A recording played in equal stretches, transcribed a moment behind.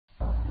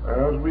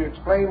As we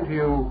explained to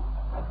you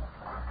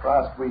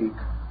last week,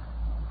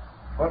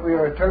 what we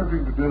are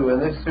attempting to do in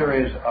this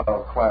series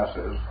of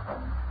classes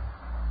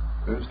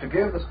is to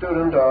give the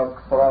student of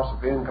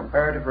philosophy and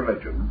comparative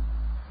religion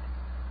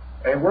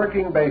a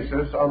working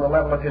basis on the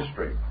level of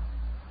history.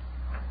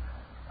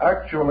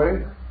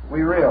 Actually,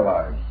 we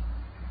realize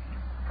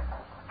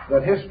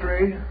that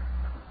history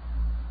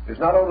is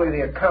not only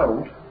the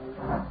account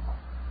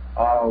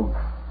of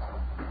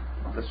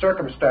the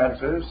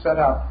circumstances set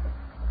up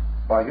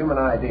by human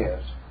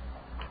ideas,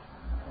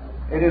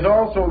 it is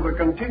also the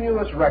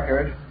continuous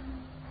record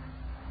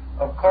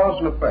of cause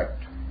and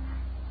effect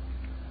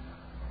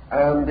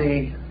and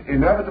the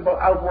inevitable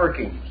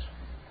outworkings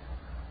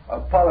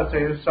of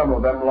policies, some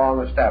of them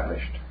long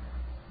established.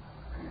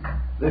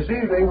 This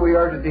evening we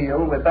are to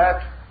deal with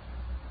that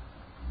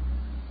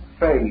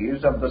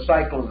phase of the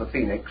cycle of the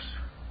Phoenix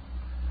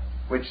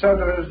which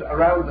centers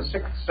around the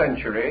 6th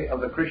century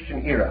of the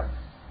Christian era.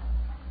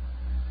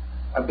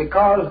 And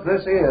because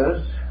this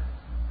is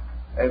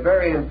a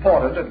very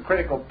important and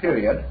critical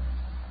period,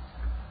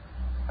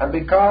 and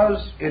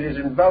because it is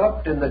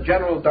enveloped in the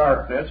general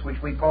darkness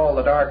which we call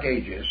the Dark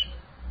Ages,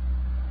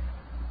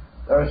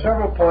 there are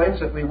several points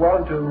that we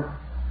want to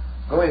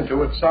go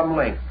into at some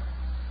length.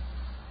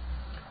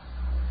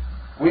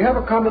 We have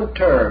a common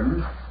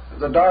term,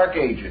 the Dark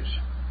Ages,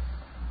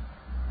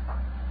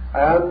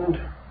 and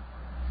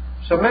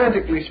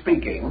semantically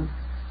speaking,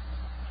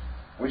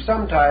 we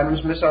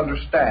sometimes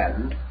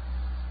misunderstand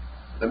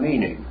the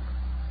meaning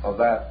of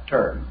that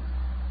term.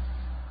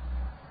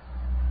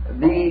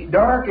 The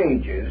Dark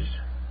Ages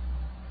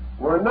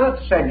were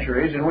not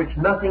centuries in which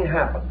nothing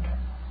happened.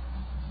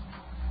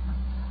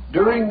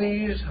 During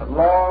these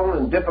long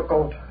and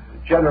difficult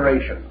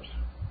generations,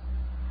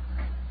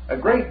 a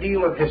great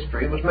deal of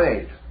history was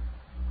made,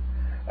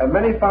 and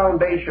many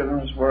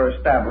foundations were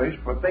established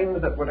for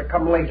things that were to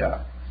come later.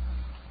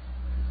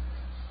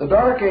 The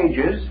Dark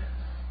Ages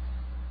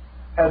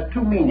has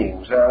two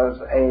meanings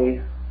as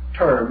a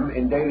term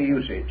in daily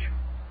usage.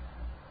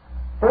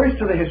 First,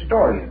 to the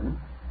historian,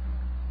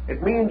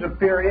 it means a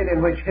period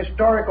in which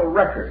historical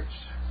records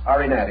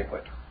are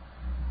inadequate,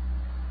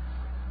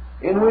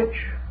 in which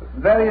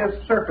various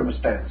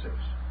circumstances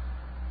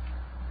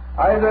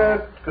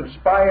either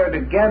conspired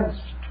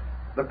against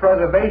the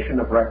preservation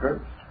of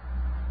records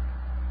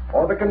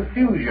or the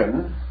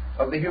confusion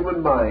of the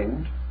human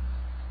mind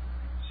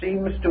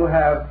seems to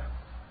have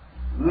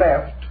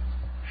left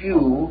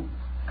few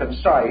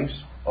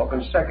concise or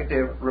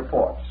consecutive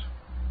reports.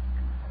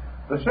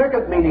 The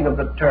second meaning of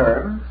the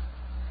term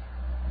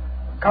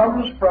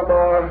comes from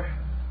our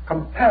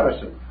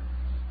comparison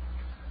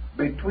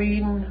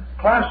between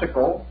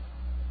classical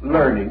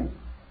learning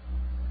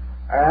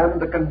and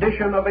the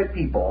condition of a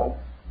people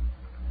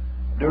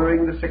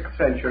during the 6th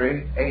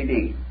century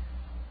A.D.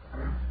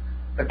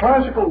 The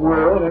classical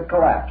world had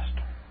collapsed.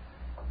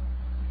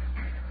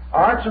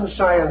 Arts and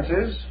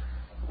sciences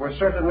were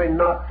certainly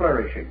not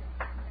flourishing.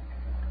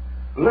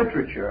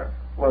 Literature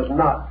was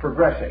not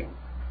progressing.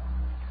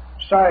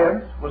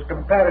 Science was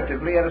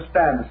comparatively at a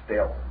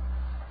standstill.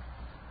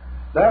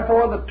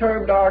 Therefore, the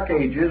term Dark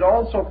Ages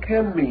also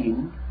can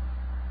mean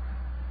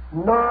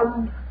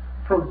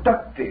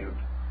non-productive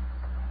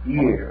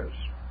years.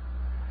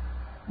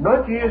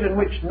 Not years in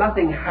which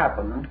nothing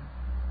happened,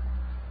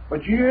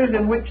 but years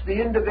in which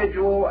the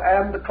individual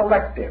and the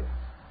collective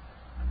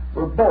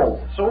were both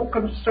so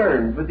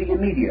concerned with the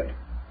immediate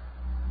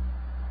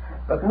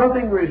that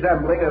nothing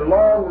resembling a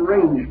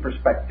long-range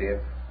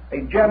perspective,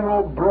 a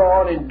general,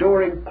 broad,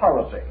 enduring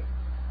policy,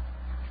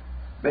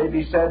 may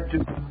be said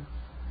to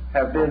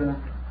have been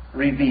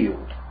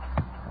revealed.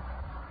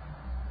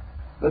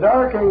 The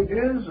Dark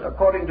Ages,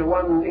 according to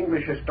one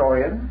English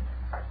historian,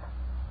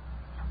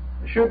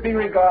 should be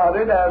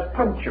regarded as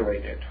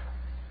punctuated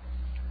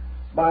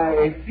by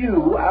a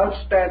few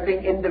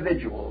outstanding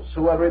individuals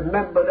who are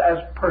remembered as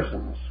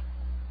persons.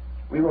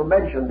 We will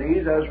mention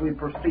these as we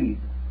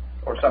proceed,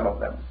 or some of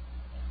them.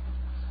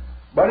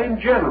 But in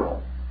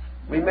general,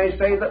 we may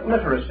say that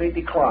literacy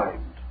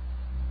declined,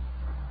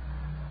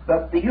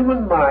 that the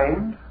human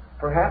mind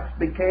perhaps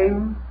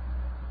became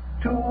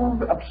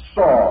too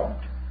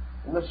absorbed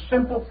in the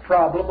simple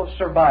problem of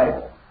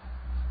survival,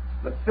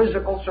 the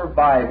physical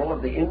survival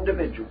of the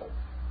individual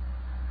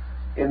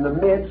in the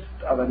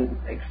midst of an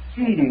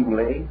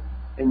exceedingly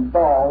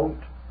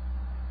involved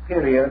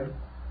period,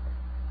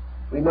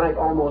 we might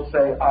almost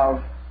say,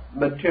 of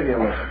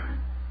materialism.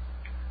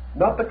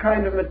 Not the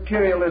kind of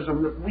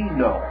materialism that we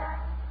know,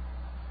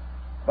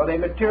 but a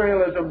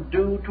materialism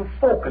due to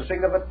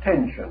focusing of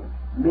attention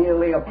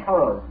merely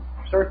upon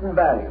certain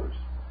values,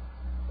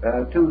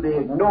 to the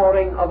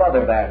ignoring of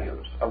other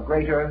values of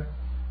greater,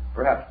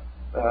 perhaps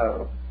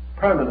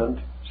permanent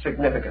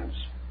significance.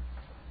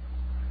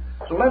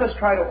 So let us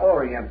try to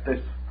orient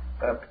this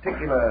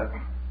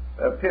particular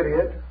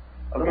period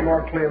a little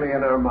more clearly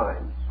in our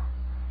minds.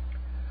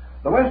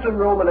 The Western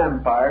Roman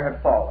Empire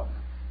had fallen.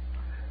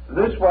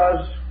 This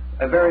was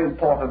a very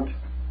important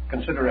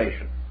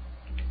consideration.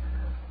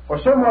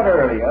 For somewhat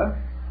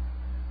earlier,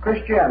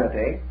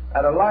 Christianity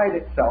had allied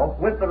itself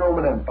with the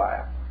Roman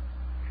Empire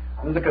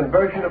through the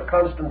conversion of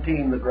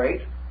Constantine the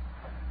Great,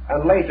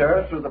 and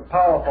later through the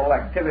powerful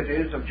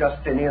activities of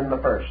Justinian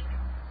I.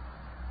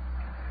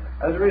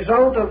 As a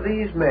result of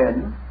these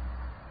men,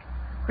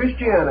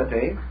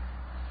 Christianity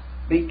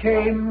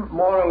became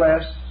more or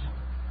less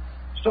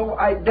so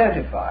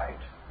identified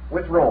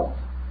with Rome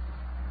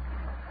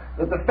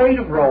that the fate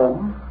of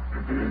Rome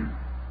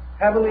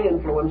heavily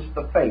influenced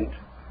the fate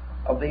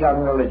of the young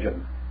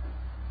religion.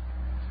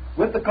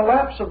 With the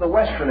collapse of the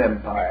Western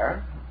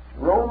Empire,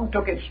 Rome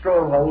took its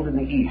stronghold in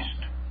the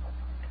East,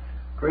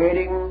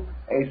 creating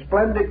a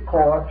splendid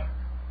court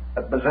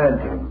at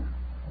Byzantium.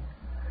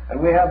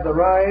 And we have the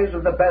rise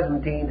of the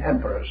Byzantine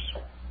emperors.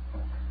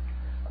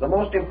 The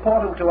most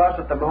important to us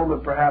at the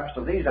moment, perhaps,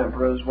 of these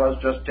emperors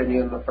was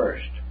Justinian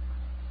I.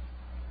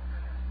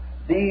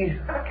 The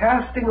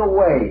casting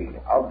away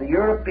of the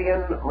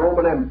European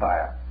Roman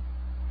Empire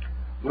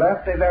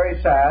left a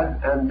very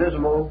sad and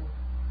dismal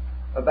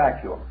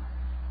vacuum.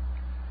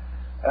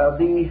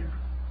 The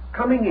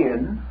coming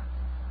in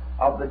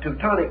of the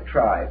Teutonic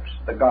tribes,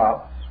 the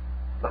Goths,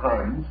 the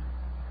Huns,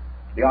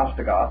 the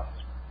Ostrogoths,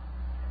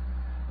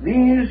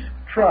 these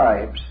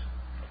tribes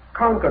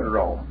conquered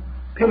Rome,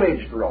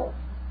 pillaged Rome,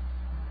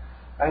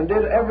 and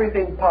did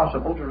everything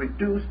possible to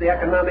reduce the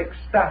economic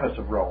status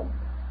of Rome.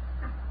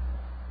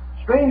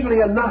 Strangely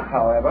enough,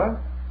 however,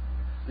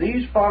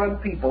 these foreign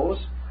peoples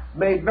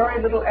made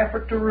very little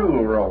effort to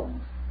rule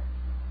Rome.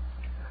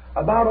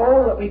 About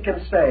all that we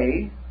can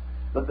say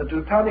that the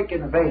Teutonic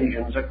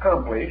invasions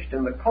accomplished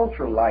in the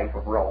cultural life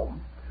of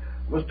Rome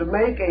was to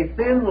make a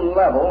thin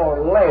level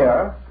or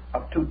layer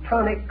of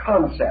Teutonic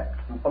concept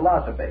and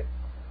philosophy,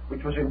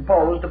 which was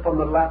imposed upon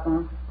the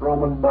Latin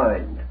Roman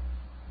mind.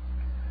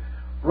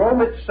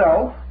 Rome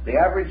itself, the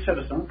average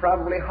citizen,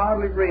 probably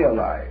hardly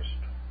realized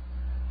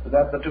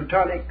that the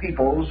Teutonic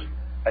peoples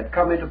had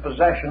come into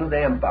possession of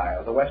the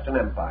empire, the Western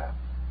Empire.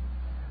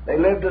 They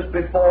lived as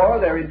before,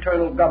 their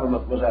internal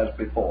government was as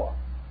before.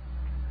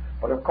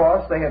 But of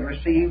course they had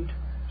received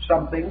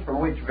something from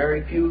which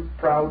very few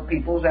proud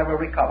peoples ever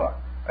recover,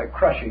 a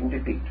crushing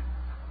defeat.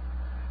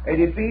 A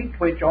defeat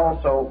which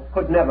also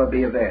could never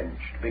be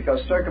avenged,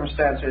 because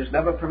circumstances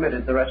never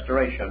permitted the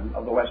restoration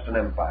of the Western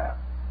Empire.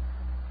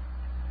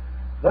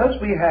 Thus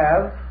we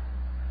have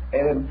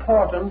an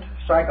important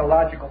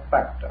psychological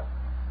factor.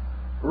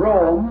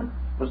 Rome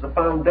was the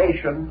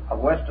foundation of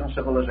Western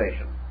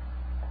civilization.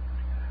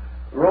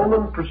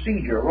 Roman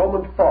procedure,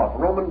 Roman thought,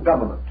 Roman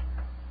government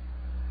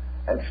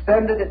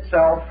extended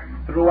itself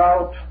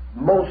throughout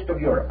most of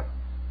Europe.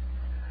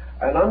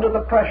 And under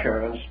the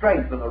pressure and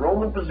strength of the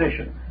Roman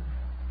position,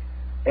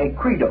 a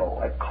credo,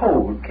 a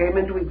code, came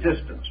into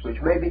existence,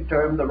 which may be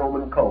termed the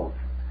Roman code.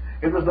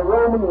 It was the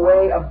Roman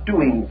way of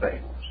doing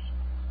things.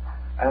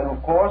 And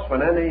of course,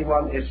 when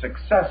anyone is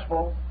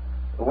successful,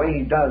 the way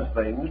he does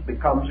things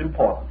becomes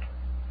important.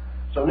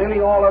 So nearly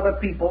all other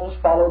peoples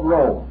followed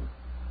Rome,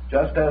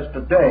 just as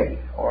today,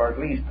 or at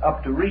least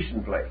up to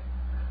recently,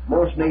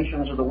 most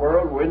nations of the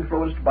world were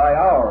influenced by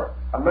our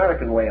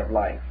American way of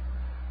life,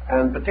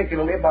 and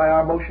particularly by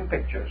our motion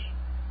pictures,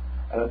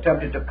 and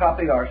attempted to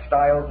copy our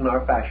styles and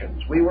our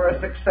fashions. We were a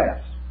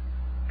success.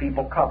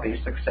 People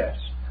copy success.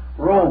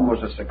 Rome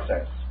was a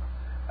success.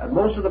 And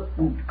most of the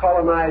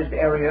colonized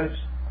areas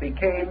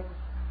became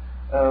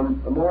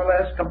more or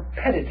less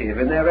competitive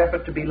in their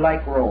effort to be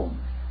like Rome.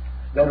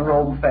 Then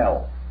Rome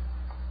fell.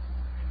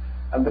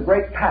 And the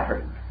great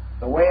pattern,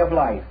 the way of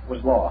life,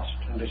 was lost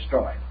and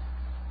destroyed.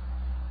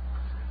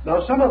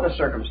 Now some of the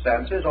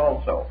circumstances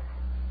also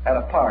had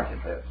a part in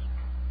this.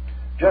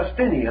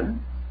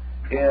 Justinian,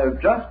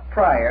 just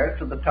prior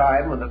to the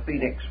time when the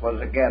phoenix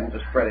was again to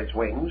spread its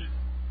wings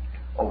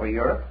over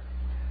Europe,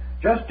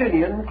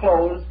 Justinian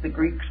closed the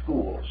Greek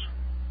schools.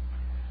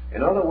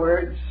 In other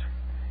words,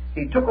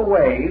 he took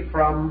away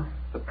from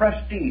the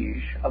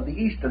prestige of the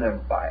Eastern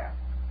Empire,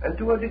 and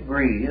to a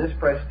degree this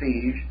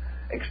prestige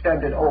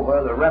extended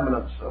over the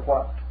remnants of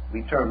what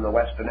we term the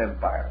Western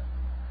Empire.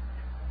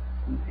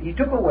 He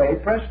took away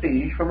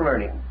prestige from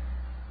learning.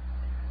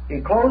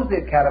 He closed the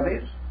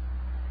academies.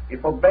 He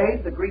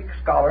forbade the Greek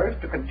scholars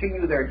to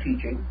continue their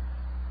teaching,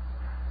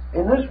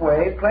 in this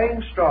way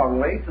playing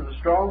strongly to the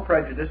strong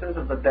prejudices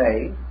of the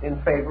day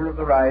in favor of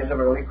the rise of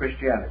early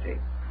Christianity.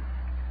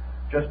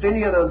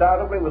 Justinian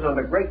undoubtedly was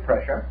under great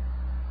pressure,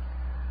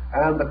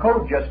 and the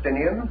Code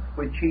Justinian,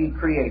 which he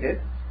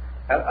created,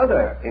 had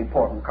other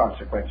important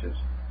consequences.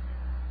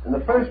 In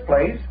the first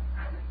place,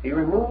 he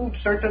removed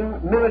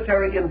certain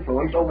military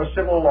influence over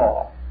civil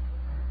law,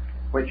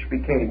 which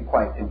became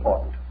quite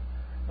important.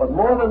 But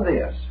more than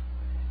this,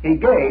 he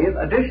gave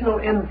additional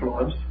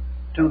influence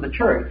to the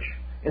church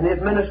in the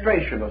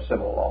administration of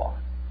civil law.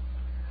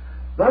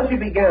 Thus he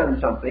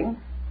began something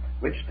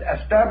which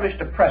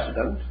established a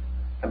precedent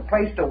and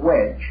placed a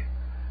wedge,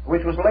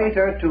 which was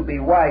later to be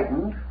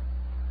widened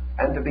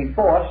and to be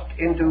forced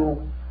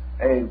into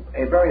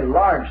a very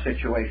large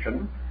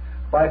situation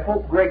by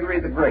Pope Gregory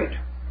the Great.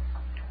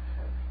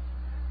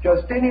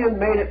 Justinian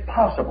made it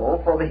possible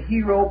for the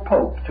hero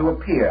pope to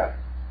appear.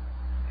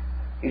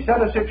 he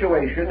set a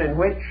situation in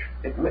which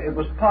it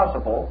was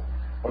possible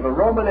for the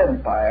Roman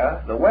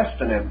Empire, the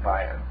Western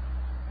Empire,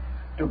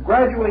 to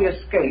gradually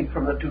escape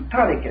from the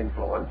Teutonic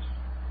influence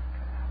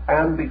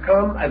and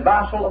become a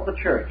vassal of the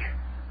Church.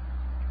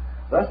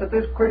 Thus, at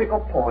this critical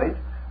point,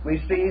 we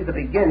see the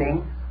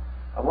beginning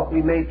of what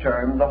we may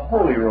term the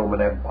Holy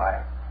Roman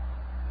Empire.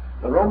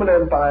 The Roman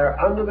Empire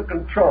under the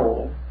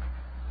control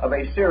of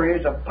a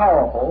series of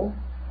powerful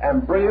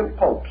and brilliant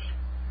popes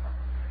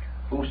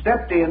who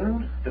stepped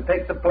in to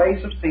take the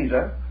place of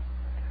Caesar,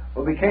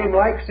 who became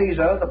like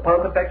Caesar, the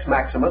Pontifex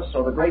Maximus,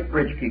 or the great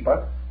bridge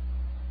keeper,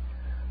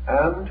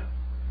 and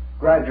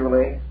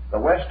gradually the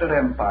Western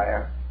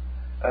Empire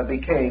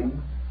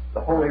became the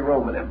Holy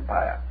Roman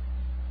Empire.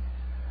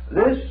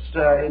 This,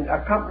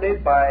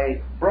 accompanied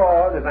by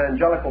broad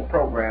evangelical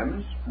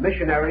programs,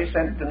 missionaries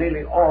sent to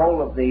nearly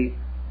all of the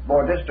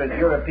more distant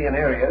European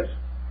areas,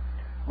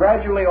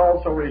 gradually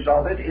also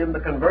resulted in the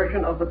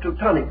conversion of the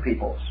Teutonic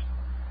peoples.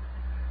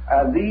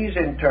 And these,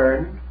 in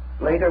turn,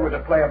 later were to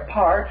play a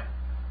part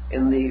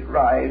in the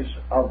rise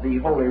of the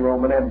Holy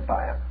Roman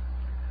Empire.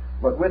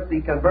 But with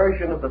the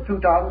conversion of the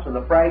Teutons and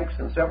the Franks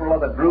and several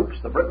other groups,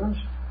 the Britons,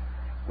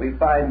 we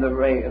find the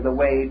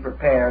way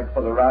prepared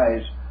for the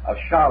rise of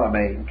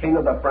Charlemagne, king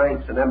of the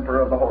Franks and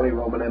emperor of the Holy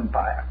Roman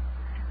Empire.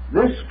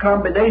 This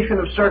combination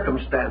of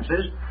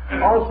circumstances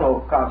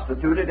also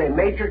constituted a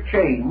major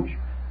change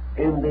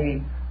in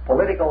the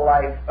political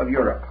life of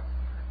Europe,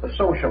 the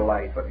social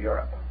life of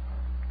Europe.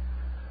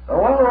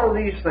 Now, while all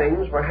these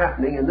things were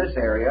happening in this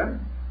area,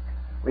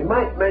 we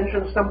might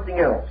mention something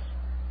else,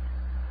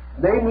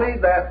 namely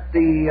that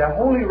the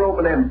Holy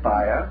Roman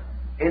Empire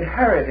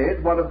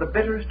inherited one of the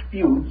bitterest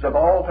feuds of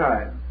all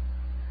time.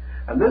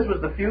 And this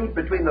was the feud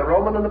between the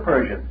Roman and the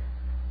Persian.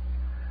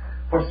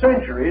 For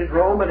centuries,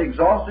 Rome had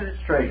exhausted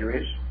its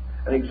treasuries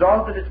and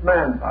exhausted its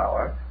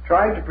manpower,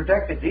 trying to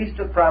protect its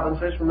eastern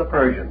provinces from the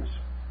Persians.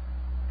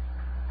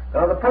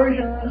 Now, the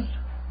Persians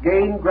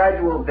gained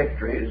gradual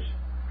victories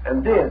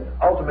and did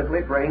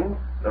ultimately bring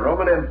the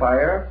Roman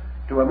Empire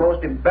to a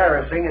most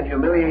embarrassing and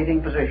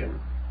humiliating position.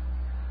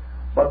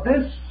 But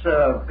this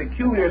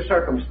peculiar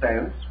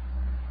circumstance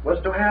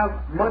was to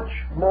have much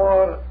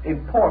more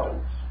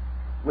importance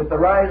with the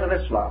rise of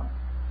Islam.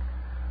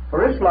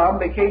 For Islam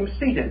became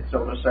seated,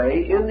 so to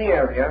say, in the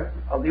area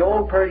of the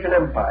old Persian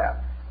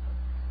Empire.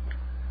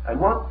 And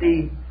what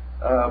the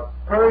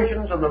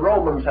Persians and the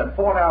Romans had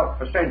fought out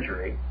for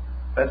centuries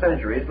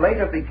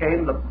later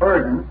became the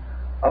burden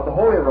of the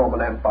Holy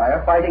Roman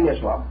Empire fighting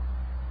Islam.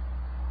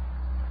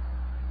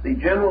 The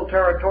general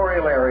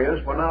territorial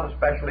areas were not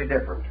especially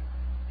different.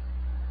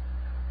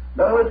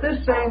 Now, at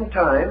this same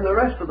time, the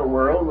rest of the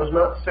world was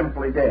not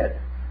simply dead.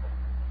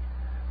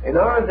 In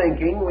our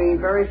thinking, we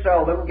very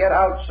seldom get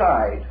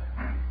outside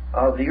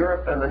of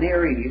Europe and the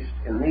Near East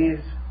in these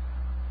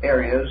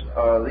areas,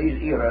 or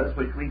these eras,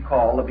 which we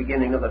call the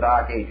beginning of the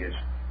Dark Ages.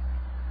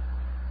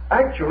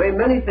 Actually,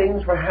 many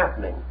things were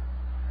happening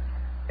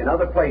in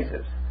other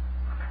places.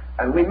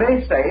 And we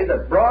may say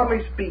that,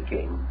 broadly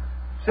speaking,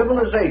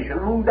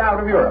 civilization moved out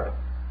of Europe.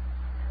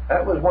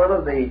 That was one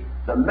of the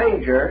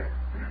major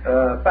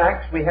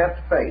facts we have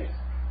to face.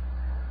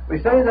 We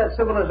say that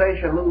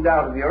civilization moved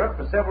out of Europe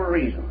for several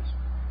reasons.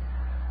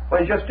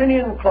 When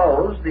Justinian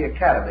closed the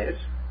academies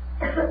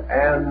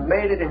and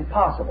made it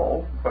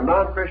impossible for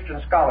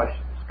non-Christian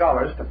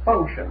scholars to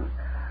function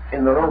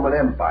in the Roman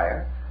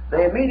Empire,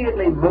 they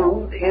immediately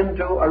moved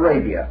into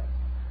Arabia,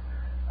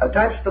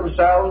 attached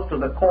themselves to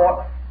the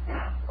court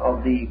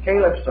of the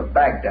caliphs of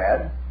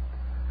Baghdad,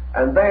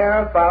 and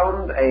there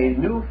found a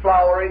new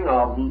flowering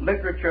of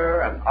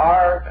literature and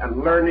art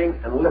and learning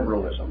and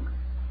liberalism.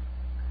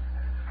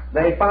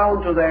 They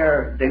found to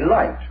their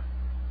delight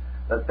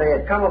that they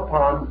had come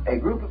upon a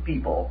group of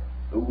people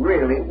who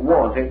really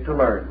wanted to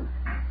learn.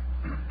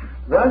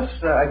 Thus,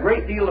 a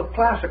great deal of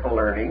classical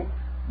learning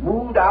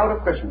moved out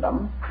of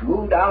Christendom,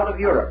 moved out of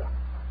Europe,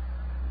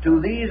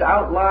 to these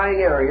outlying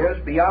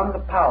areas beyond the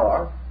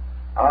power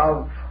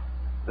of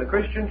the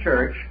Christian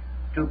church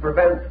to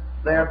prevent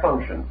their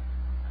function.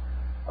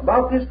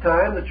 About this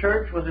time, the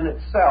church was in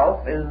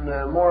itself in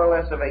more or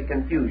less of a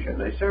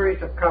confusion. A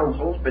series of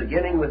councils,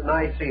 beginning with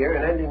Nicaea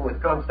and ending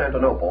with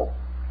Constantinople,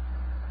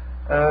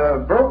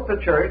 broke the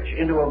church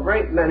into a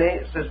great many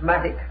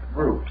schismatic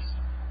groups.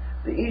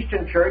 The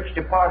Eastern Church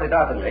departed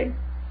utterly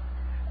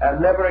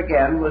and never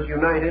again was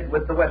united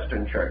with the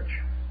Western Church.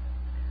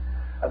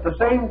 At the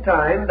same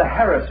time, the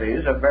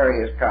heresies of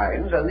various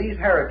kinds, and these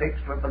heretics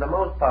were for the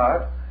most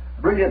part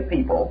brilliant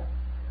people,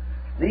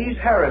 these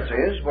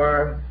heresies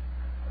were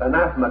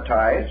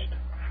anathematized,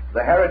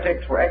 the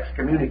heretics were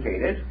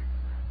excommunicated,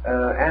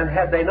 and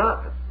had they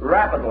not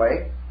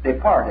rapidly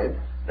departed,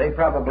 they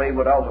probably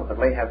would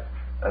ultimately have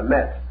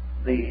met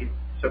the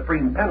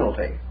supreme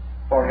penalty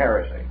for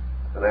heresy,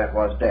 and that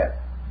was death.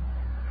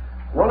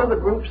 One of the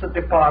groups that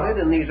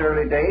departed in these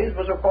early days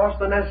was, of course,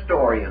 the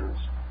Nestorians,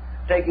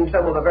 taking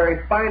some of the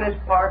very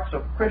finest parts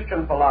of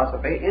Christian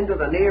philosophy into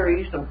the Near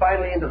East and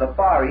finally into the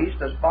Far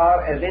East, as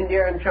far as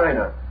India and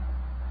China.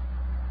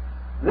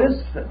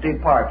 This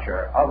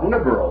departure of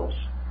liberals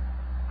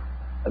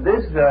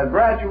This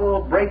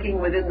gradual breaking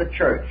within the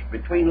church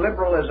between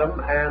liberalism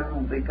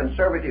and the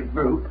conservative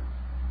group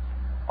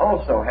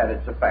also had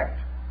its effect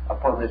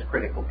upon this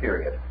critical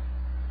period.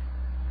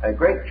 A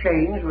great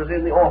change was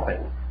in the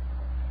offing,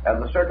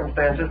 and the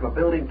circumstances were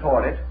building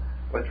toward it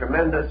with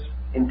tremendous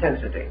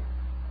intensity.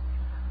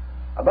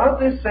 About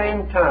this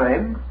same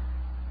time,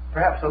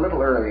 perhaps a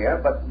little earlier,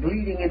 but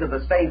leading into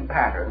the same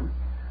pattern,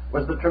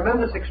 was the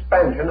tremendous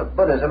expansion of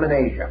Buddhism in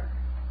Asia.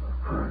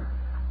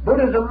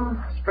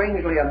 Buddhism,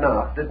 strangely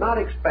enough, did not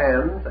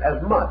expand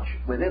as much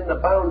within the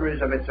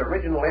boundaries of its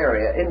original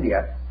area,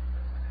 India,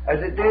 as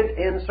it did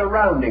in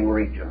surrounding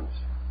regions.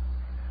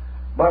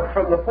 But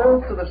from the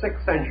 4th to the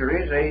 6th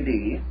centuries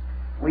A.D.,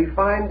 we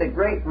find a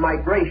great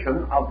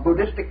migration of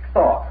Buddhistic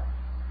thought,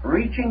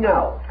 reaching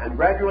out and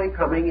gradually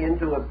coming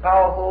into a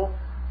powerful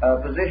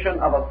position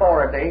of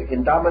authority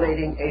in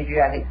dominating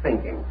Asiatic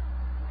thinking.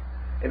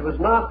 It was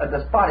not a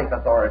despotic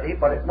authority,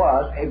 but it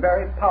was a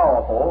very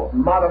powerful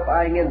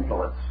modifying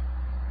influence.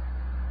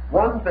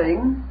 One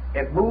thing,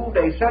 it moved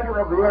a center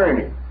of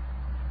learning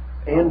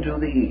into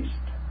the East.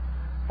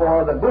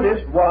 For the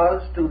Buddhist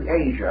was to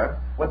Asia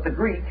what the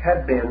Greek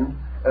had been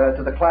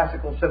to the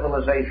classical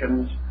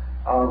civilizations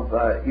of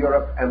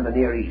Europe and the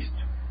Near East.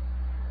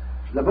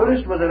 The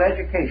Buddhist was an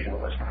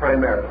educationalist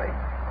primarily.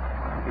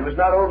 He was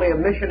not only a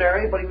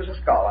missionary, but he was a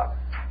scholar.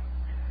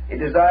 He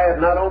desired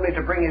not only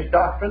to bring his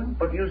doctrine,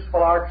 but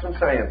useful arts and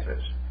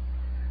sciences.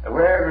 And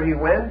wherever he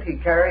went, he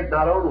carried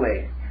not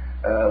only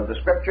the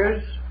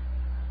scriptures,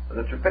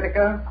 the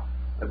Tripitaka,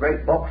 the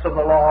great books of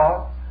the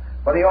law,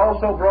 but he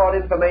also brought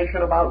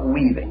information about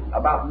weaving,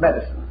 about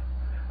medicine,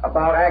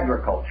 about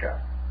agriculture.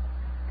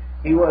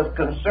 He was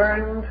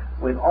concerned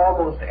with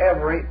almost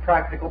every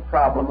practical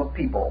problem of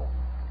people.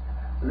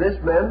 This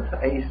meant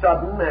a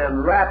sudden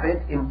and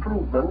rapid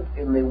improvement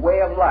in the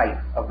way of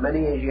life of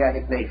many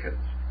Asiatic nations.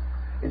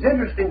 It's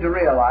interesting to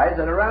realize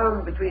that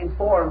around between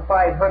 400 and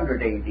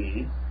 500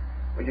 A.D.,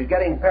 which is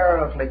getting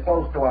perilously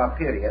close to our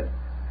period,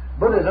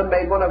 Buddhism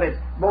made one of its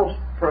most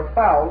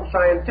profound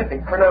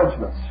scientific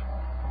pronouncements.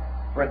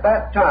 For at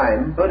that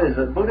time,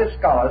 Buddhist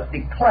scholars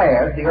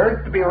declared the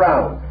earth to be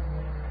round,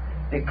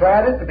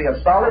 declared it to be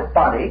a solid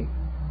body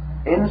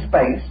in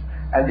space,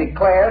 and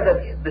declared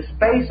that the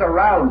space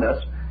around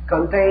us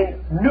contained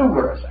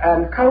numerous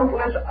and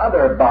countless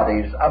other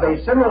bodies of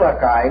a similar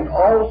kind,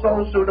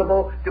 also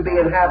suitable to be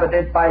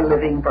inhabited by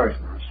living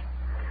persons.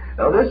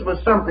 Now, this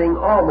was something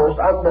almost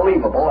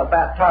unbelievable at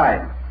that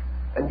time,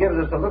 and gives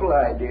us a little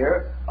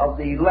idea of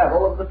the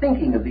level of the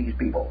thinking of these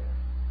people.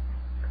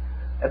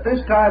 At this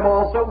time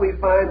also we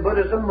find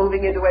Buddhism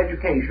moving into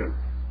education,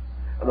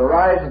 and the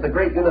rise of the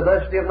great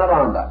University of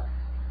Nalanda,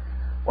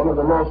 one of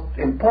the most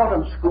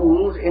important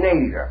schools in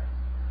Asia,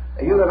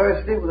 a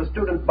university with a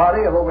student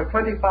body of over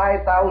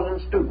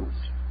 25,000 students,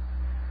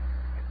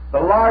 the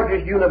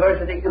largest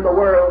university in the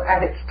world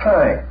at its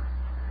time,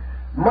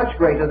 much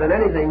greater than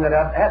anything that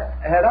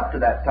had up to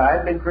that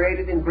time been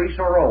created in Greece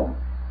or Rome.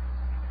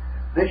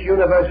 This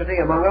university,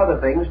 among other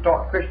things,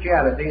 taught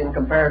Christianity and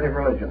comparative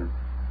religion,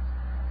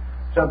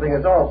 something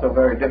that's also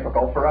very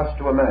difficult for us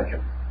to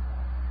imagine.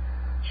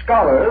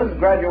 Scholars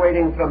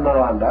graduating from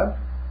Nalanda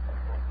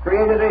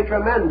created a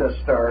tremendous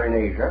stir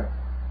in Asia,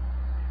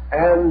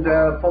 and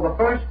for the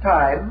first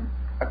time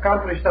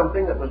accomplished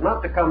something that was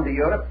not to come to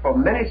Europe for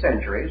many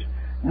centuries,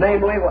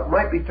 namely what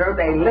might be termed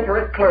a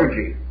literate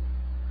clergy.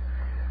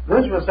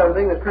 This was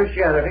something that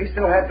Christianity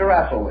still had to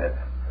wrestle with,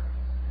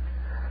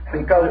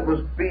 because it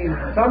was being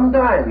some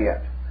time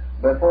yet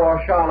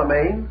before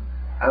Charlemagne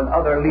and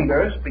other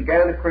leaders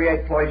began to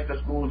create cloister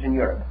schools in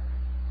Europe.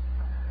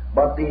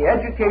 But the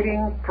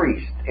educating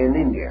priest in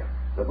India,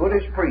 the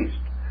Buddhist priest,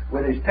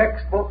 with his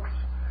textbooks,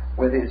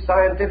 with his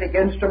scientific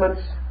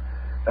instruments,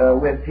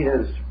 with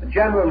his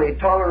generally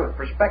tolerant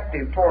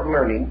perspective toward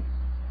learning,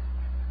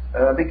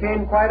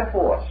 became quite a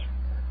force.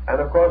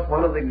 And of course,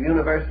 one of the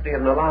University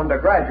of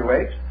Nalanda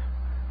graduates,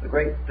 the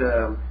great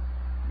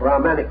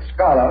Brahmanic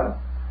scholar,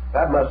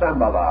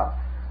 Padmasambhava,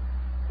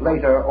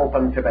 later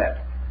opened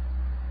Tibet.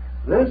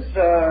 This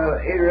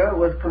era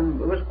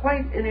was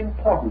quite an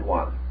important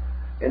one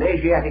in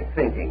Asiatic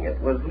thinking. It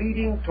was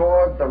leading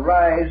toward the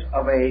rise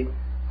of a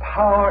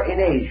power in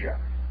Asia.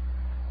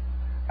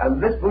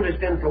 And this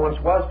Buddhist influence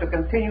was to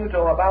continue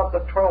till about the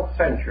 12th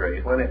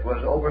century, when it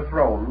was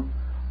overthrown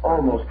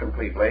almost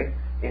completely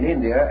in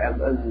India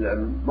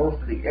and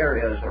most of the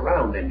areas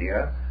around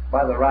India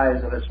by the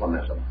rise of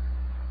Islamism.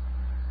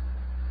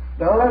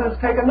 Now let us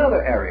take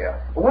another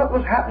area. What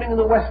was happening in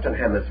the Western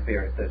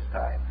Hemisphere at this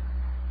time?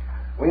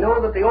 We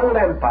know that the old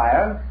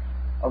empire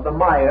of the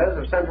Mayas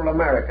of Central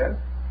America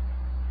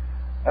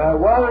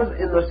was,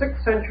 in the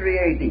 6th century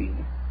A.D.,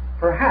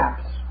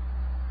 perhaps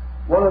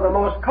one of the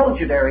most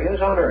cultured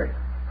areas on earth.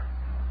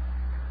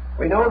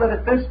 We know that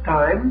at this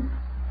time,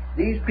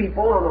 these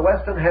people on the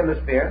Western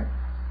Hemisphere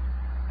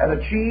had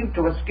achieved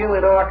to a skill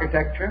in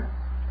architecture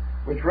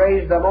which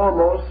raised them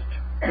almost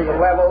to the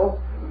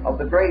level of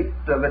the great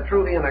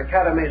Vitruvian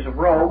academies of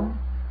Rome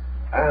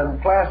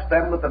and classed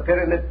them with the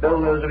pyramid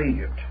builders of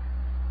Egypt.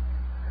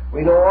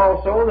 We know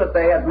also that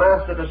they had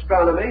mastered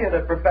astronomy and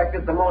had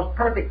perfected the most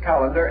perfect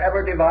calendar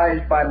ever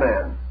devised by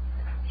man.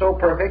 So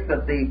perfect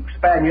that the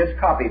Spaniards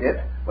copied it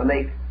when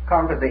they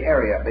conquered the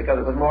area, because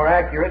it was more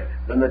accurate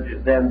than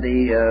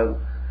the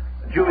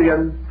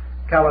Julian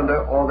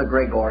calendar or the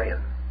Gregorian.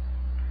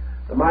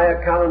 The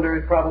Maya calendar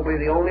is probably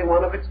the only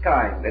one of its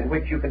kind in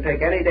which you can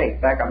take any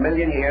date back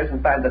 1,000,000 years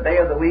and find the day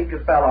of the week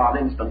it fell on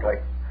instantly.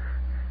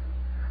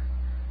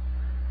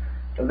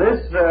 So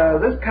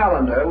this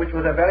calendar, which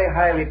was a very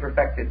highly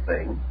perfected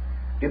thing,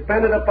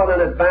 depended upon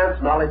an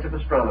advanced knowledge of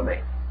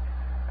astronomy.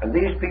 And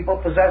these people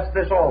possessed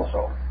this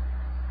also.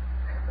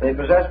 They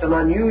possessed an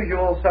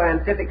unusual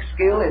scientific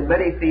skill in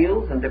many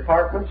fields and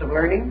departments of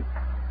learning.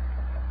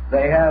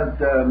 They had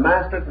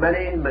mastered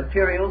many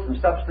materials and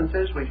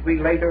substances which we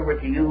later were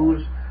to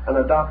use and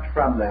adopt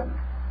from them.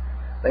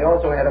 They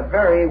also had a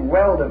very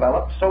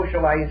well-developed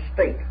socialized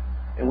state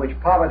in which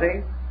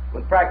poverty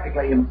was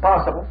practically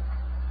impossible.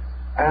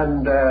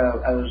 And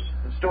as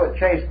Stuart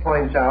Chase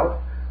points out,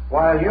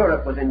 while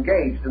Europe was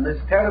engaged in this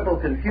terrible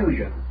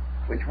confusion,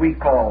 which we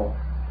call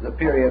the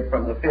period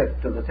from the 5th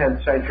to the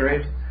 10th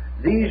centuries,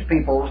 these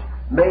peoples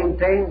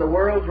maintained the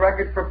world's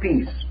record for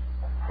peace.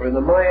 For in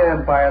the Maya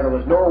Empire there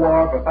was no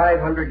war for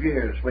 500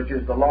 years, which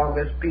is the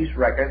longest peace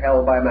record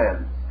held by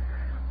man.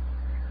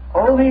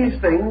 All these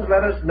things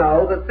let us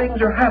know that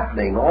things are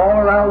happening all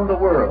around the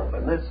world,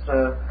 and this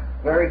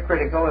very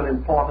critical and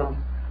important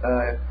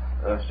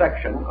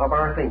section of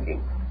our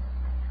thinking.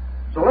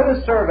 So let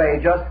us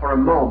survey just for a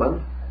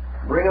moment,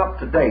 bring up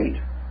to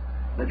date,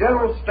 the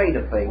general state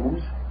of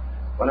things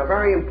when a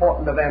very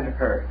important event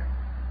occurred.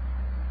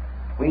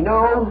 We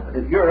know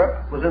that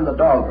Europe was in the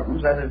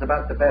doldrums. That is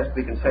about the best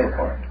we can say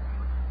for it.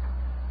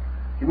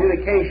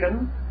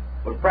 Communication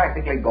was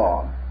practically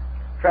gone.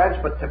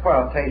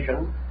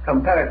 Transportation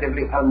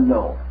comparatively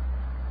unknown.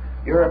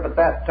 Europe at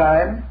that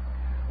time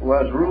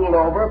was ruled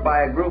over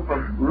by a group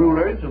of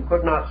rulers who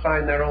could not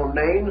sign their own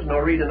names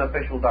nor read an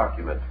official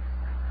document.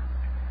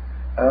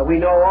 We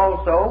know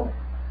also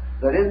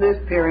that in this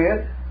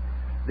period,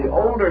 the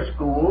older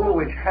school,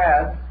 which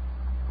had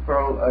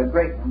to a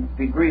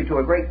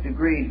great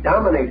degree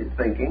dominated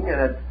thinking and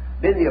had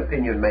been the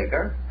opinion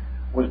maker,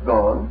 was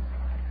gone,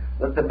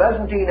 that the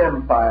Byzantine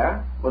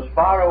Empire was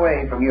far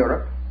away from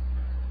Europe,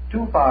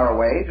 too far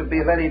away to be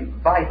of any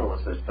vital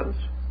assistance,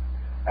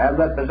 and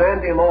that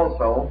Byzantium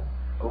also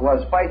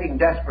was fighting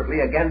desperately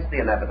against the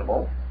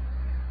inevitable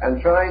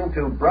and trying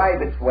to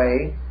bribe its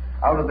way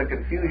out of the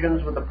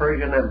confusions with the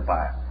Persian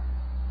Empire.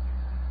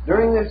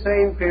 During this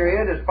same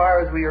period, as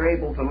far as we are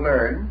able to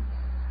learn,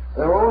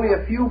 there are only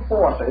a few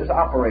forces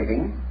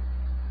operating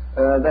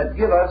that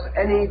give us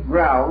any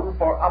ground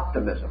for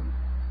optimism.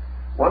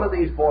 One of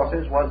these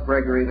forces was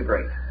Gregory the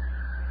Great.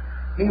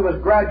 He was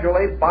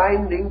gradually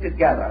binding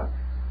together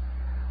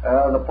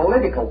the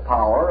political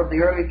power of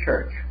the early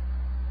church.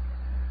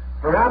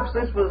 Perhaps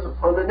this was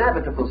an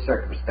inevitable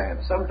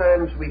circumstance.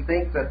 Sometimes we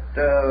think that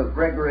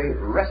Gregory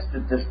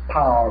wrested this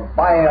power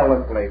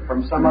violently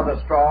from some other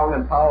strong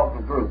and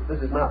powerful group.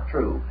 This is not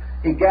true.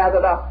 He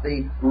gathered up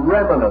the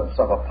remnants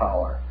of a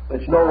power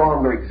which no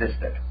longer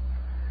existed.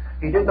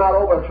 He did not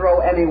overthrow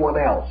anyone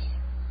else.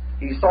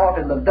 He sought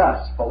in the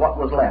dust for what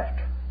was left.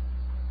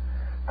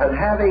 And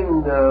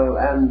having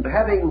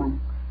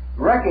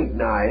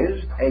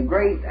recognized a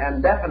great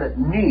and definite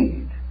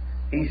need,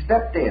 he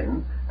stepped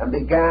in and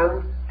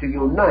began to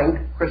unite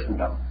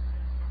Christendom.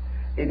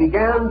 He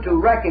began to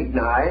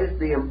recognize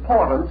the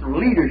importance of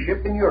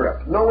leadership in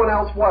Europe. No one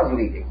else was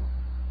leading.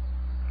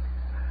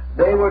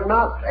 They were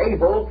not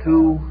able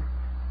to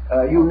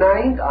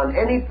unite on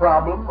any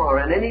problem or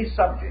on any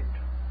subject.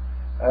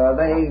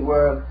 They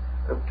were,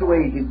 to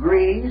a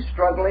degree,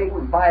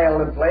 struggling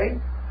violently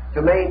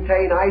to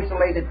maintain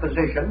isolated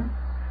position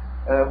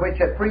which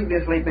had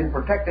previously been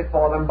protected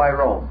for them by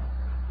Rome.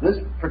 This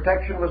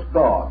protection was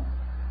gone,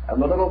 and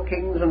the little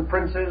kings and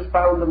princes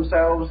found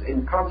themselves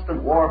in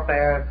constant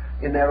warfare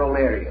in their own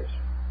areas.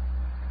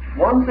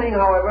 One thing,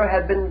 however,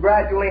 had been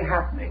gradually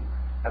happening,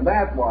 and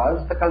that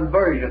was the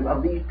conversion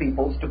of these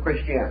peoples to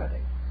Christianity.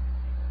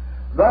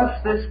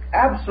 Thus, this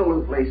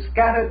absolutely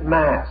scattered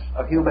mass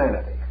of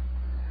humanity,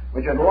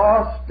 which had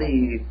lost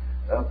the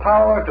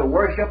power to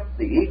worship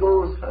the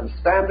eagles and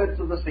standards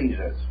of the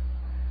Caesars,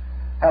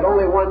 had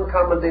only one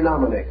common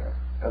denominator,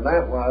 and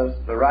that was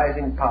the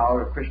rising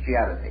power of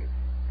Christianity.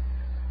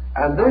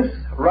 And this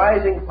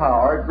rising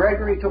power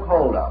Gregory took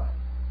hold of,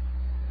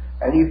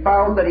 and he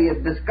found that he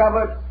had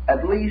discovered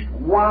at least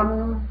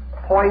one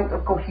point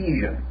of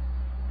cohesion.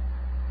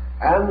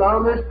 And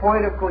on this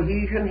point of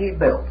cohesion he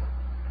built.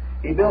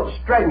 He built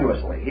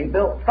strenuously. He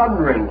built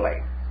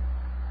thunderingly.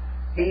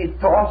 He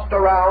tossed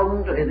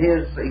around in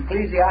his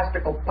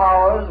ecclesiastical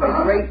powers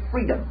with great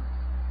freedom.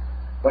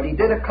 But he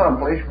did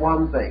accomplish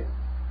one thing.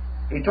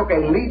 He took a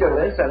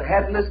leaderless and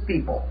headless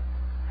people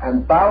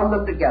and bound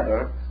them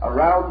together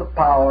around the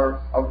power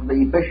of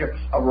the bishops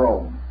of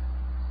Rome.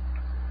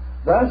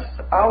 Thus,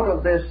 out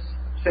of this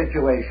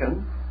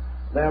situation,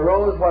 there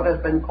arose what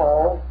has been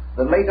called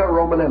the later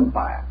Roman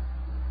Empire,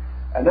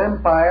 an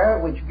empire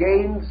which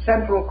gained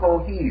central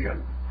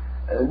cohesion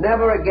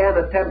never again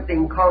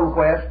attempting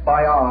conquest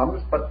by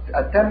arms, but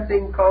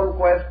attempting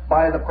conquest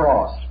by the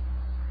cross,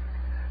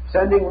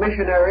 sending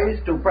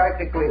missionaries to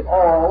practically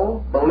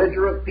all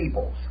belligerent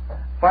peoples,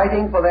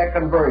 fighting for their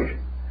conversion,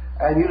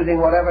 and using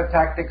whatever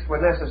tactics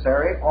were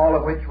necessary, all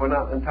of which were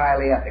not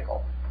entirely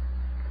ethical.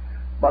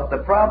 But the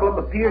problem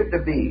appeared to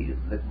be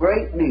the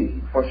great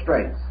need for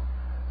strength,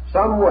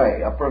 some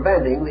way of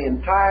preventing the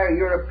entire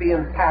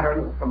European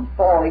pattern from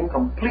falling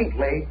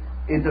completely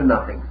into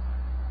nothing.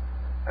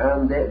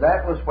 And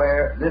that was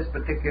where this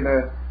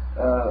particular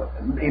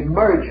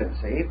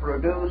emergency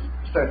produced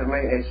certainly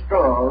a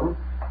strong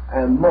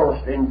and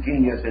most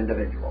ingenious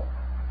individual,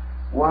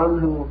 one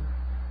who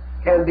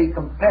can be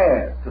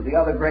compared to the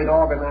other great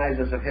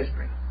organizers of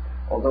history,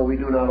 although we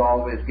do not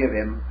always give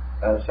him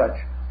such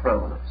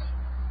prominence.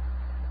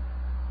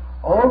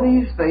 All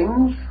these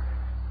things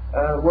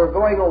were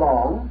going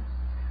along,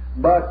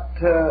 but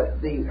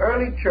the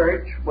early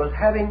church was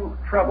having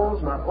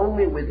troubles not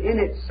only within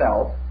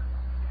itself,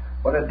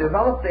 but it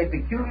developed a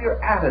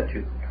peculiar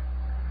attitude.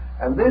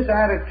 And this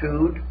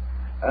attitude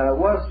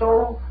was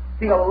so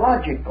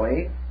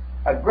theologically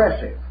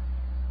aggressive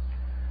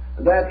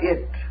that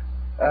it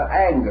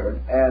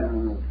angered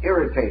and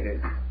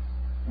irritated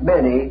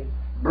many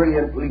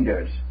brilliant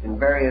leaders in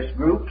various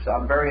groups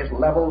on various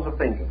levels of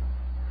thinking.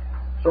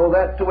 So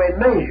that to a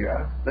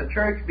measure, the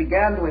church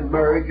began to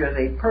emerge as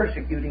a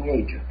persecuting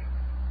agent,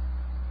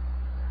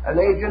 an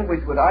agent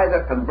which would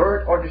either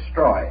convert or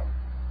destroy.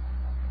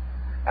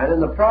 And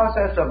in the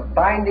process of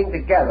binding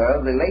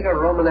together the later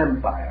Roman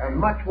Empire,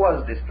 much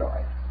was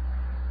destroyed.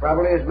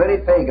 Probably as many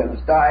pagans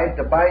died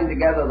to bind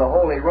together the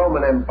Holy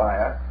Roman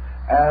Empire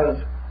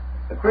as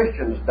the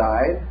Christians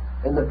died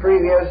in the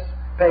previous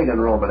pagan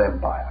Roman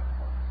Empire.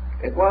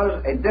 It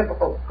was a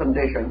difficult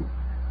condition,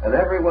 and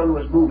everyone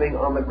was moving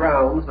on the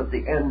grounds that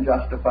the end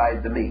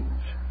justified the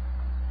means.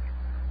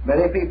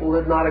 Many people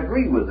did not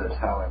agree with this,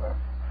 however,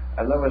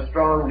 and there was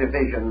strong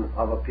division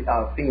of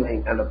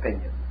feeling and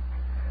opinion.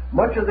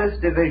 Much of this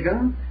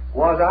division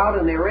was out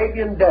in the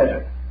Arabian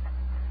desert,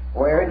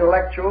 where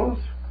intellectuals,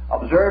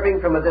 observing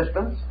from a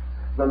distance,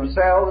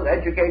 themselves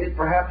educated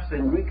perhaps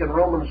in Greek and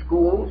Roman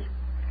schools,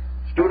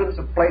 students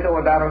of Plato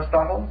and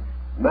Aristotle,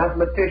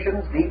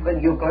 mathematicians deep in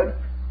Euclid,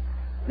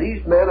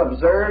 these men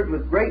observed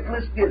with great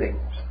misgivings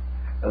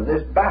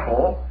this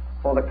battle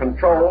for the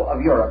control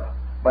of Europe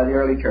by the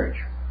early church.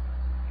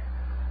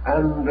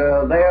 And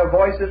their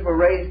voices were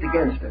raised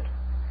against it.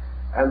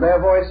 And their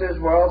voices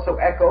were also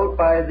echoed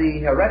by the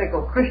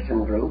heretical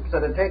Christian groups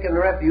that had taken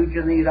refuge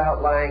in these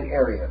outlying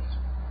areas.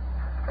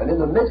 And in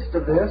the midst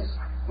of this,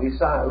 we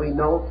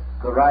note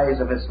the rise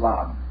of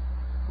Islam,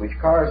 which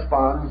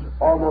corresponds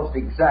almost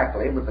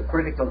exactly with the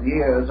critical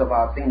years of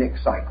our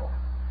Phoenix cycle.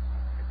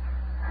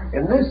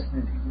 In this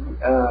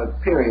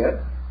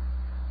period,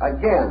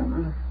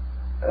 again,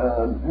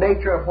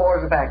 nature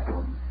abhors a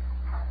vacuum.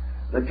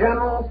 The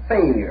general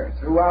failure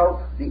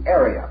throughout the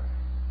area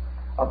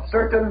of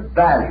certain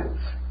values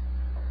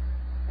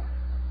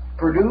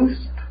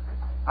produced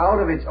out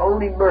of its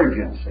own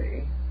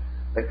emergency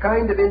the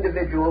kind of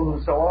individual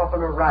who so often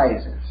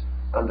arises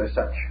under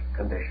such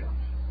conditions.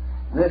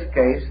 In this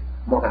case,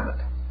 Muhammad.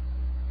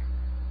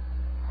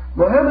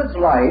 Muhammad's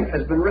life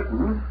has been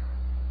written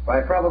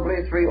by probably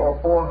 300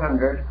 or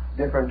 400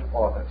 different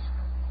authors.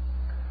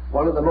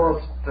 One of the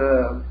most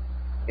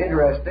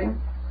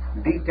interesting,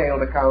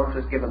 detailed accounts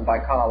is given by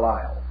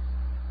Carlyle.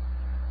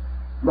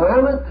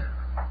 Muhammad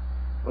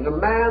was a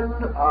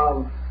man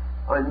of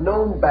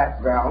unknown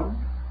background,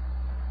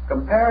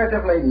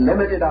 comparatively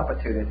limited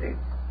opportunity,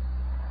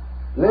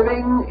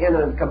 living in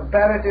a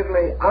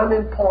comparatively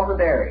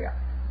unimportant area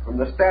from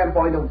the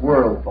standpoint of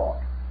world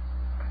thought.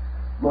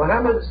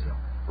 Muhammad's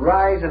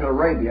rise in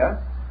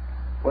Arabia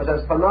was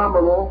as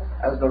phenomenal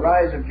as the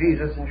rise of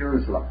Jesus in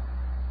Jerusalem.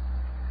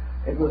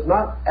 It was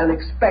not an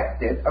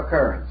expected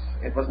occurrence.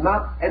 It was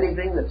not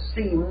anything that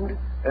seemed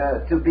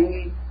to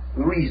be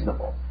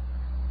reasonable.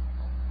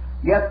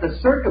 Yet the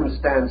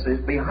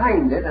circumstances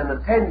behind it and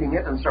attending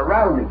it and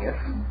surrounding it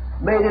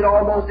made it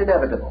almost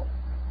inevitable.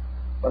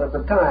 But at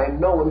the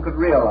time, no one could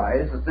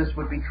realize that this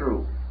would be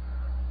true.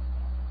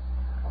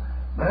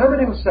 Muhammad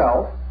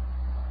himself,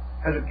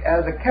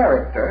 as a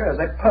character, as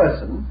a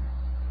person,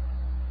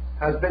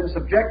 has been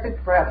subjected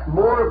to perhaps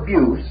more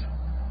abuse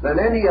than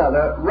any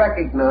other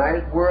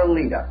recognized world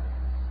leader.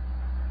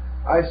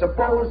 I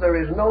suppose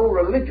there is no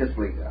religious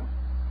leader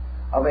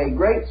of a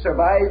great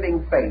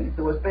surviving faith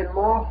who has been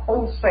more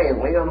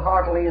wholesalely and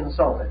heartily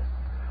insulted,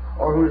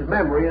 or whose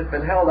memory has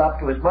been held up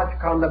to as much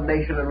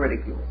condemnation and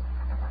ridicule.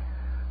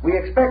 We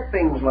expect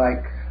things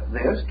like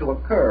this to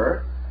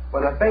occur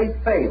when a faith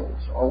fails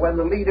or when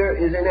the leader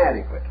is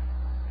inadequate.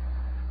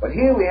 But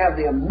here we have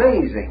the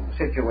amazing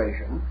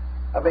situation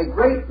of a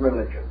great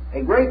religion,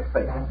 a great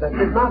faith that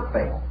did not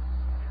fail,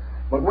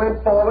 but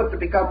went forward to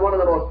become one of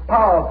the most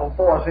powerful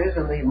forces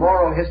in the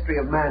moral history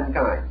of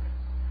mankind.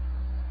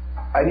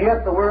 And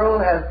yet the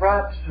world has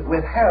perhaps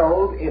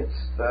withheld its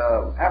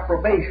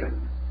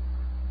approbation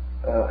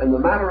in the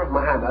matter of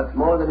Muhammad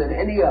more than in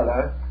any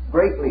other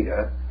great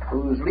leader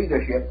whose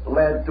leadership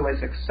led to a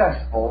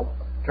successful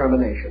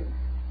termination.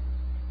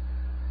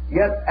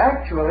 Yet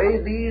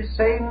actually these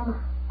same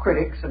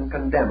critics and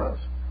condemners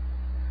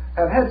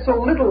have had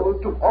so little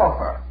to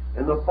offer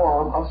in the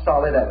form of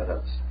solid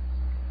evidence.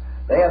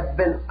 They have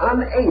been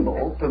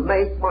unable to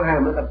make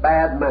Muhammad a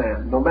bad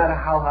man, no matter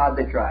how hard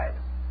they tried.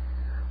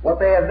 What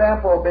they have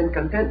therefore been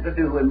content to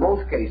do in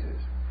most cases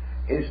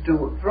is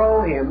to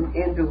throw him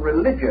into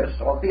religious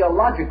or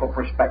theological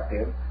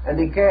perspective and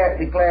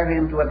declare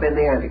him to have been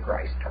the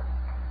Antichrist.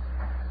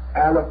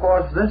 And of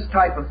course this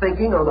type of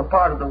thinking on the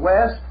part of the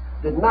West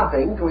did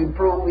nothing to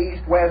improve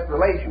East-West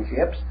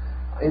relationships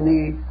in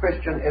the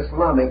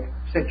Christian-Islamic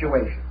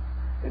situation.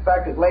 In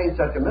fact, it laid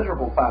such a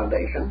miserable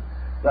foundation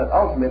that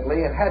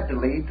ultimately it had to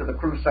lead to the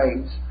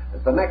Crusades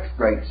at the next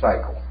great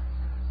cycle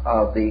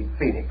of the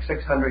Phoenix,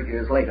 600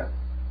 years later.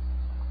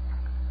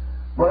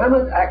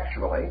 Muhammad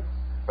actually,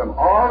 from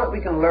all that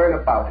we can learn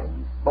about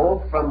him,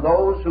 both from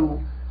those who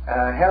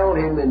held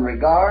him in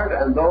regard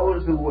and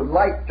those who would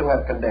like to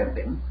have condemned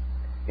him,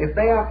 if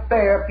they are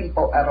fair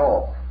people at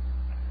all,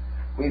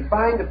 we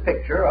find a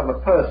picture of a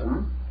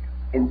person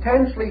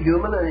intensely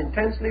human and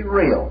intensely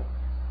real.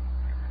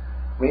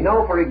 We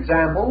know, for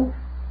example,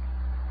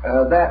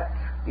 that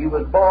he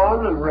was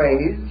born and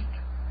raised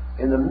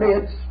in the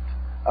midst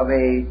of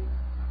a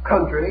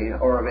country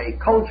or of a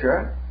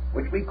culture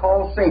which we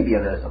call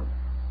Sabianism.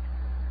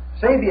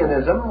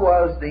 Sabianism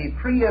was the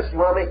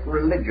pre-Islamic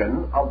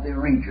religion of the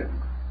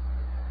region.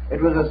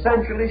 It was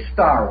essentially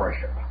star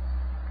worship.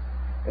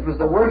 It was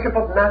the worship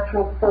of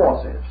natural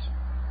forces.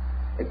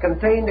 It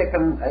contained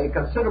a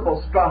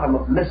considerable stratum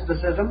of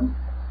mysticism,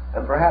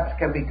 and perhaps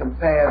can be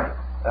compared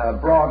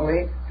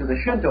broadly to the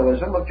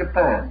Shintoism of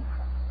Japan.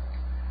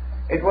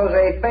 It was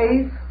a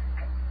faith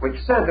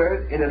which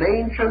centered in an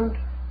ancient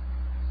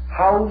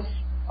house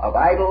of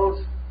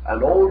idols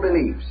and old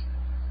beliefs,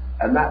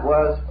 and that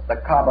was the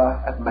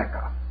Kaaba at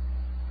Mecca.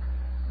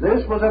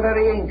 This was a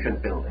very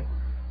ancient building,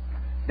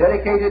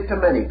 dedicated to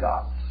many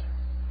gods,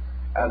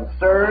 and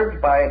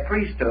served by a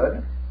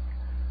priesthood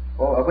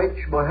for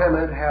which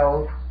Muhammad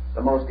held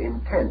the most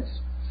intense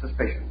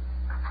suspicion.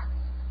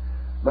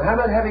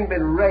 Muhammad, having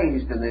been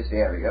raised in this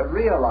area,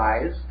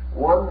 realized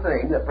one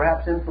thing that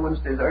perhaps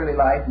influenced his early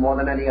life more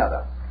than any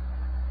other,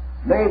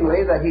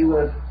 namely that he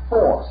was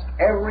forced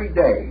every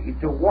day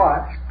to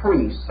watch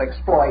priests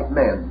exploit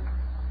men.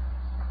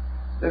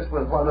 This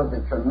was one of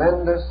the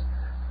tremendous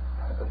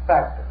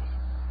factors.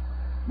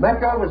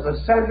 Mecca was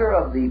the center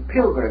of the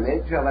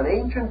pilgrimage of an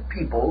ancient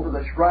people to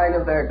the shrine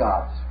of their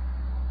gods.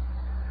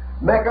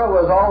 Mecca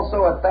was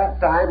also at that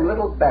time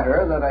little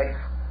better than a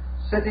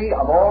city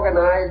of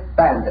organized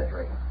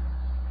banditry.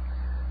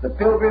 The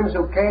pilgrims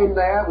who came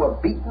there were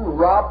beaten,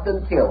 robbed,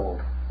 and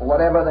killed for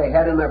whatever they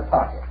had in their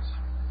pockets.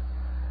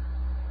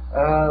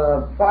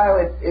 While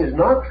it is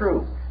not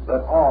true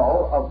that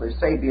all of the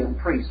Sabian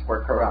priests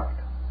were corrupt,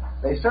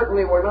 they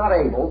certainly were not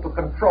able to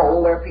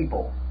control their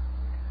people.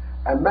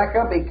 And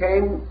Mecca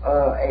became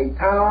a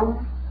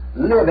town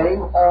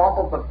living off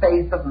of the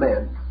faith of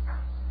men.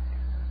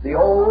 The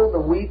old,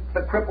 the weak,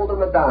 the crippled,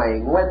 and the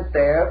dying went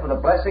there for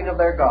the blessing of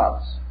their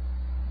gods.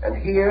 And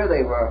here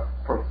they were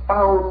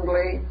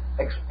profoundly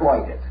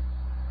exploited.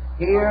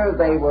 Here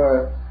they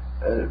were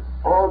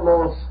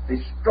almost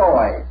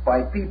destroyed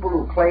by people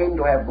who claimed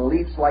to have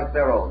beliefs like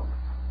their own.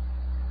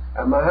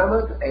 And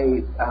Muhammad,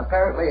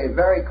 apparently a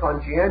very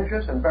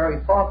conscientious and very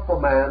thoughtful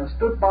man,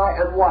 stood by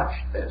and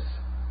watched this.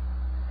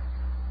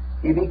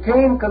 He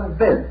became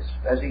convinced,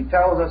 as he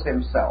tells us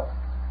himself,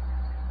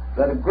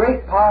 that a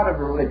great part of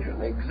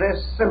religion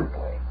exists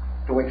simply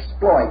to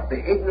exploit the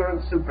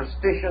ignorant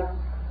superstition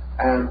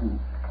and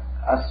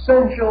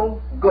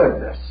essential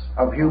goodness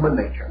of human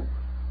nature.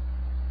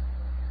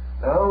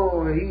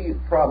 Now, he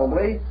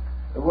probably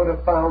would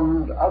have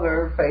found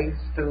other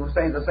faiths to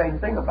say the same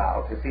thing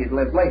about if he had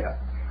lived later.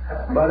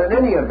 But in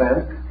any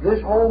event,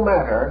 this whole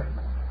matter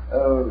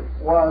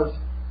was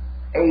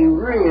a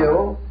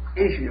real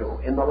issue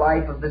in the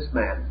life of this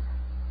man.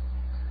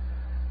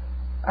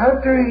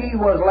 After he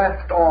was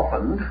left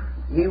orphaned,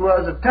 he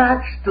was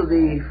attached to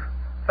the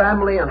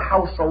family and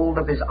household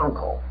of his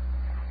uncle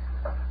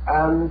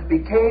and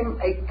became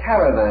a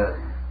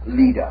caravan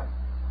leader.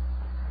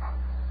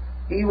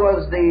 He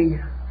was the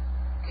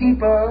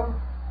keeper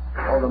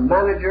or the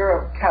manager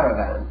of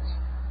caravans,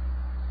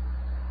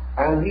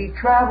 and he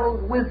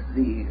traveled with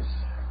these,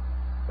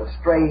 the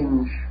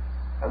strange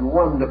and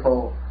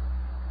wonderful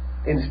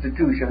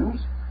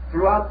institutions,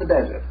 throughout the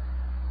desert.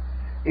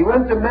 He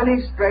went to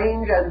many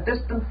strange and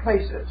distant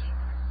places,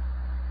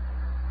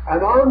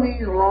 and on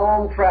these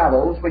long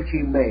travels which he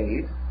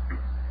made,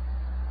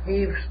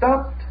 he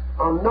stopped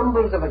on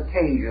numbers of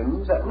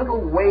occasions at little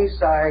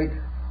wayside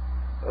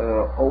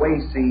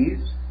oases,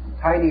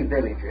 tiny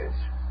villages,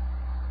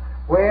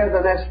 where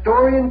the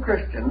Nestorian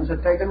Christians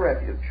had taken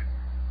refuge.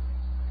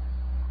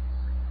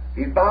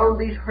 He found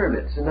these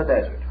hermits in the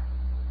desert.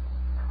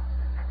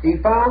 He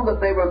found that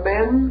they were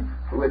men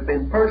who had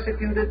been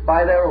persecuted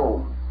by their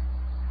own.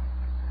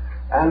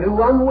 and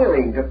who,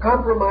 unwilling to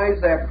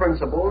compromise their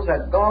principles,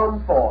 had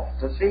gone forth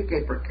to seek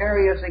a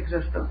precarious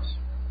existence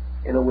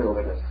in a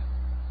wilderness.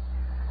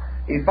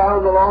 He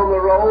found along the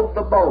road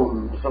the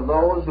bones of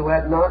those who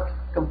had not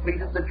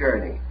completed the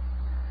journey.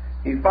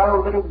 He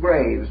found little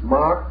graves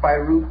marked by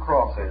rude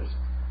crosses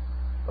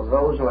of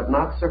those who had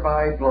not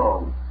survived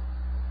long.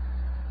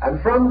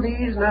 And from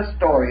these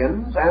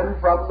Nestorians and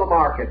from the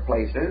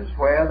marketplaces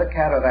where the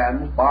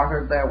caravans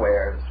bartered their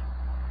wares,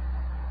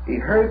 he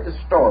heard the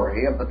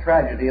story of the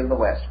tragedy of the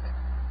West.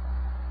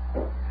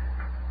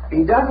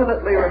 He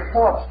definitely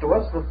reports to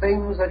us the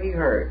things that he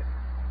heard.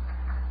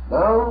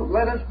 Now,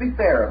 let us be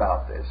fair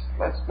about this.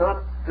 Let's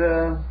not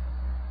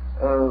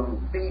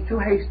be too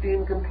hasty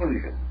in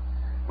conclusion.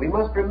 We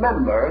must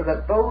remember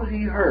that those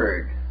he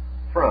heard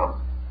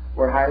from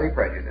were highly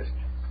prejudiced.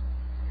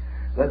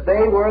 That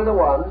they were the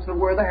ones who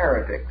were the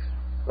heretics.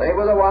 They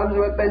were the ones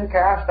who had been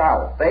cast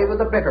out. They were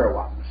the bitter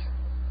ones.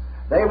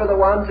 They were the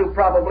ones who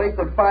probably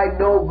could find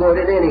no good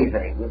in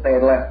anything that they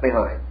had left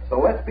behind. So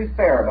let's be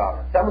fair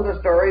about it. Some of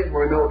the stories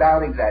were no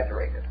doubt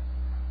exaggerated.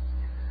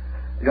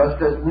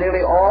 Just as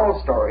nearly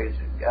all stories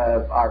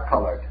are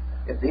colored,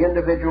 if the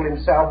individual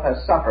himself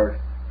has suffered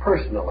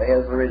personally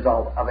as a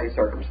result of a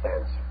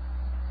circumstance.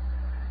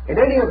 In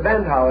any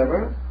event,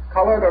 however,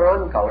 colored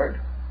or uncolored,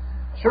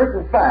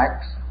 certain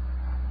facts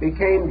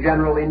became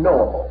generally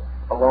knowable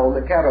along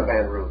the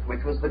caravan route,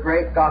 which was the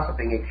great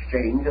gossiping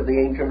exchange of the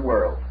ancient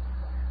world.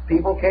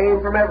 People came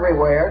from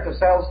everywhere to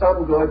sell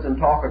some goods and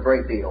talk a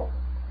great deal.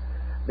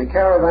 The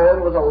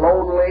caravan was a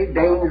lonely,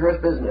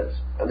 dangerous business,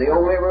 and the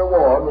only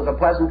reward was a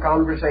pleasant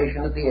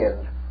conversation at the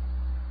end.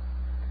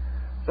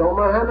 So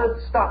Muhammad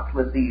stopped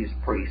with these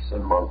priests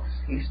and monks.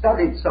 He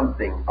studied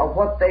something of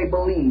what they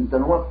believed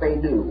and what they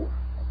knew.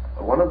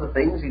 And one of the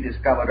things he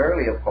discovered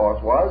early, of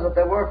course, was that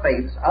there were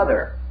faiths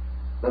other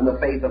than the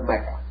faith of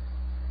Mecca.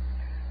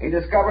 He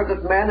discovered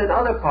that men in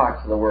other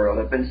parts of the world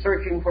had been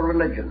searching for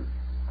religion.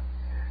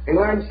 He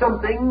learned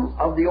something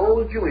of the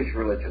old Jewish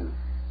religion.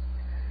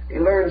 He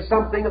learned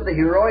something of the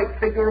heroic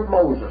figure of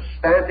Moses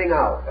standing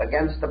out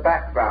against the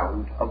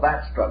background of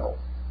that struggle.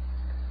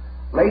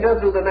 Later,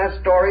 through the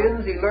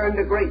Nestorians, he learned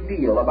a great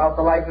deal about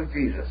the life of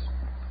Jesus.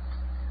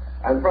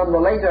 And from the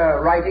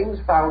later writings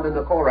found in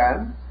the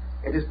Koran,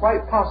 it is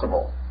quite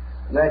possible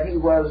that he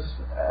was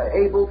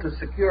able to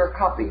secure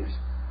copies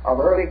of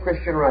early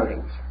Christian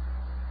writings.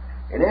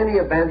 In any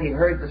event, he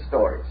heard the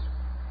stories.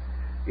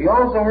 He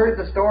also heard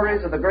the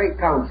stories of the great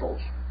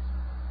councils.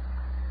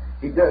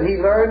 He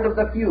learned of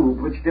the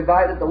feud which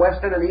divided the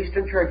Western and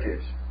Eastern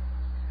churches.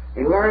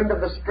 He learned of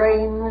the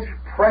strange,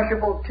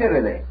 pressure-ful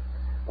tyranny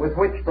with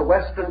which the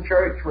Western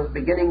church was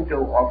beginning to,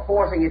 or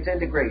forcing its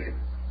integration.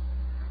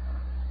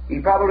 He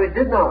probably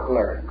did not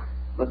learn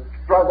the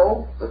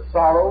struggle, the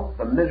sorrow,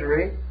 the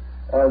misery,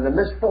 the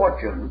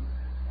misfortune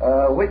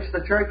which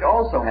the church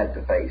also had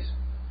to face.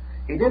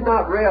 He did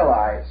not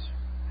realize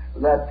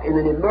that in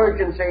an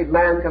emergency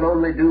man can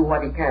only do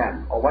what he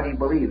can or what he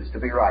believes to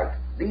be right.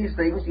 These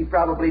things he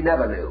probably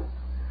never knew.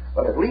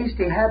 But at least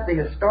he had the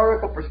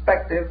historical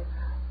perspective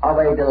of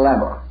a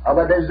dilemma, of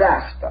a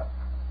disaster.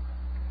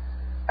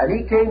 And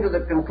he came to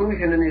the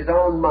conclusion in his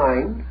own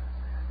mind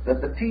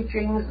that the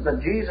teachings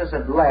that Jesus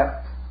had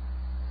left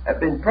had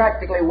been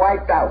practically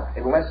wiped out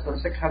in less than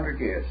 600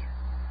 years.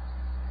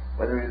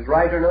 Whether he was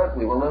right or not,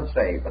 we will not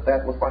say, but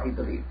that was what he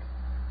believed.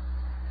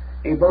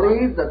 He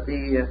believed that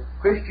the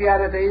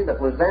Christianity that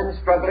was then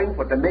struggling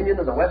for dominion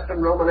of the Western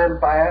Roman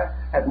Empire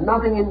had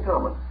nothing in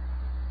common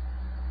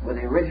with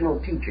the original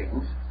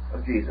teachings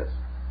of Jesus.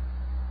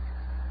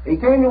 He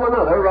came to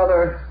another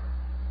rather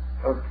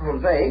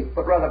prosaic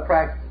but rather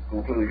practical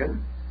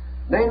conclusion,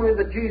 namely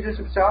that Jesus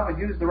himself had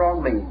used the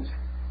wrong means.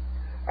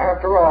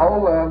 After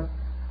all,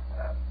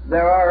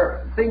 there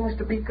are things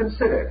to be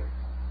considered.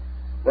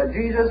 That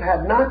Jesus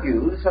had not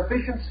used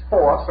sufficient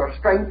force or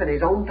strength in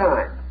his own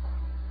time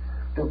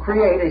to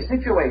create a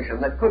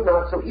situation that could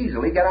not so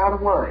easily get out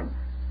of line.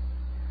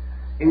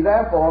 He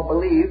therefore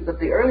believed that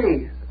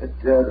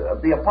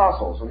the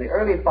apostles and the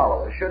early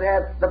followers should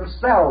have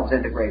themselves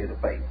integrated the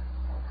faith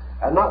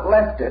and not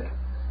left it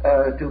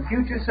to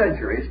future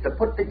centuries to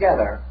put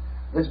together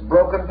this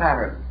broken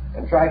pattern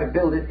and try to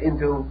build it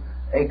into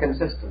a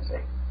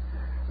consistency.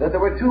 That there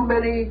were too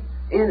many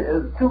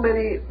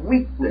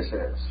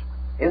weaknesses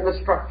in the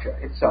structure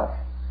itself.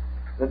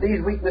 That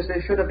these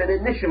weaknesses should have been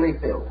initially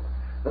filled.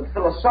 That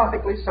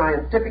philosophically,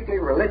 scientifically,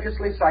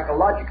 religiously,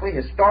 psychologically,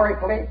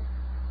 historically,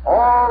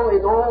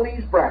 in all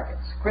these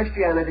brackets,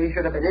 Christianity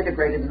should have been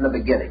integrated in the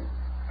beginning.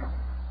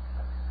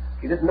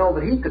 He didn't know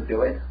that he could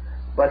do it,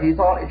 but he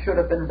thought it should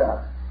have been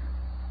done.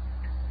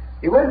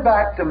 He went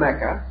back to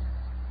Mecca,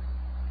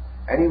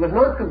 and he was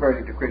not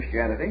converted to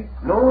Christianity,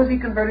 nor was he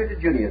converted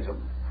to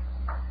Judaism.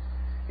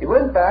 He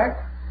went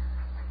back,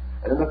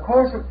 and in the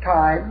course of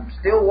time,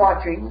 still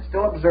watching,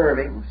 still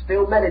observing,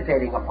 still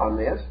meditating upon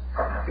this,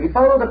 he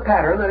followed a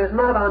pattern that is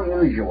not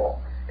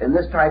unusual in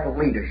this type of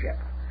leadership.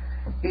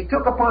 He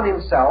took upon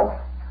himself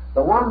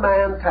the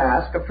one-man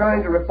task of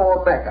trying to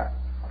reform Mecca,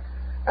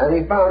 and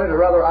he found it a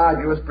rather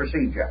arduous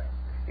procedure.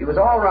 He was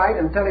all right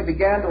until he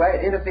began to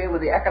interfere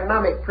with the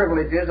economic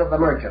privileges of the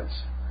merchants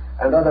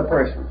and other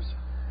persons.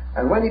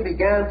 And when he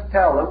began to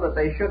tell them that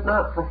they should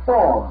not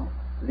perform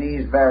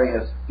these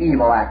various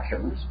evil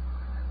actions,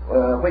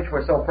 which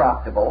were so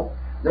profitable,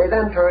 they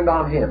then turned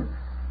on him.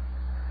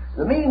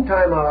 In the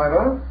meantime,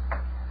 however,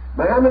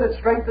 Muhammad had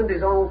strengthened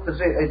his own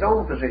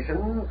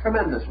position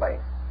tremendously.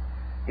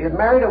 He had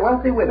married a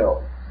wealthy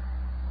widow,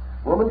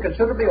 a woman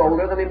considerably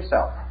older than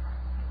himself.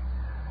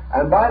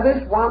 And by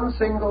this one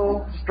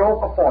single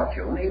stroke of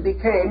fortune, he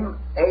became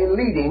a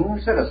leading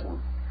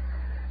citizen.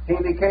 He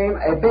became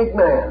a big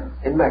man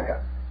in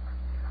Mecca,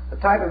 the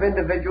type of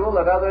individual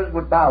that others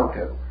would bow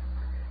to.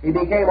 He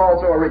became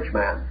also a rich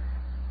man,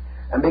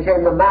 and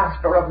became the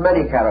master of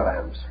many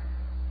caravans.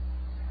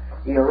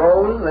 He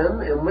arose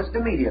then almost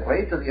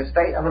immediately to the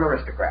estate of an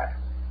aristocrat.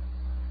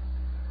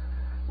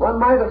 One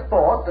might have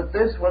thought that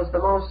this was the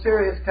most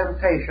serious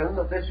temptation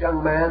that this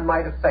young man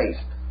might have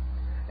faced.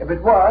 If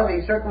it was,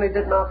 he certainly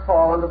did not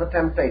fall under the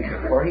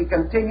temptation, for he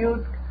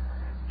continued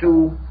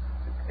to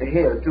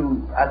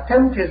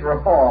attempt his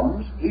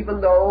reforms, even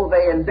though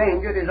they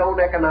endangered his own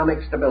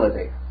economic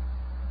stability.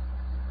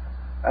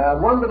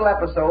 One little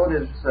episode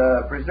is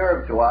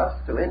preserved to us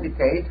to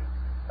indicate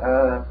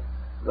the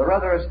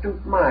rather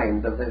astute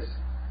mind of this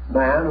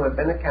man who had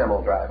been a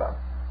camel driver.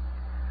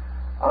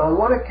 On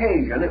one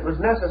occasion, it was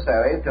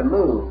necessary to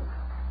move,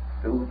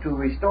 to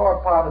restore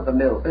part of the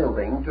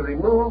building, to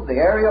remove the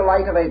area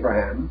light of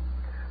Abraham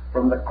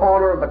from the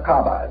corner of the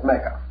Kaaba at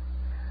Mecca.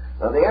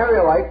 Now, the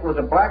area light was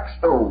a black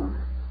stone,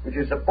 which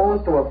is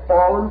supposed to have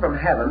fallen from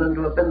heaven and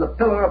to have been the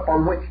pillar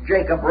upon which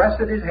Jacob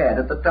rested his head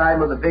at the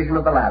time of the vision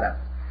of the ladder.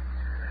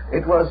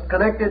 It was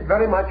connected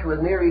very much with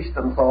Near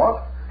Eastern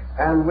thought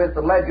and with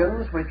the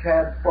legends which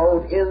had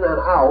flowed in and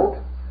out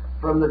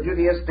from the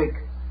Judaistic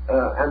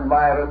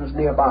environs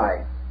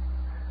nearby.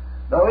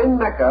 Now, in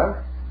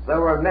Mecca, there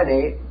were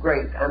many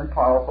great and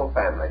powerful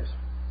families,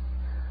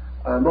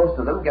 most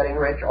of them getting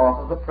rich off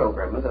of the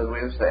pilgrims, as we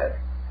have said.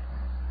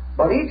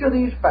 But each of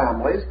these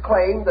families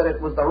claimed that it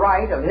was the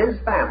right of his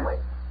family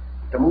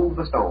to move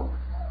the stone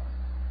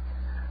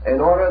in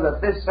order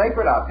that this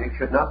sacred object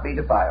should not be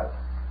defiled.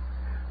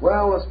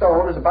 Well, the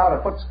stone is about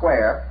a foot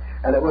square,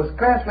 and it was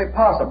scarcely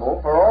possible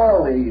for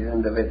all these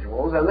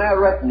individuals and their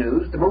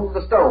retinues to move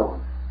the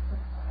stone.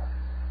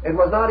 It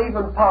was not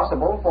even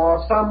possible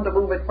for some to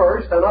move it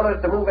first and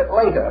others to move it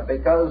later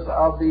because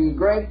of the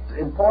great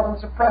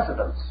importance of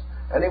precedence.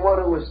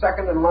 Anyone who was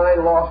second in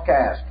line lost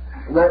caste,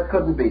 and that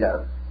couldn't be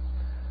done.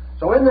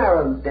 So in their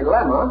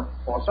dilemma,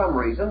 for some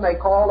reason, they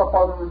called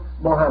upon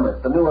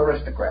Muhammad, the new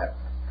aristocrat,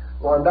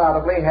 who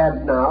undoubtedly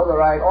had now the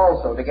right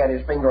also to get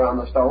his finger on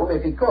the stone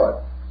if he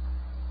could.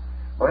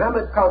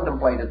 Muhammad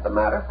contemplated the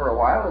matter for a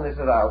while, and he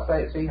said, I'll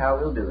see how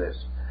we'll do this.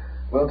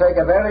 We'll take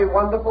a very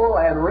wonderful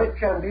and rich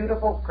and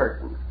beautiful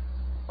curtain,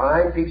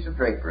 fine piece of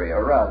drapery, a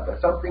rug, or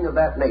something of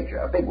that nature,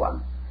 a big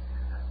one.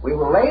 We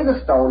will lay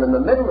the stone in the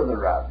middle of the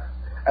rug,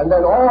 and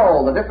then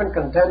all the different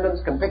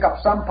contendants can pick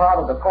up some part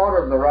of the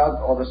corner of the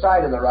rug or the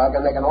side of the rug,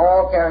 and they can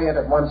all carry it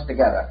at once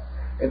together.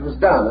 It was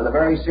done, and a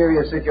very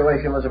serious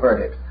situation was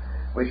averted,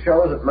 which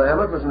shows that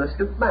Muhammad was an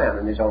astute man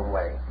in his own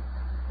way,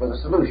 with a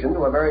solution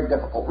to a very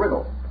difficult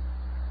riddle.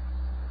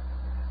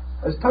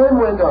 As time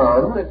went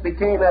on, it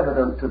became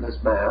evident to this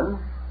man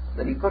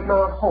that he could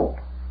not hope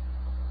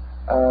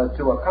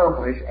to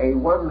accomplish a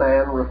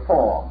one-man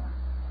reform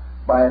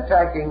by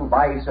attacking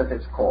vice at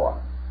its core.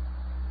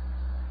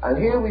 And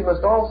here we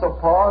must also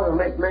pause and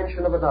make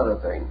mention of another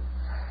thing,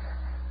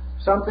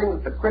 something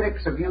that the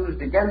critics have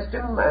used against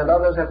him and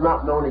others have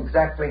not known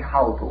exactly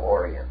how to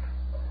orient.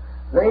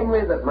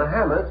 Namely, that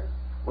Muhammad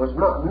was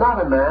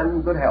not a man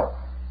in good health.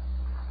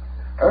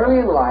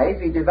 Early in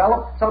life, he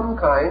developed some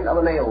kind of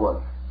an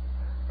ailment,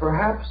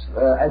 perhaps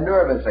a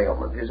nervous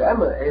ailment. His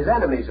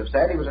enemies have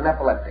said he was an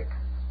epileptic.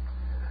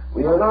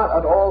 We are not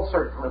at all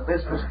certain that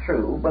this was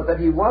true, but that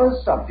he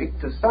was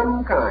subject to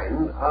some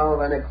kind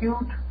of an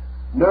acute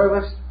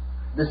nervous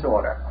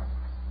disorder,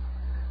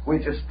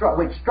 which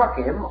struck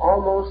him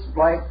almost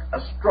like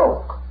a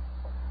stroke,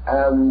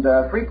 and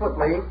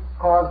frequently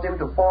caused him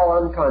to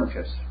fall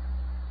unconscious.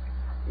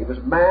 He was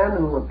a man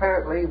who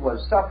apparently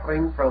was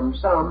suffering from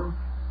some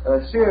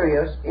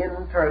serious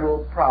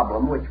internal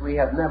problem which we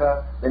have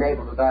never been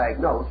able to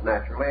diagnose,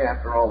 naturally,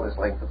 after all this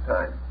length of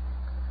time.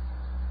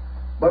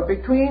 But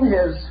between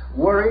his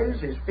worries,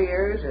 his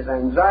fears, his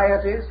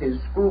anxieties, his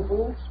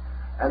scruples,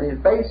 and his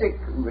basic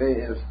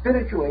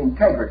spiritual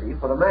integrity,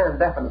 for the man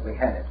definitely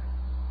had it,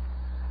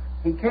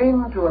 he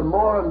came to a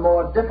more and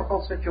more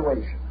difficult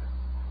situation,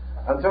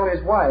 until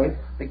his wife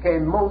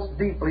became most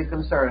deeply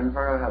concerned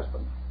for her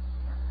husband.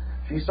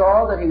 She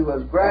saw that he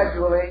was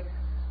gradually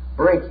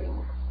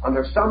breaking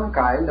under some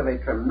kind of a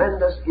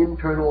tremendous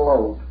internal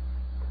load,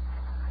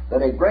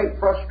 that a great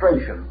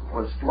frustration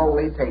was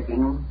slowly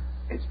taking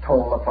its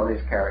toll upon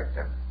his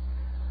character.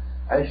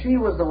 And she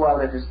was the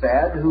one, it is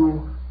said,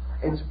 who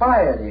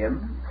inspired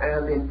him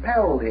and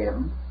impelled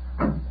him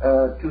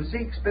to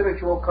seek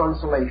spiritual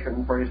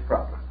consolation for his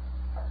problem.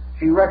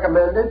 She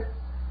recommended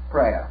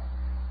prayer.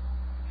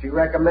 She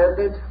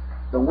recommended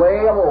the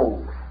way of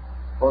old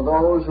for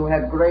those who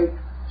had great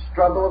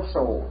struggle of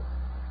soul,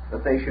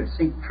 that they should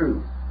seek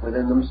truth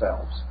within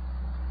themselves.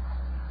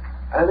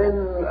 And in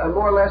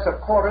more or less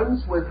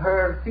accordance with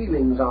her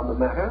feelings on the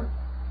matter,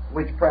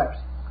 which perhaps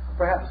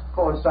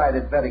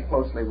coincided very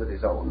closely with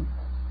his own,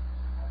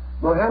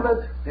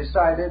 Muhammad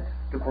decided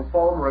to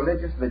perform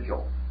religious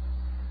vigil.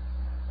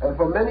 And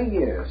for many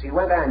years he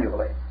went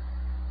annually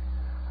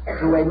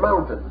to a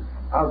mountain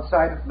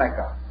outside of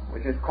Mecca,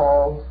 which is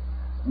called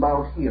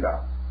Mount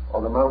Hira,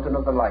 or the Mountain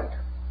of the Light.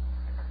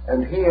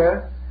 And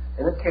here,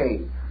 in a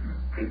cave,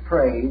 he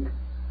prayed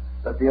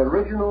that the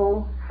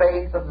original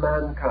faith of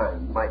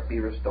mankind might be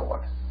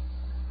restored.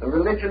 The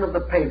religion of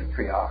the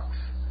patriarchs,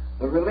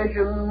 the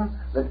religion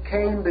that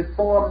came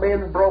before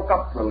men broke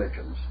up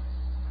religions,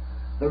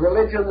 the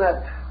religion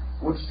that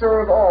would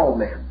serve all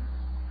men,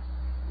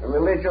 the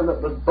religion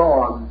that was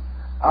born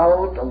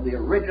out of the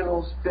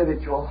original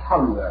spiritual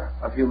hunger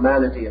of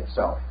humanity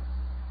itself.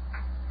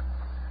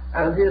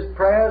 And his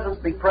prayers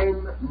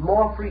became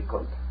more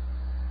frequent.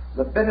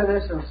 The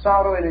bitterness and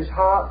sorrow in his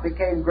heart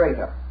became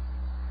greater.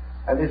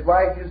 And his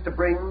wife used to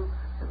bring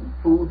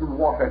food and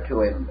water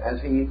to him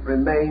as he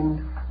remained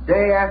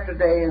day after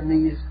day in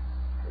these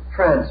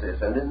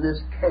trances and in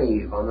this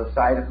cave on the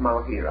side of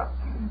Mount Hira.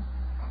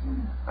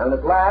 And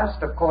at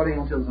last,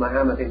 according to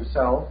Muhammad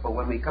himself, for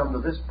when we come to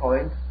this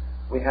point,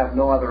 we have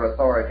no other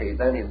authority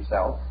than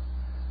himself,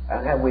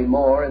 and have we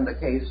more in the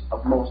case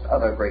of most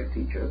other great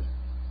teachers,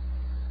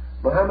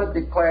 Muhammad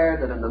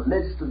declared that in the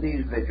midst of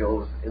these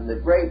vigils, in the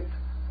great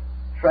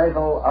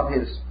travail of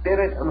his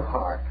spirit and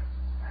heart,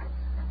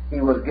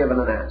 he was given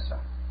an answer.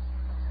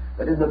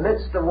 That in the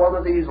midst of one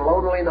of these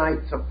lonely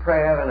nights of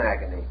prayer and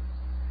agony,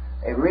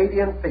 a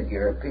radiant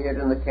figure appeared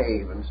in the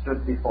cave and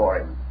stood before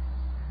him.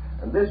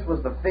 And this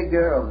was the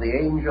figure of the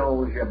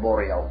angel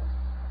Gabriel,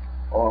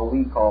 or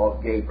we call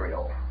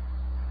Gabriel.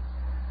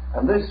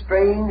 And this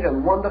strange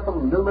and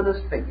wonderful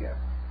luminous figure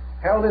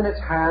held in its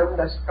hand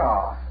a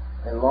scarf,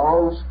 a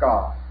long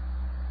scarf,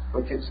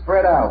 which it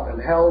spread out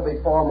and held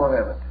before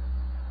Muhammad.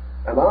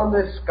 And on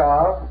this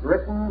scarf,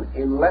 written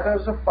in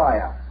letters of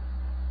fire,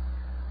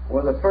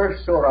 were the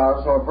first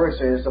surahs or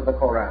verses of the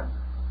Quran.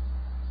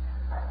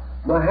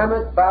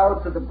 Muhammad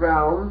bowed to the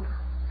ground,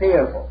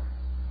 fearful,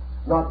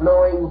 not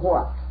knowing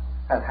what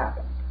had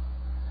happened.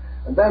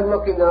 And then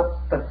looking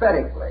up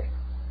pathetically,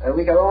 and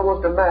we can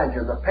almost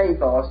imagine the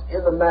pathos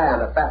in the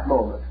man at that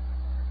moment.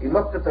 He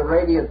looked at the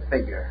radiant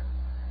figure,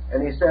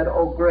 and he said,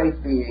 "O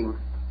great being,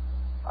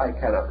 I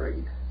cannot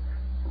read.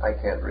 I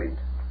can't read.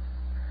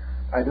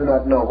 I do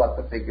not know what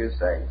the figures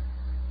say."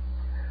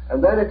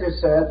 And then it is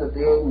said that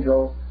the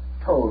angel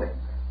told him,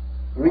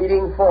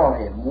 reading for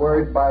him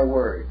word by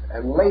word,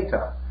 and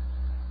later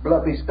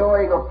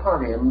bestowing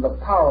upon him the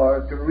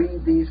power to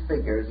read these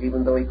figures,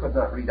 even though he could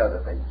not read other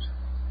things.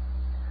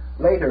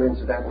 Later,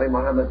 incidentally,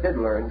 Muhammad did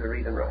learn to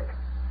read and write.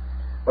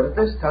 But at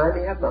this time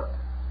he had not.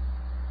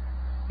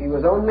 He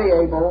was only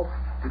able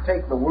to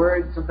take the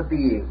words of the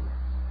being,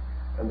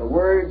 and the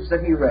words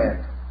that he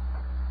read,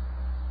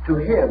 to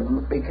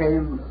him,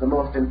 became the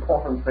most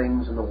important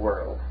things in the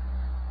world.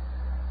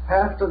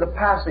 After the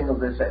passing of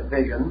this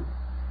vision,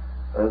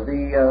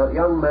 the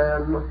young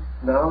man,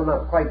 now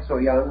not quite so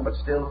young, but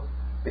still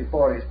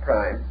before his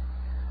prime,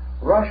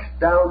 rushed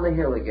down the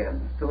hill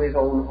again to his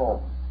own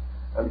home,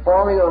 and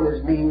falling on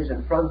his knees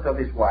in front of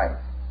his wife,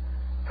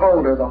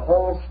 told her the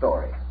whole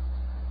story,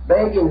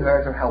 begging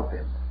her to help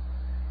him,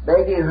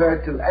 begging her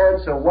to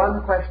answer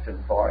one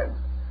question for him.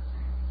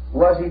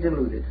 Was he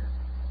deluded?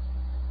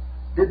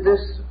 Did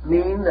this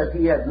mean that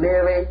he had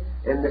merely,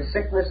 in the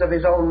sickness of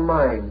his own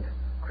mind,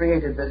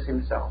 created this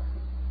himself?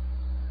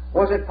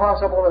 Was it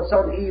possible that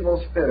some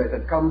evil spirit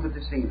had come to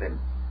deceive him?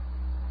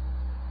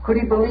 Could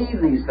he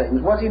believe these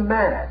things? Was he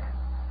mad?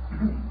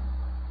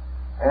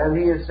 And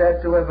he is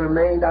said to have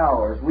remained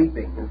hours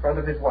weeping in front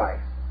of his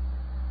wife.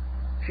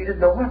 She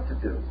didn't know what to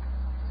do.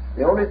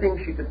 The only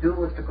thing she could do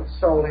was to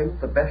console him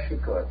the best she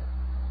could.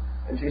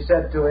 And she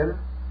said to him,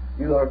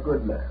 "You are a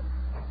good man.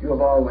 You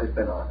have always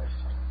been honest.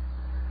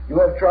 You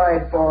have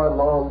tried for a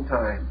long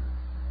time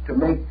to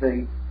make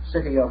the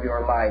city of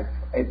your life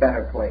a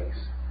better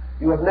place.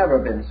 You have never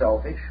been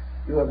selfish.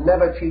 You have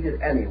never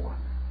cheated anyone.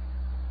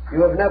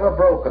 You have never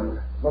broken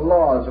the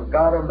laws of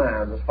God or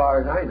man, as far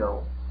as I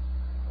know.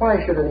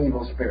 Why should an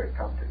evil spirit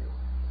come to you?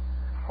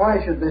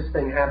 Why should this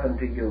thing happen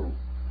to you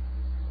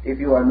if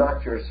you are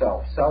not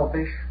yourself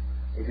selfish,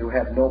 if you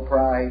have no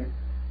pride,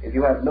 if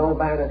you have no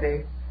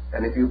vanity,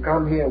 and if you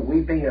come here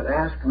weeping and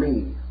ask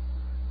me,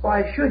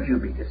 why should you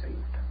be deceived?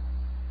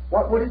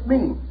 What would it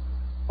mean?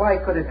 Why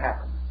could it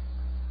happen?"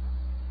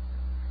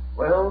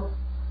 Well,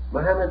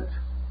 Muhammad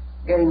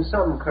gained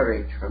some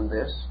courage from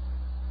this,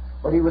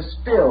 but he was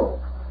still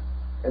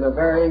in a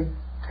very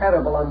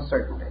terrible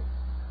uncertainty.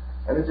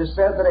 And it is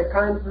said that a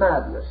kind of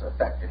madness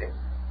affected him,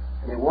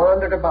 and he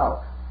wandered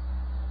about.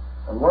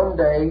 And one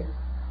day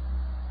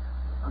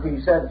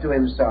he said to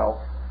himself,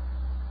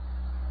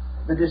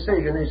 "The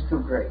decision is too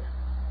great.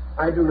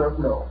 I do not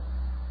know.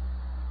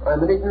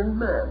 I'm an ignorant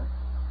man.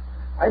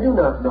 I do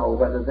not know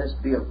whether this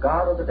be of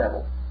God or the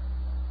devil.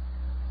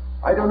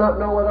 I do not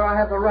know whether I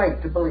have the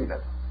right to believe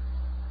it.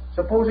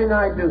 Supposing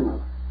I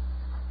do,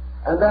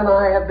 and then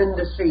I have been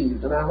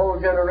deceived, and a whole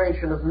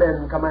generation of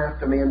men come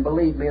after me and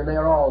believe me, and they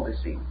are all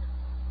deceived.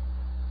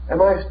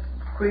 Am I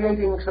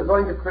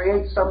going to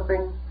create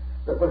something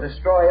that will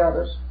destroy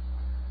others?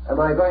 Am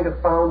I going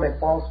to found a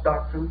false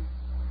doctrine?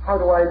 How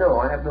do I know?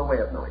 I have no way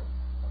of knowing.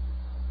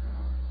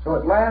 So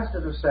at last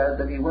it is said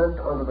that he went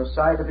onto the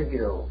side of a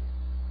hill,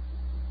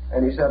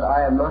 and he said,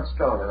 I am not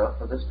strong enough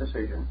for this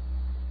decision.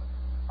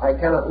 I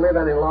cannot live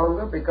any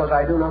longer because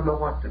I do not know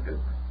what to do.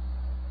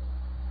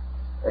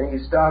 And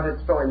he started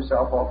to throw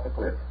himself off the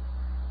cliff.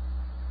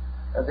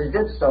 As he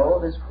did so,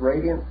 this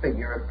radiant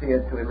figure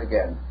appeared to him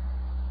again,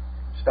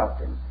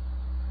 stopped him,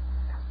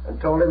 and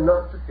told him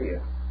not to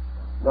fear,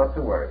 not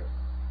to worry,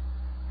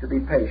 to be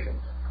patient,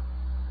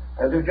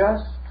 and to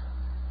just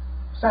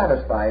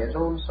satisfy his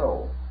own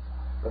soul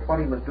that what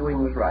he was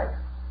doing was right,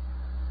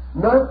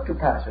 not to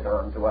pass it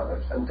on to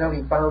others until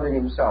he found in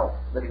himself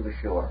that he was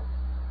sure,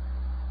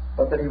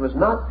 but that he was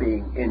not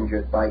being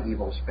injured by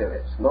evil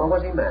spirits, nor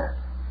was he mad,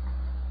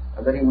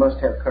 and that he must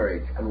have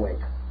courage and wait.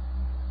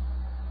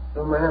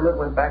 So Muhammad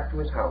went back to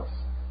his house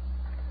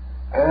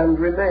and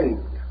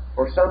remained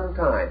for some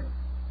time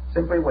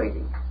simply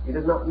waiting. He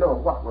did not know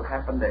what would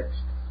happen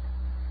next.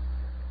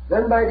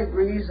 Then by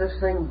degrees this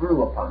thing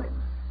grew upon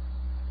him,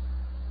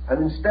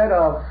 and instead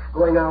of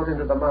going out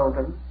into the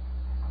mountain,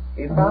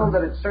 he found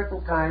that at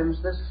certain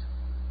times this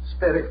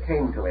spirit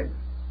came to him,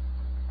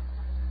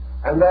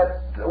 and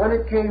that when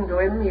it came to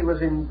him he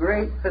was in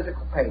great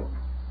physical pain,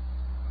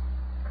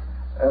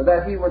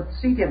 that he would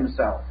seat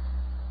himself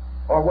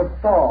or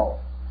would fall,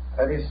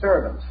 and his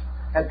servants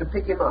had to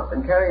pick him up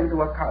and carry him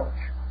to a couch.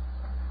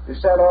 It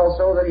said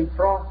also that he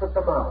frothed at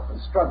the mouth and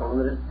struggled,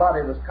 and that his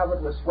body was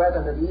covered with sweat,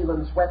 and it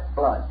even sweat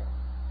blood.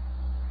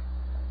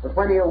 But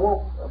when he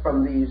awoke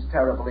from these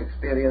terrible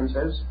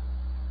experiences,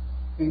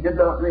 he did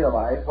not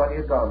realize what he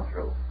had gone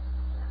through.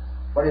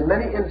 But in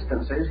many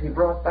instances he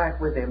brought back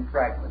with him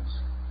fragments,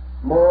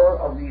 more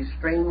of these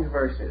strange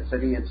verses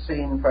that he had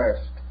seen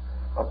first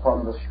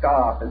upon the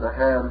scarf in the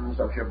hands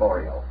of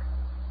Geborio.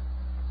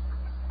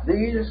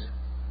 These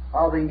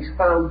are the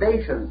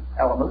foundation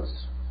elements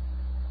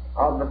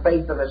of the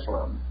faith of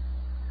Islam.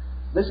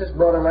 This is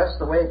more or less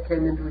the way it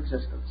came into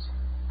existence.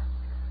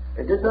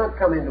 It did not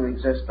come into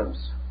existence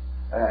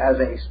as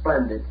a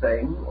splendid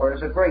thing or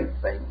as a great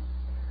thing,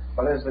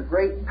 but as the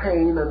great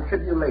pain and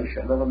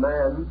tribulation of a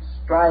man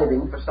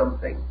striving for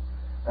something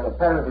and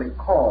apparently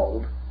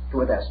called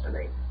to a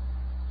destiny.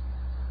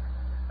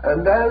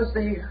 And as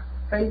the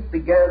faith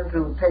began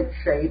to take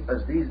shape,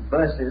 as these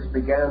verses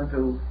began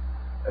to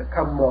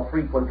come more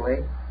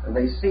frequently, and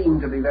they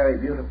seemed to be very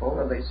beautiful,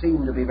 and they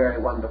seemed to be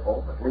very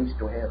wonderful, at least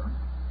to him,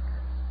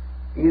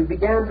 he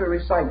began to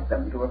recite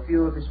them to a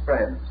few of his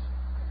friends,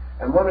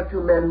 and one or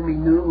two men whom he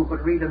knew who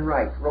could read and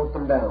write wrote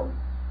them down.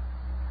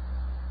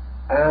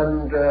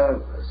 And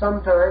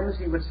sometimes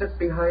he would sit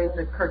behind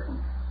a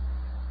curtain,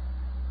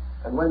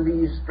 and when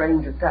these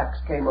strange attacks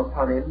came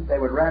upon him, they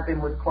would wrap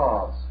him with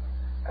cloths,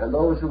 and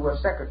those who were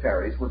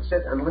secretaries would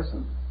sit and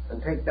listen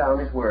and take down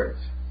his words,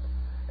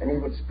 and he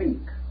would speak,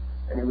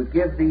 and he would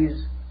give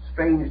these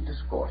strange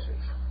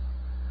discourses.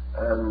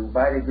 And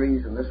by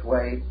degrees in this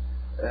way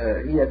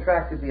he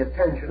attracted the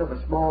attention of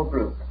a small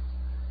group.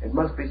 It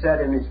must be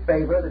said in his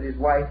favor that his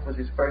wife was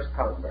his first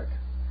convert,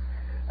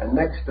 and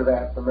next to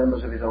that the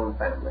members of his own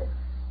family,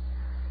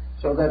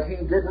 so that he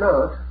did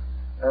not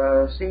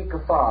seek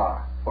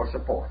afar for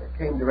support. It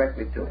came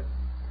directly to him.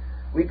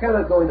 We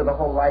cannot go into the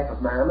whole life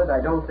of Muhammad.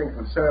 I don't think it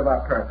would serve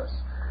our purpose,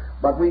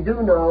 but we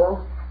do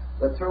know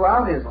that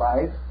throughout his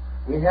life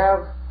we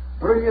have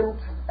brilliant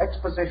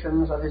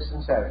expositions of his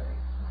sincerity.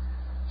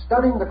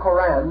 Studying the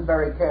Quran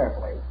very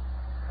carefully,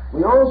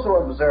 we also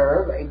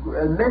observe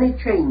many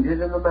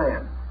changes in the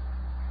man.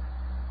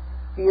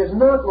 He is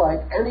not like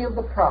any of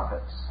the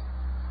prophets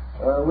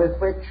with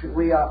which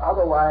we are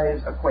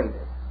otherwise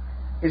acquainted.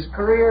 His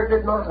career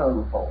did not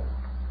unfold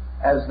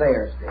as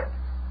theirs did.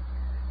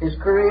 His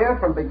career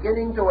from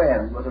beginning to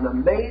end was an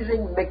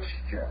amazing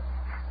mixture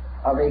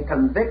of a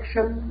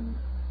conviction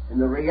in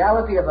the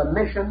reality of a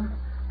mission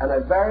and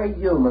a very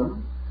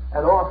human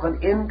and often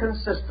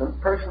inconsistent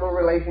personal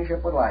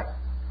relationship with life.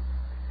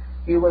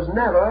 He was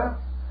never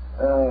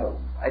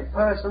a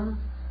person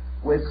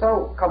with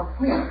so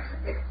complete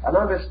an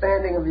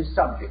understanding of his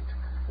subject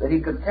that he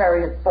could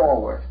carry it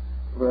forward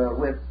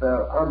with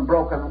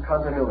unbroken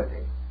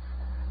continuity.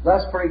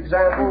 Thus, for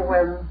example,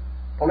 when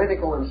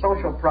political and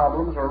social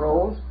problems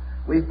arose,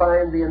 we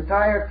find the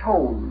entire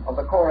tone of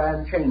the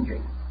Quran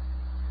changing,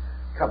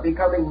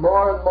 becoming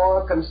more and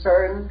more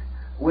concerned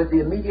with the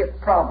immediate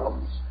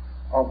problems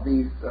of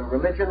the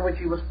religion which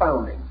he was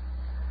founding,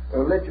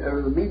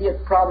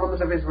 immediate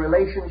problems of his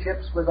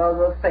relationships with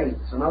other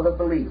faiths and other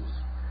beliefs.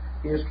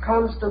 He is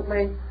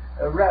constantly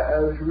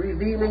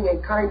revealing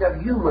a kind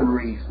of human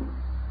reason,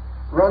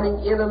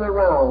 running in and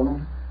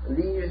around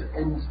these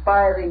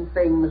inspiring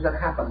things that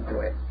happen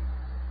to him.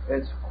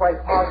 It's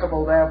quite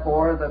possible,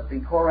 therefore, that the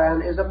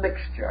Quran is a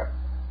mixture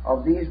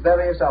of these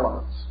various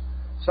elements,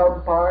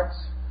 some parts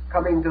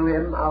coming to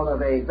him out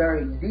of a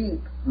very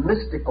deep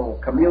mystical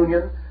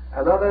communion,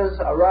 and others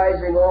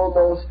arising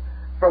almost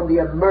from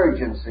the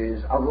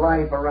emergencies of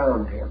life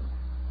around him.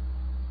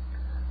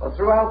 But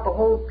throughout the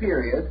whole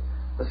period,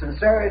 the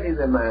sincerity of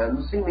the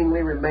man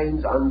seemingly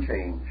remains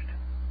unchanged.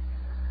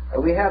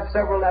 We have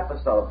several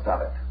episodes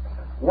of it.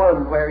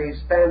 One where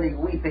he's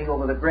standing weeping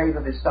over the grave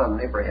of his son,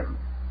 Ibrahim.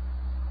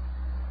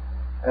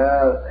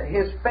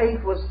 His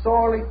faith was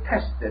sorely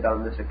tested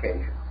on this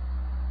occasion,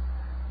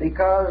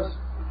 because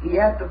he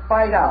had to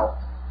fight out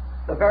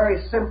the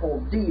very simple,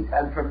 deep,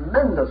 and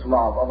tremendous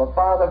love of a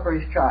father for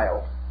his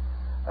child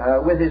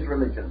with his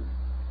religion.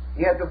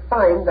 He had to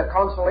find the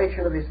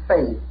consolation of his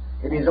faith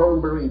in his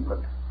own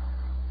bereavement.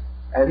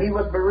 And he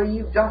was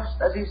bereaved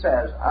just as he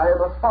says, I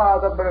am a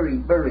father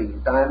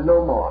bereaved, I am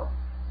no more.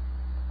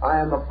 I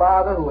am a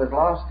father who has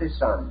lost his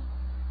son.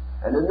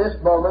 And in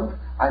this moment,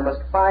 I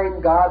must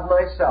find God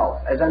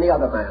myself, as any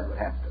other man would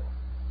have to.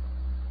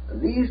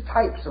 And these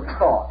types of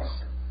thoughts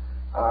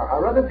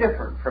are rather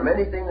different from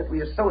anything that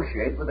we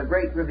associate with the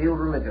great revealed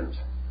religions.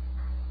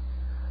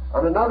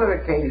 On another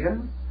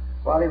occasion,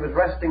 while he was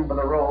resting by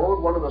the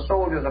road, one of the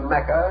soldiers of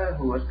Mecca,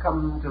 who was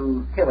come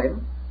to kill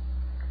him,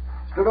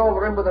 stood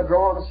over him with a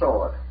drawn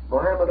sword.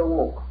 Muhammad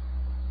awoke.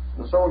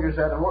 The soldier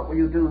said, and what will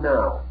you do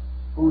now?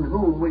 In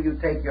whom will you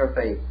take your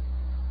faith?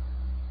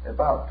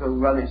 About to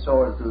run his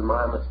sword through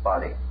Muhammad's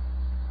body.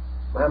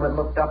 Muhammad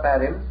looked up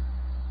at him,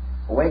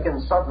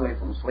 awakened suddenly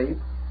from sleep,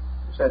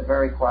 and said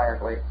very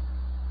quietly,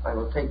 I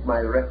will take my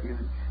refuge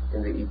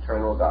in the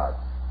eternal God.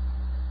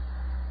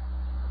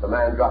 The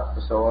man dropped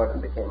the sword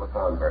and became a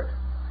convert.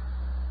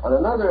 On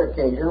another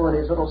occasion, when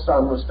his little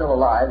son was still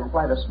alive and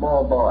quite a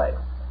small boy,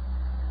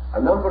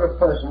 a number of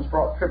persons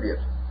brought tribute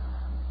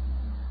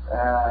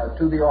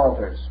to the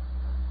altars.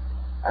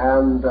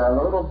 And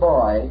the little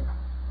boy,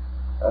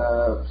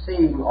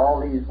 seeing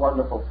all these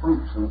wonderful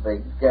fruits and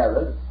things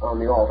gathered on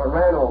the altar,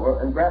 ran over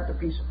and grabbed a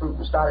piece of fruit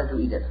and started to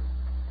eat it.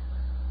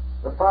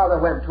 The father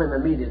went to him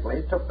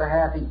immediately, took the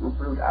half-eaten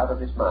fruit out of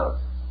his mouth,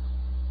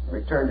 and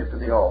returned it to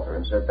the altar,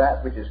 and said,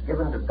 that which is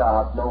given to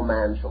God no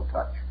man shall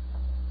touch.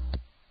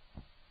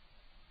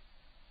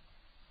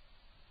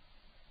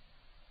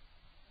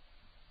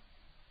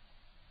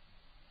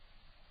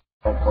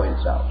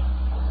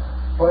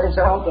 Points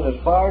out that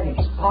as far as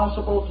it's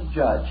possible to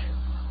judge,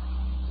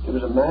 he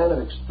was a man of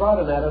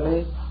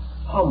extraordinarily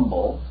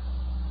humble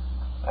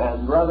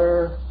and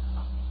rather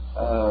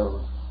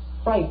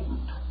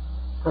frightened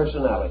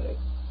personality.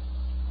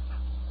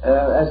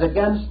 As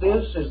against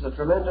this is the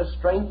tremendous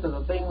strength of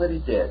the thing that he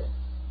did.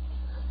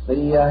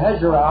 The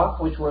Hijrah,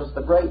 which was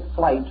the great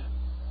flight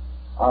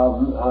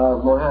of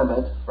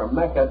Muhammad from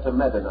Mecca to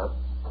Medina,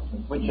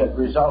 which had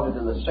resulted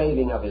in the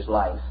saving of his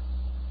life,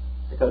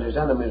 because his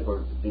enemies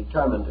were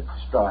determined to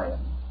destroy him,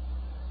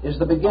 is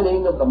the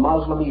beginning of the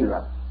Moslem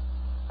Era.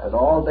 And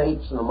all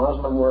dates in the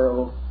Muslim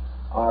world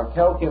are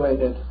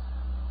calculated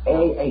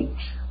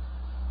AH,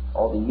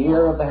 or the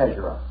year of the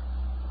Hijrah,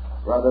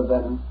 rather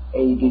than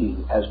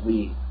AD as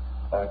we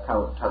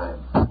count time.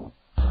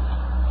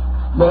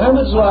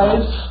 Muhammad's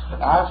life,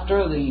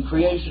 after the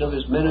creation of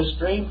his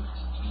ministry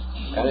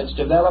and its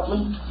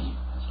development,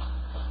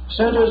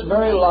 centers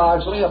very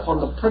largely upon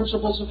the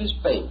principles of his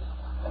faith.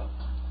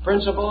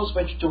 Principles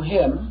which to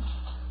him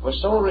were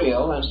so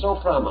real and so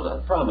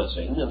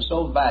promising and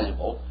so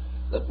valuable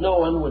that no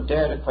one would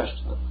dare to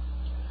question them.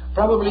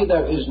 Probably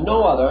there is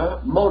no other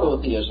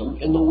monotheism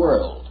in the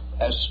world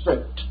as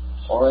strict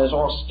or as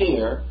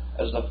austere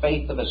as the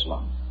faith of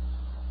Islam.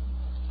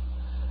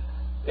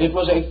 It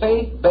was a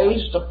faith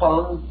based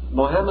upon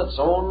Muhammad's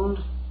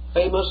own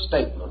famous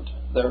statement,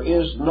 there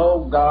is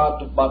no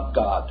God but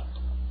God.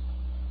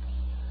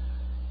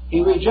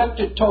 He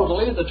rejected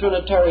totally the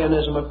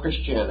Trinitarianism of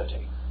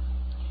Christianity.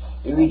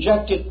 He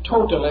rejected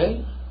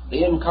totally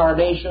the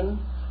incarnation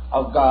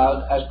of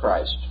God as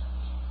Christ.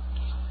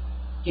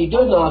 He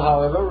did not,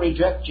 however,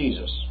 reject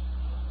Jesus.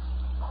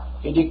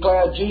 He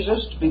declared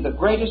Jesus to be the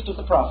greatest of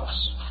the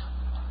prophets.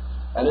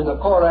 And in the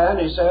Koran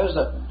he says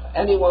that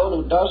anyone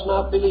who does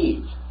not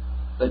believe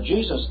that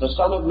Jesus, the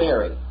Son of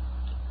Mary,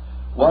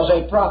 was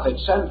a prophet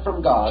sent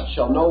from God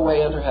shall no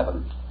way enter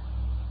heaven.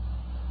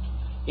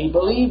 He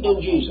believed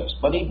in Jesus,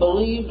 but he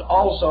believed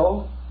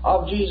also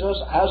of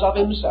Jesus as of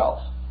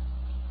himself,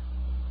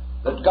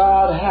 that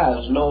God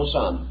has no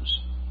sons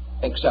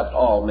except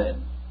all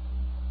men,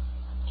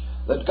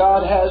 that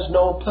God has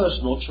no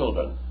personal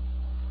children,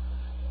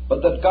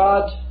 but that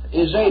God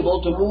is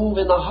able to move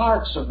in the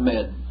hearts of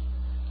men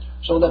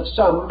so that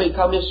some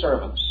become his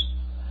servants,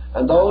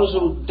 and those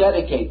who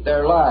dedicate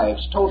their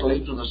lives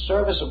totally to the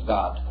service of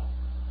God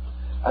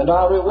and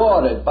are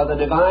rewarded by the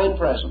divine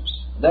presence,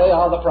 they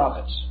are the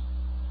prophets.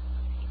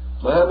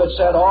 Muhammad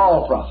said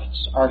all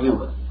prophets are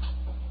human.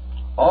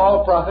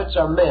 All prophets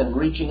are men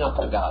reaching up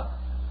to God.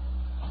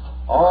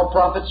 All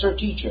prophets are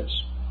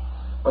teachers,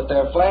 but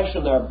their flesh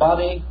and their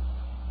body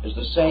is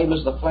the same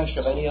as the flesh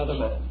of any other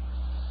man.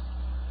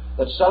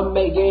 That some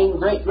may gain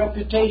great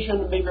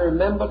reputation and be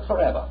remembered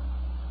forever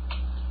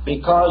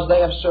because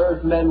they have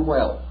served men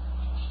well.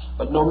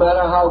 But no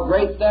matter how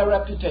great their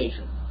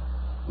reputation,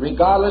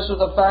 regardless of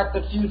the fact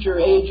that future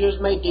ages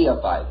may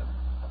deify them.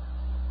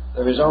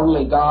 There is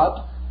only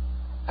God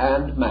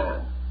and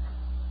man,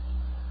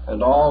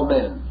 and all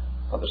men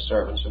are the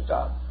servants of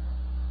God.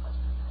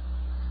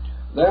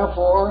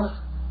 Therefore,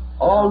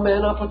 all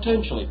men are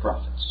potentially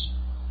prophets.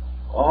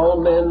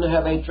 All men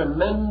have a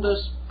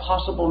tremendous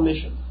possible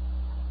mission,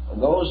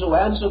 and those who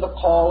answer the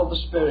call of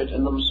the Spirit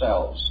in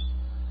themselves,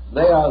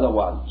 they are the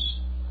ones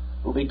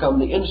who become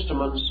the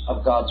instruments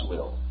of God's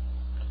will.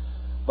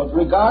 But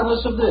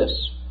regardless of this,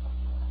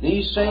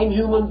 these same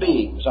human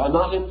beings are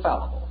not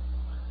infallible,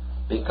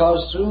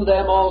 because through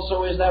them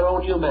also is their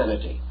own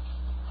humanity.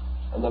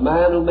 And the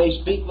man who may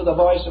speak with the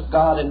voice of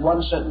God in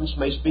one sentence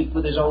may speak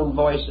with his own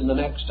voice in the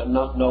next and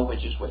not know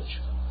which is which.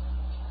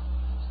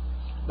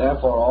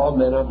 Therefore, all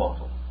men are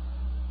mortal.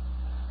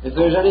 If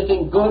there is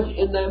anything good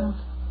in them,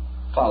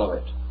 follow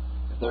it.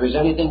 If there is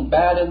anything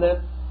bad in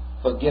them,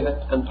 forgive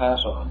it and pass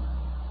on.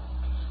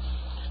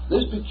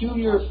 This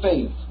peculiar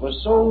faith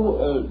was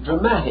so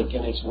dramatic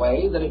in its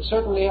way that it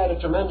certainly had a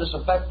tremendous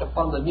effect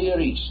upon the Near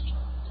East.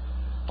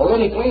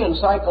 Politically and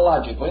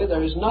psychologically,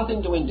 there is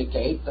nothing to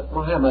indicate that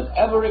Muhammad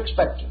ever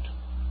expected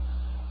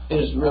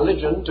his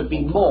religion to be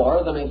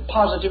more than a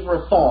positive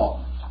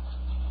reform.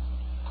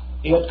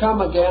 He had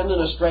come again in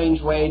a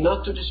strange way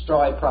not to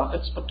destroy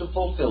prophets, but to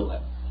fulfill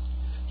them.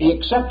 He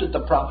accepted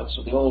the prophets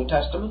of the Old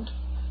Testament.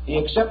 He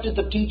accepted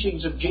the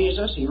teachings of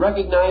Jesus. He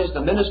recognized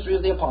the ministry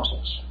of the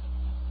apostles.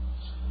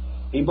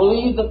 He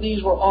believed that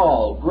these were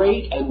all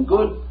great and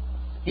good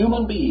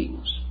human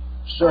beings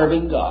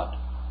serving God,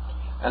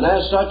 and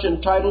as such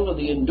entitled to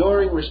the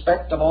enduring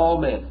respect of all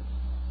men.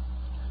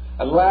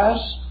 At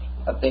last,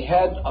 at the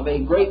head of a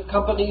great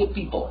company of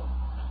people,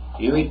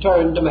 he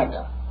returned to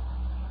Mecca,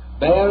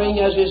 bearing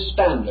as his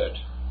standard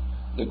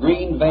the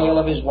green veil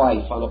of his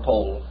wife on a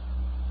pole.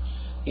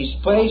 He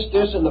placed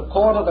this in the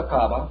court of the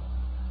Kaaba,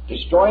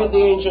 destroyed the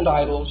ancient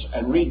idols,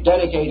 and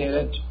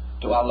rededicated it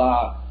to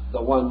Allah,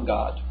 the one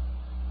God.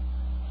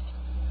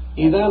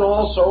 He then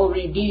also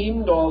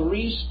redeemed or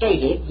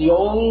restated the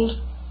old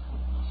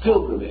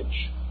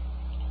pilgrimage.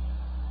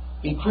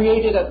 He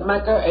created at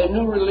Mecca a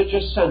new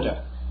religious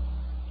center.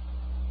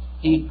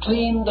 He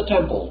cleaned the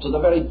temple to the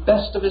very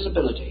best of his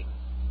ability.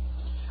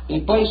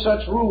 He placed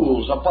such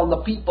rules upon the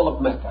people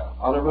of Mecca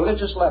on a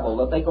religious level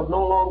that they could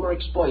no longer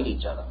exploit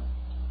each other.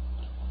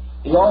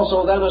 He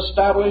also then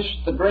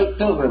established the great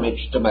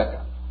pilgrimage to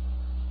Mecca.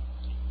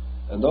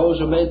 And those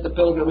who made the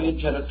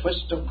pilgrimage had a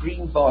twist of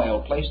green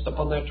foil placed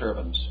upon their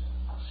turbans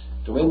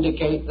to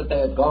indicate that they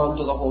had gone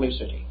to the holy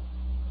city.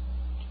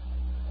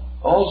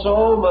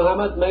 Also,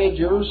 Muhammad made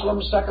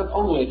Jerusalem second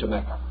only to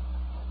Mecca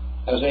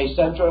as a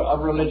center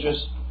of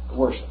religious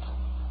worship.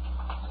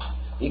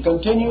 He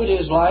continued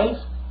his life,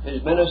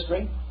 his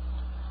ministry.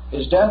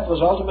 His death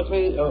was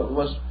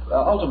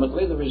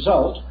ultimately the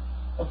result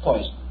of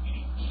poison.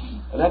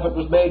 An effort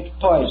was made to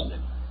poison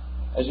him.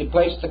 As he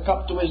placed the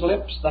cup to his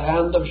lips, the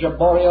hand of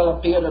Jaboriel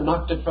appeared and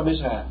knocked it from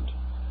his hand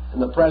in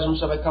the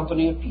presence of a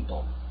company of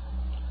people.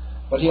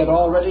 But he had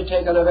already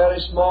taken a very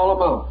small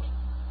amount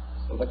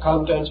of the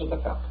contents of the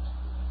cup,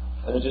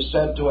 and it is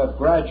said to have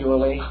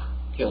gradually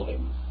killed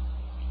him.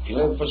 He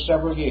lived for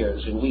several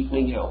years in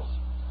weakening health.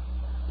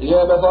 The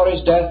year before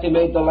his death, he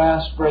made the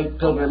last great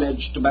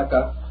pilgrimage to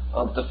Mecca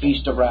on the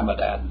feast of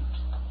Ramadan.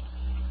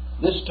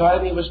 This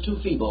time he was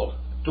too feeble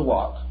to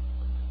walk,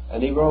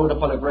 and he rode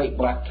upon a great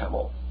black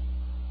camel.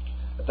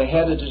 At the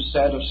head, it is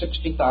said, of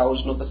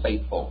 60,000 of the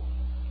faithful,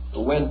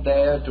 who went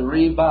there to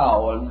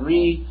revow and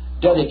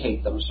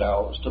rededicate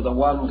themselves to the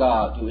one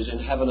God who is in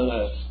heaven and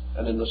earth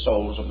and in the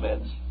souls of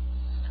men.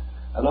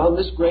 And on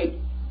this great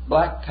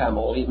black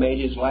camel he made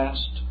his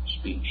last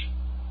speech,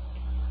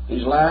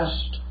 his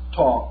last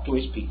talk to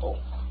his people.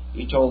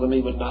 He told them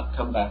he would not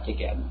come back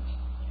again.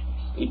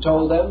 He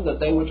told them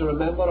that they were to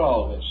remember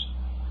always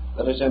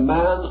that as a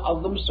man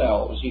of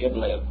themselves he had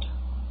lived,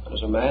 and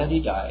as a man he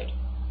died,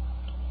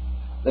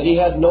 that he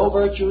had no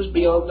virtues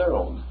beyond their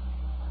own,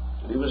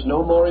 that he was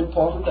no more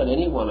important than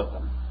any one of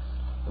them.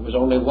 There was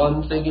only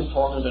one thing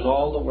important in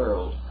all the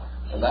world,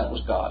 and that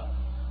was God.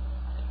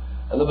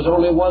 And there was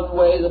only one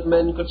way that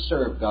men could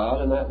serve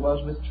God, and that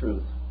was with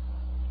truth.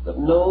 That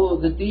know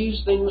that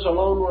these things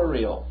alone were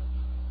real,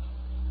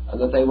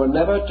 and that they were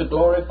never to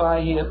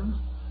glorify Him,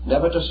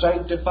 never to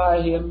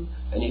sanctify Him,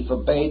 and He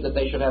forbade that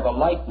they should have a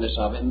likeness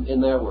of Him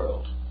in their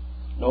world.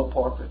 No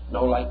portrait,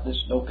 no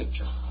likeness, no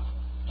picture.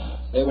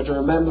 They were to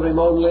remember Him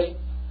only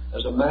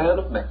as a man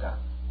of Mecca,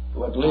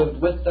 who had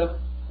lived with them,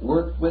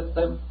 worked with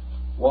them,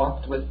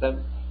 walked with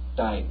them,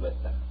 died with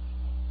them.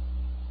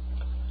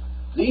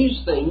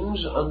 These things,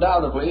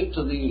 undoubtedly,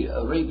 to the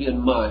Arabian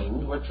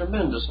mind, were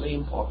tremendously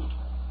important.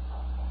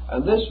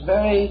 And this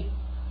very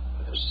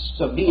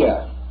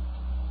severe,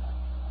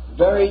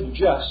 very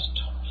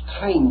just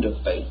kind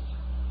of faith,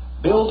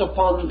 built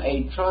upon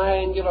a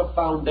triangular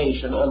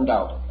foundation,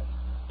 undoubtedly,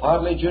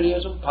 partly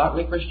Judaism,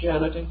 partly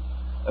Christianity,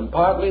 and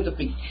partly the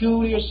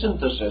peculiar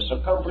synthesis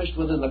accomplished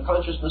within the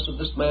consciousness of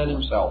this man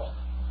himself.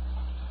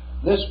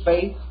 This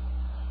faith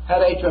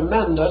had a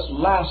tremendous,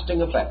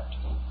 lasting effect.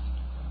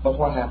 But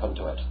what happened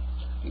to it?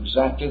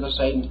 exactly the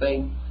same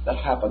thing that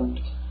happened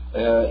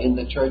in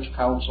the church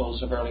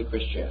councils of early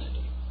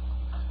Christianity.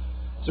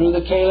 Through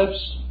the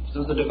caliphs,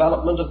 through the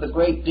development of the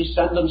great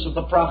descendants of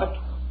the prophet,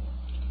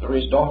 through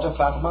his daughter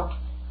Fatima,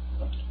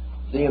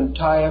 the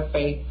entire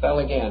faith fell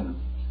again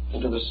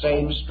into the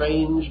same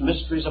strange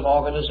mysteries of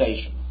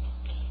organization,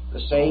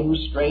 the same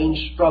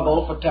strange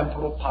struggle for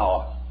temporal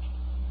power,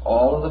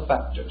 all of the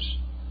factors.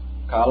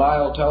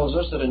 Carlyle tells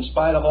us that in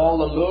spite of all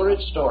the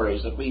lurid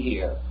stories that we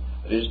hear,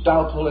 it is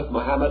doubtful if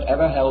Muhammad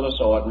ever held a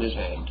sword in his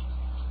hand.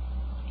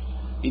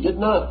 He did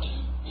not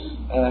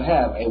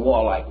have a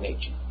warlike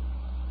nature.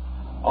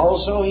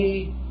 Also,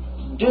 he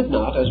did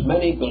not, as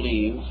many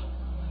believe,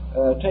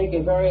 take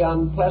a very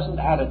unpleasant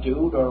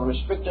attitude or a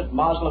restricted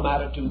Moslem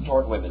attitude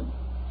toward women.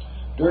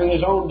 During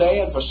his own day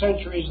and for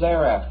centuries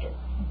thereafter,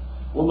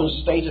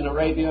 woman's state in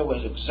Arabia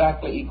was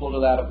exactly equal to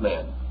that of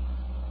man.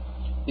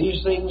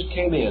 These things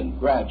came in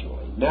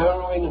gradually,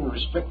 narrowing and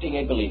restricting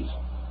a belief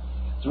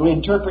through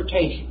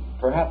interpretation,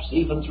 perhaps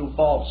even through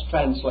false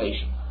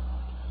translation.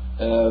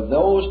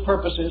 Those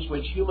purposes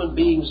which human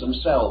beings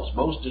themselves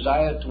most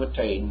desired to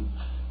attain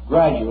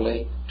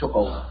gradually took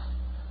over,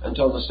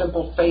 until the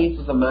simple faith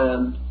of the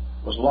man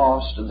was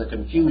lost in the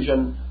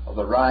confusion of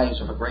the rise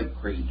of a great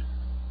creed.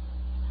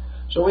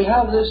 So we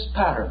have this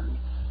pattern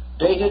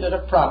dated at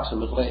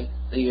approximately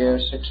the year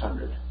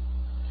 600.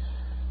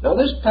 Now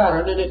this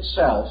pattern in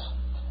itself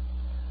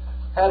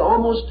had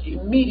almost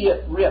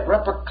immediate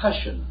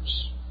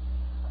repercussions.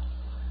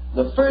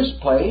 In the first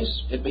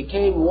place, it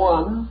became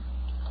one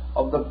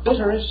of the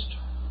bitterest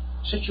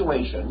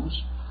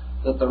situations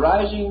that the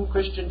rising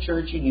Christian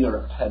church in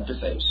Europe had to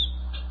face.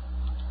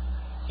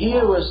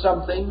 Here was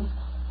something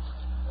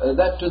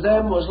that to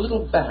them was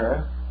little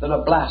better than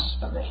a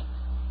blasphemy.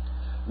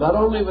 Not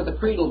only were the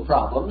creedal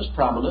problems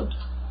prominent,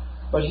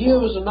 but here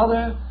was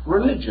another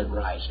religion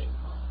rising.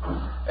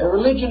 A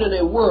religion in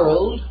a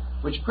world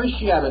which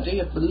Christianity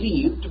had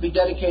believed to be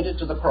dedicated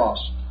to the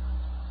cross.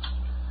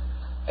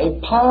 A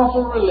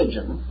powerful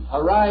religion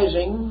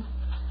arising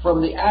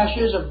from the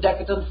ashes of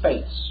decadent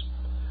faiths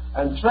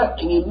and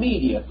threatening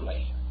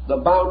immediately the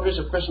boundaries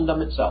of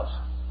Christendom itself.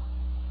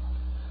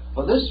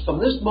 From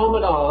this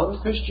moment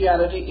on,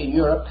 Christianity in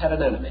Europe had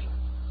an enemy.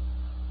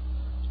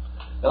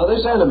 Now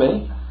this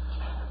enemy,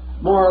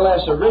 more or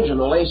less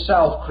originally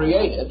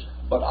self-created,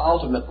 but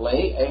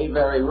ultimately a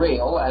very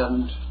real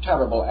and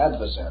terrible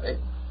adversary,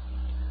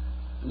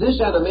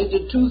 this enemy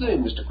did two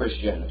things to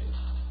Christianity.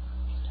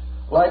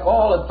 Like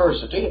all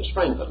adversity, it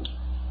strengthened.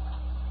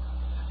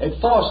 It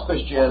forced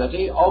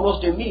Christianity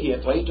almost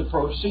immediately to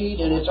proceed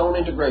in its own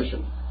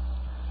integration.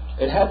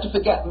 It had to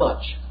forget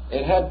much.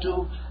 It had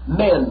to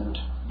mend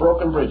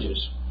broken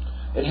bridges.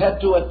 It had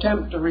to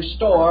attempt to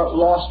restore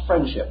lost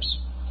friendships.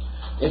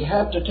 It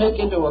had to take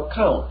into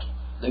account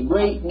the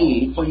great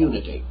need for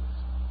unity.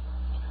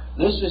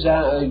 This is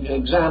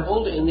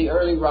exampled in the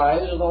early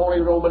rise of the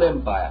Holy Roman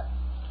Empire,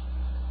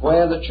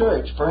 where the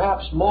church,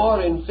 perhaps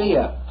more in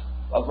fear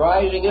of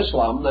rising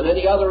Islam than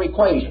any other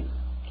equation,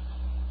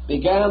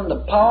 faced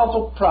the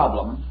powerful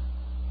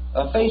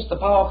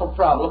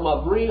problem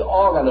of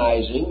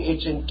reorganizing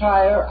its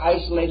entire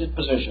isolated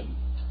position,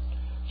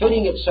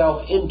 fitting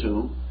itself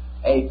into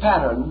a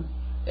pattern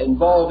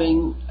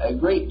involving a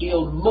great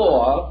deal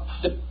more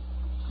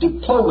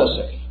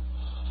diplomacy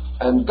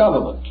and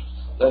government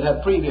than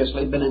had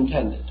previously been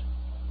intended.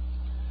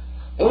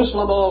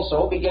 Islam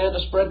also began to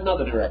spread in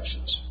other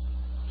directions.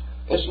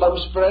 Islam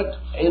spread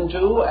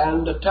into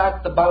and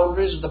attacked the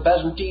boundaries of the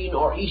Byzantine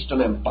or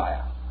Eastern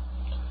Empire.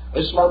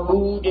 Islam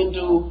moved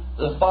into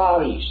the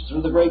Far East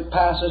through the great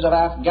passes of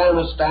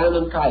Afghanistan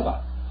and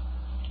Khyber.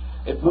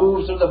 It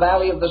moved through the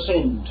valley of the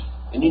Sindh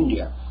in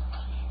India.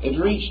 It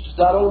reached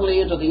not only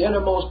into the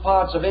innermost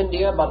parts of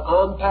India, but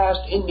on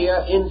past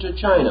India into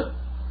China.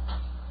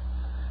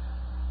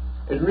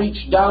 It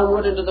reached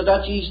downward into the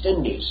Dutch East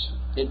Indies.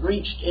 It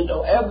reached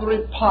into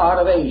every part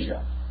of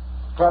Asia.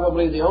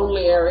 Probably the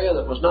only area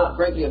that was not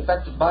greatly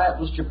affected by it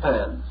was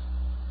Japan.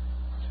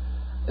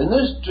 In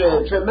this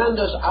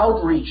tremendous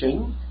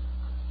outreaching,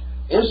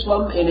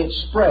 Islam in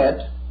its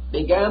spread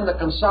began the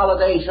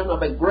consolidation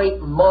of a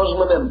great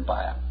Moslem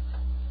empire.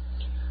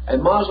 A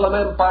Moslem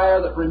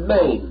empire that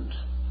remained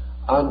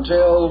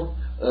until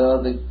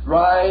the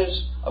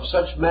rise of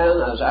such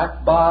men as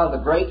Akbar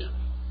the Great,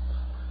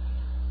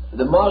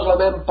 the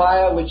Moslem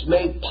empire which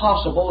made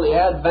possible the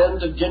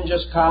advent of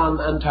Genghis Khan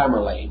and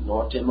Tamerlane,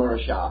 or Timur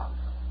Shah.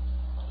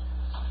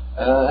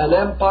 An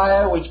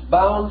empire which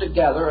bound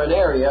together an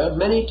area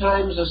many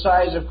times the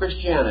size of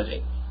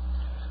Christianity,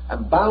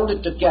 and bound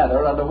it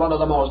together under one of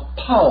the most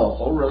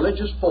powerful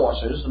religious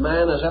forces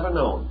man has ever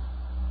known.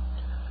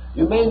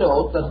 You may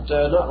note that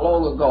not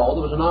long ago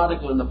there was an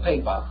article in the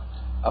paper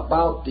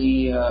about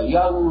the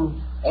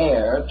young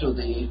heir to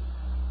the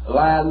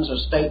lands,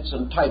 estates,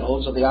 and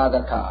titles of the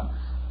Aga Khan.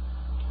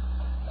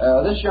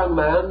 This young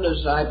man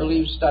is, I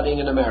believe, studying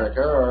in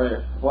America,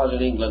 or was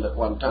in England at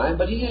one time,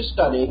 but he is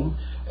studying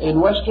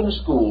in Western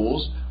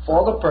schools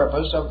for the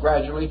purpose of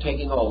gradually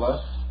taking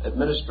over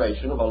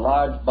administration of a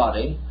large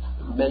body,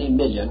 many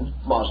million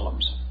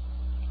Muslims.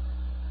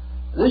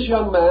 This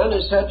young man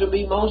is said to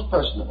be most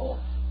personable,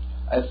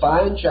 a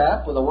fine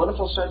chap with a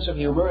wonderful sense of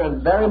humor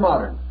and very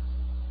modern,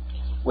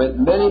 with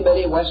many,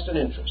 many Western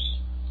interests.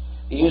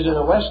 He is in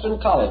a Western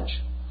college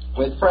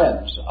with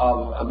friends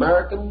of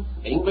American,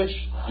 English,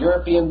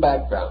 European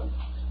background.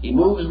 He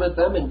moves with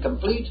them in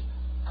complete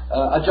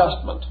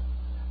adjustment,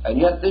 and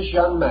yet this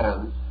young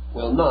man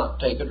will not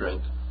take a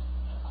drink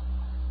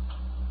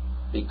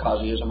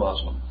because he is a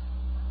Muslim.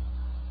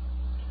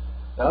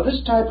 Now,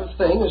 this type of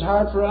thing is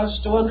hard for us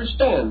to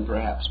understand,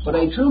 perhaps, but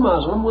a true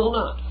Muslim will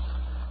not.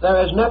 There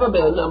has never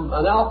been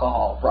an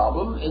alcohol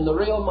problem in the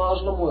real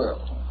Muslim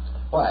world.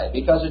 Why?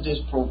 Because it is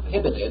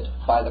prohibited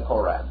by the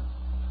Koran.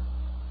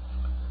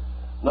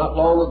 Not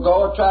long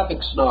ago, a traffic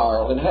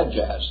snarl in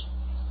Hejaz,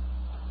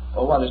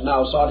 or what is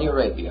now Saudi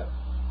Arabia.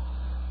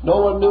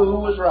 No one knew who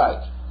was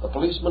right. The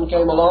policeman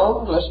came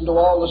along, listened to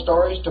all the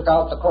stories, took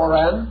out the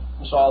Koran,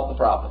 and solved the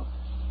problem.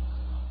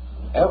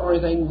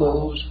 Everything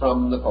moves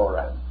from the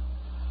Koran.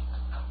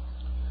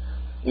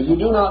 If you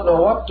do not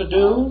know what to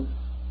do,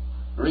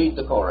 read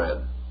the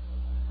Koran.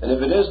 And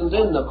if it isn't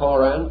in the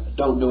Koran,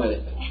 don't do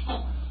anything.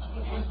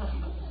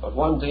 But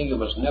one thing, you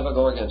must never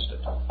go against it.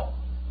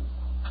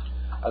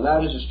 And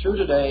that is as true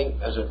today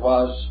as it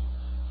was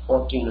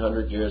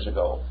 1400 years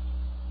ago.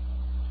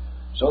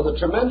 So the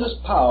tremendous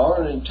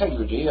power and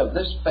integrity of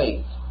this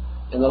faith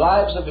in the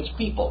lives of its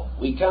people,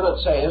 we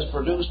cannot say has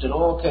produced in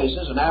all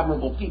cases an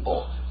admirable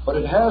people, but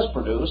it has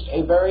produced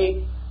a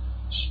very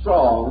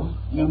strong,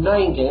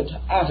 united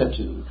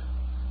attitude,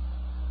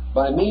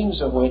 by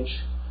means of which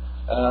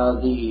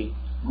the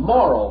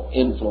moral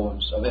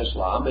influence of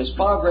Islam is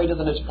far greater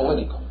than its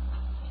political.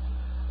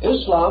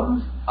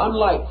 Islam,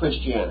 unlike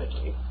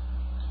Christianity,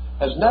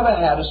 has never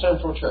had a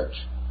central church.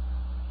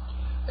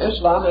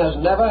 Islam has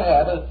never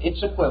had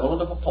its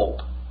equivalent of a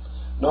pope,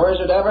 nor has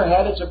it ever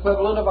had its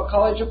equivalent of a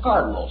college of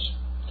cardinals.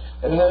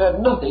 It has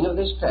had nothing of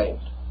this kind.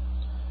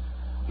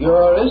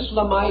 Your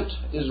Islamite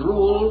is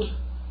ruled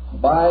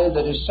by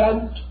the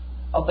descent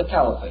of the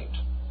caliphate.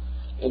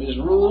 It is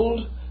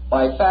ruled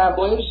by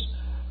families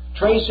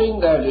tracing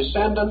their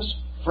descendants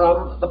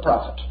from the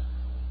prophet.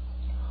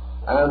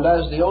 And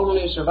as the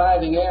only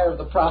surviving heir of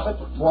the prophet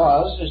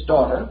was his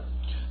daughter,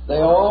 they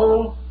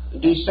all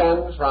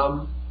descend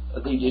from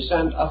the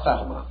descent of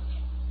Fatima.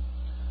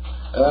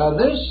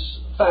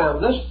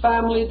 This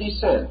family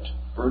descent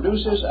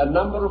produces a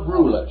number of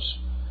rulers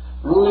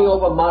ruling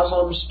over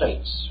Muslim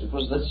states. It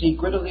was the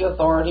secret of the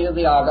authority of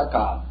the Aga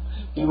Khan.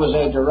 He was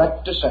a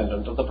direct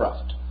descendant of the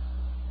prophet.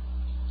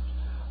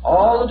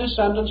 All the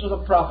descendants of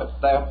the prophet,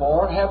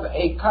 therefore, have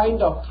a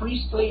kind of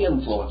priestly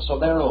influence of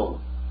their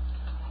own,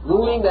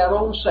 ruling their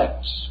own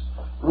sects,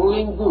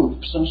 ruling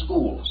groups and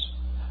schools.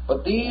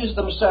 But these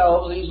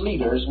themselves, these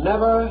leaders,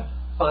 never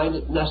find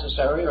it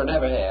necessary, or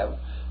never have,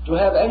 to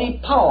have any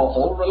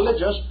powerful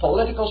religious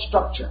political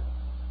structure.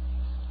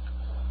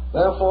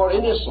 Therefore,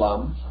 in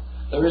Islam,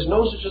 there is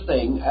no such a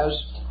thing as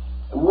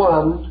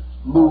one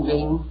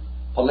moving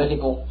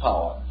political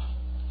power.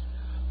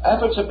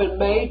 Efforts have been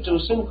made to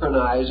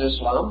synchronize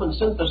Islam and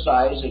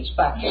synthesize its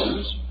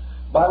factions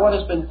by what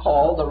has been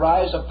called the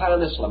rise of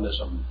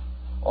pan-Islamism,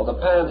 or the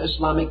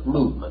pan-Islamic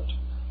movement,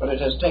 but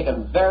it has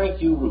taken very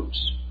few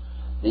roots.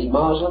 The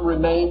Muslim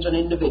remains an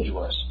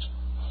individualist.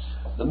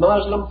 The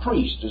Muslim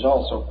priest is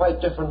also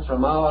quite different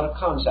from our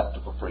concept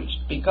of a priest,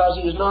 because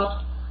he is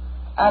not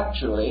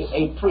actually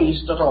a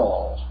priest at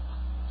all.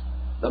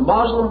 The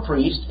Muslim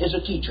priest is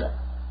a teacher.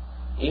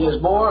 He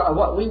is more of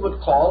what we would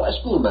call a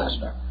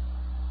schoolmaster.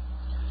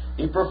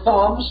 He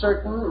performs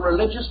certain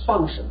religious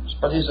functions,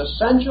 but his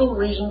essential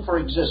reason for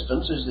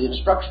existence is the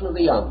instruction of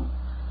the young.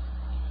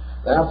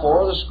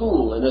 Therefore, the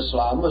school in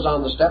Islam was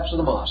on the steps of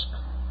the mosque,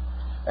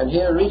 and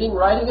here reading,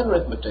 writing, and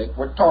arithmetic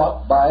were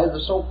taught by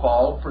the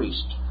so-called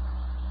priest.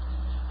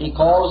 He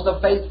calls the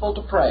faithful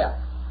to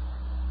prayer.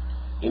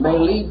 He may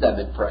lead them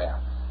in prayer.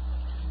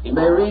 He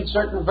may read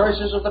certain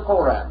verses of the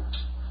Koran,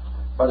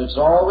 but it's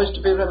always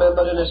to be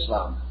remembered in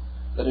Islam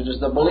that it is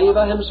the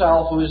believer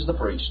himself who is the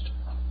priest.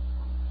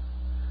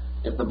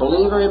 If the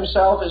believer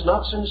himself is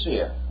not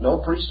sincere, no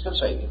priest can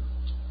save him.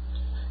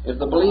 If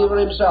the believer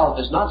himself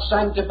is not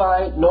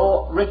sanctified,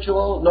 no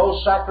ritual,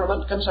 no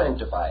sacrament can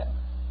sanctify him.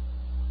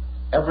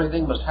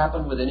 Everything must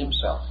happen within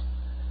himself.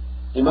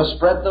 He must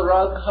spread the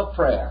rug of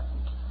prayer,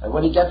 and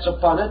when he gets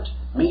upon it,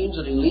 means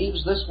that he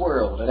leaves this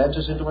world and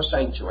enters into a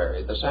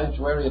sanctuary, the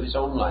sanctuary of his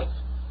own life.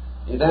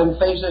 He then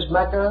faces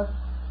Mecca,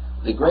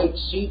 the great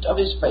seat of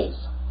his faith,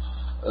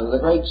 the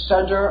great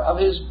center of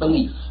his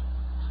belief,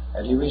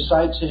 and he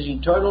recites his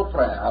eternal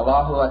prayer,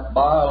 Allahu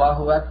Akbar,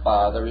 Allahu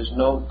Akbar, there is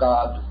no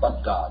God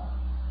but God.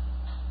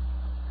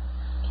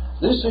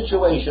 This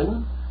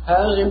situation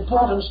has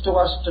importance to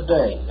us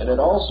today, and it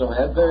also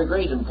had very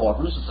great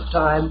importance at the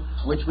time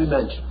which we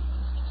mentioned,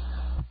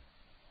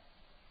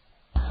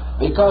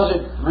 because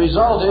it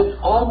resulted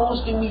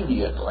almost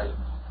immediately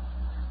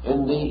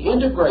in the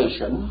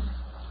integration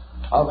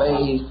of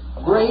a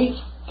great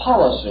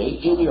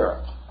policy in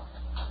Europe.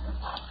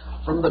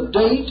 From the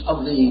date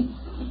of the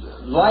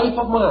life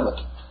of Muhammad,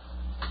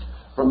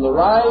 from the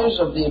rise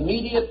of the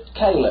immediate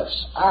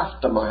caliphs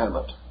after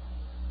Muhammad,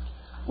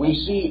 we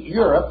see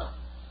Europe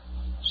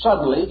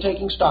suddenly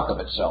taking stock of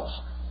itself.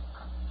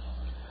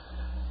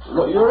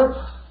 Europe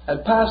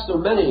had passed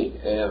through many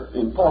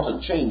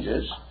important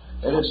changes.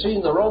 It had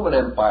seen the Roman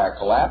Empire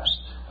collapse,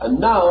 and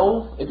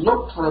now it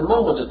looked for a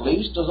moment at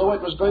least as though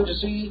it was going to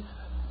see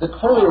the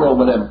Holy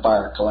Roman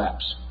Empire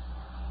collapse.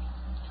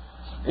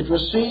 It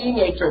was seeing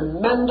a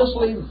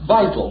tremendously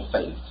vital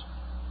faith,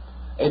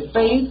 a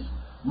faith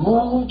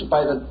moved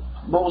by the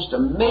most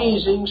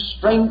amazing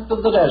strength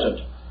of the desert,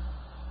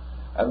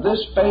 and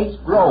this faith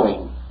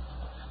growing,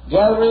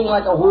 gathering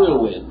like a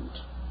whirlwind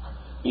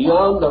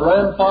beyond the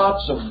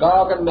ramparts of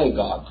Gog and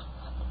Magog,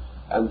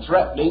 and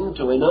threatening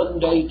to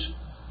inundate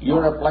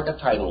Europe like a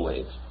tidal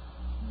wave.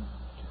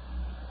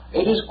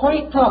 It is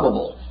quite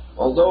probable,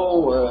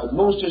 although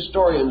most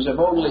historians have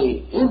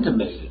only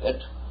intimated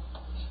it,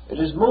 it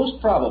is most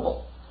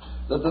probable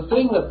that the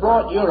thing that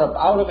brought Europe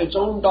out of its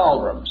own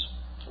doldrums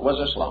was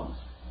Islam.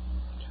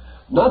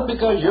 Not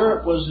because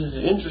Europe was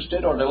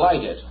interested or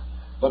delighted,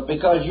 but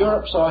because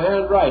Europe saw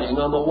handwriting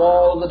on the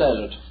wall of the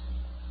desert.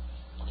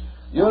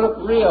 Europe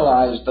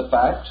realized the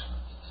fact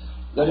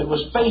that it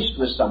was faced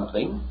with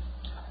something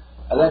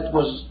that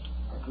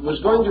was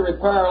going to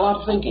require a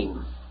lot of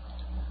thinking.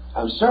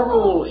 And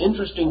several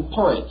interesting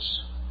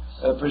points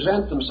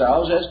present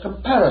themselves as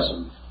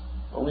comparison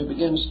when we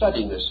begin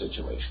studying this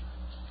situation.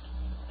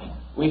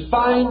 We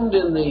find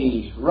in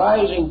the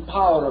rising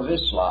power of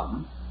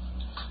Islam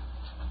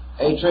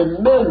a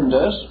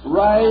tremendous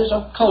rise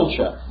of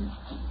culture.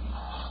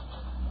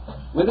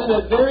 Within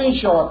a very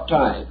short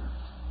time,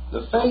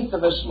 the faith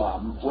of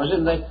Islam was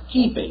in the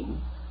keeping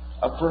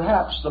of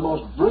perhaps the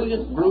most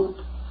brilliant group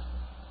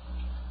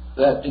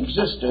that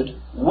existed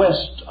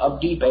west of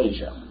deep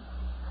Asia.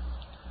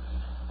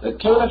 The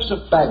caliphs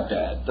of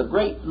Baghdad, the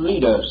great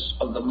leaders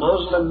of the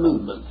Muslim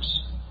movements,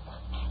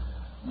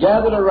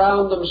 gathered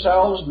around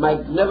themselves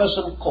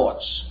magnificent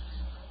courts.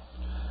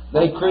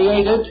 They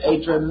created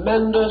a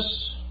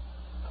tremendous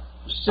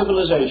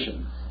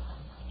civilization,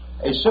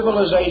 a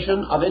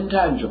civilization of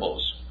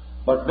intangibles,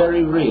 but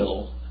very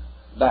real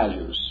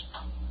values.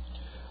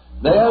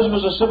 Theirs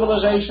was a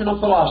civilization of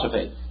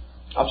philosophy,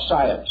 of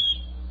science,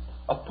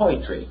 of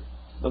poetry,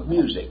 of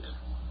music,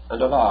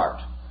 and of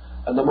art,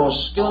 and the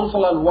most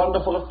skillful and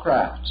wonderful of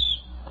crafts.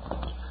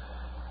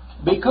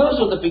 Because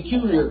of the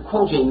peculiar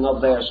quoting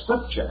of their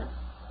scripture,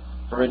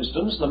 for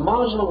instance, the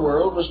Muslim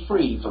world was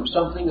free from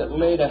something that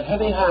laid a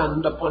heavy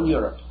hand upon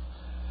Europe,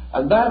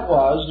 and that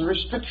was the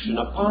restriction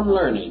upon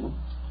learning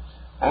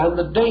and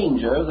the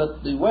danger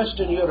that the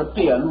Western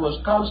European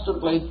was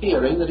constantly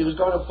fearing that he was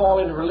going to fall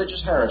into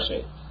religious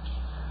heresy.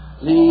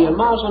 The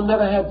Muslim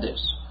never had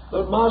this.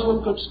 The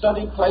Muslim could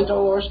study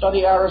Plato or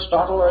study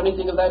Aristotle or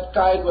anything of that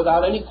kind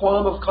without any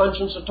qualm of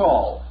conscience at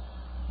all,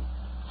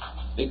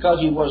 because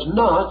he was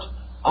not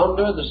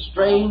under the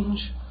strange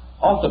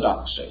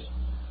orthodoxy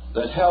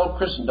that held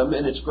Christendom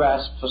in its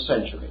grasp for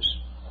centuries.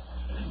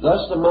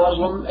 Thus the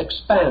Muslim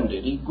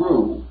expanded, he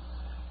grew,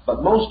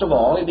 but most of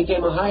all he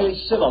became a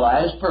highly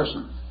civilized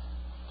person.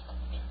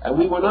 And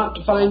we were not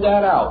to find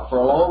that out for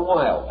a long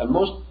while, and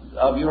most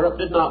of Europe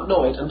did not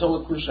know it until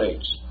the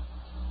Crusades.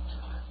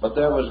 But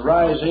there was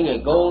rising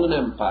a golden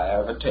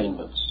empire of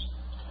attainments.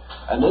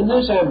 And in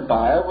this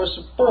empire was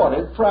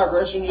supported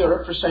progress in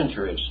Europe for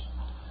centuries.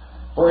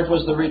 For it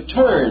was the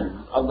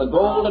return of the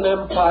golden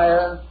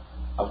empire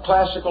of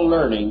classical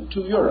learning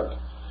to Europe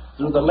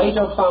through the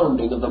later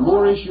founding of the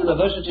Moorish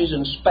universities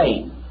in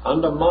Spain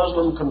under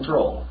Muslim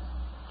control,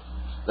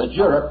 that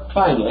Europe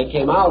finally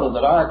came out of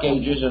the Dark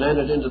Ages and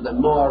entered into the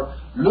more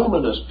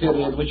luminous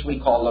period which we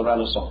call the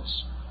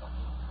Renaissance.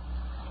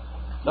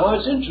 Now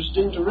it's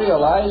interesting to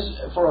realize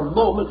for a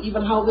moment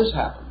even how this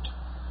happened.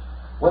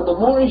 When the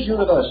Moorish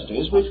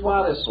universities, which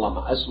were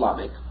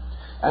Islamic,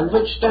 and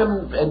which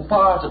stemmed in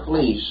part at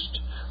least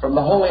from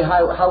the Holy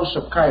House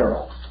of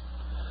Cairo,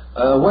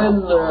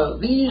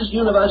 when these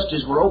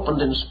universities were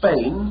opened in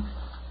Spain,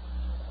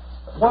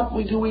 what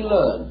do we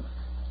learn?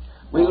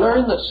 We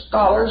learn that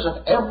scholars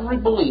of every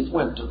belief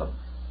went to them.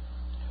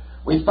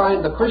 We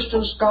find the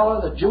Christian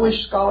scholar, the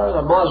Jewish scholar,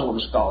 the Muslim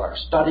scholar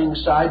studying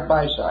side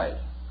by side.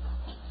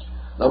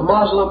 The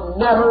Muslim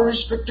never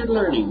restricted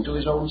learning to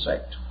his own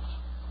sect.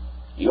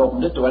 He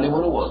opened it to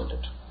anyone who wanted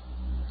it.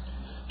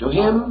 To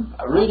him,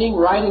 reading,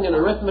 writing, and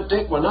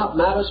arithmetic were not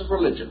matters of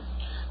religion.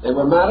 They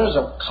were matters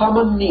of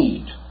common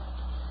need,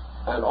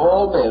 and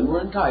all men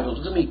were entitled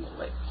to them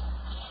equally.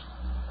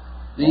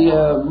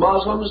 The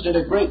Muslims did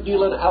a great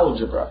deal in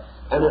algebra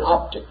and in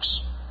optics,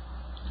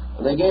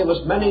 and they gave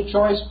us many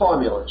choice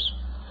formulas.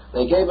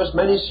 They gave us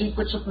many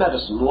secrets of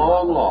medicine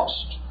long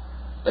lost.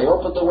 They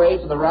opened the way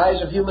for the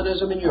rise of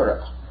humanism in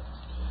Europe,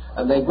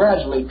 and they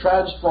gradually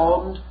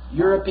transformed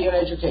European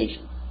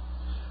education.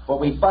 For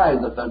we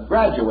find that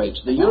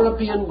the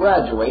European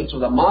graduates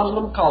of the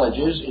Muslim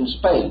colleges in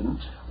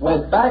Spain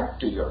went back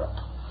to Europe,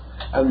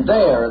 and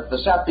there at the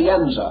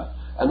Sapienza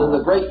and in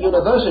the great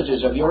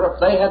universities of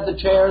Europe they had the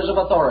chairs of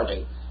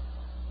authority.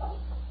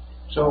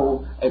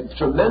 So a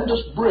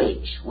tremendous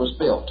bridge was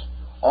built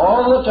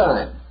all the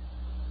time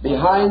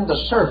behind the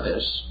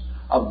surface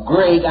of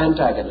great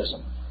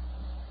antagonism.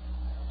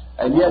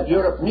 And yet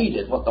Europe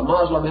needed what the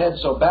Moslem had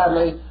so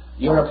badly.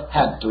 Europe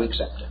had to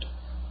accept it.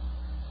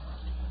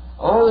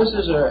 All this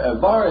is a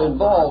very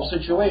involved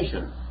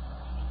situation,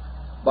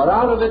 but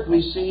out of it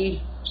we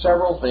see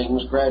several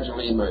things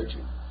gradually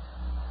emerging.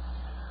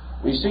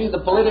 We see the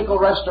political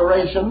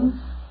restoration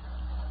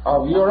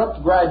of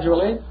Europe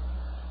gradually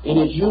in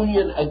its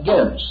union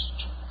against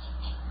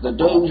the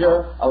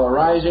danger of a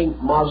rising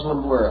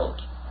Muslim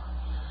world.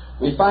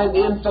 We find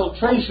the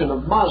infiltration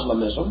of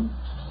Moslemism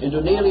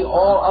into nearly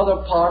all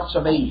other parts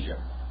of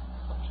Asia.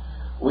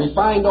 We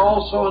find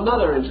also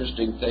another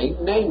interesting thing,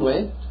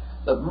 namely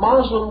that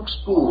Muslim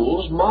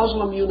schools,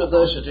 Muslim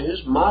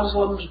universities,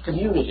 Muslim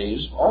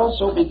communities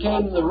also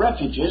became the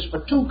refuges for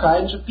two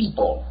kinds of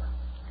people.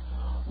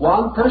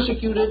 One,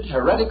 persecuted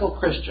heretical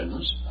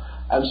Christians,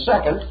 and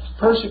second,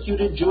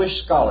 persecuted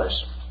Jewish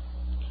scholars.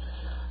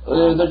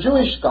 The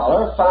Jewish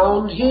scholar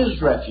found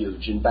his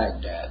refuge in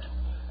Baghdad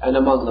and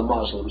among the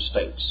Muslim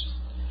states.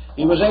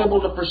 He was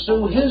able to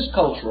pursue his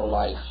cultural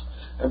life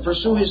and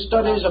pursue his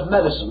studies of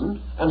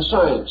medicine and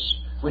science,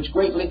 which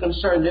greatly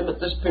concerned him at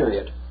this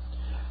period.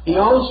 He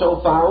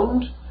also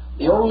found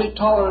the only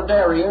tolerant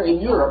area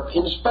in Europe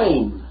in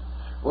Spain,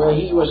 where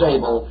he was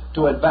able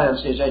to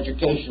advance his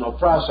educational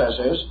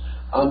processes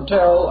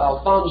until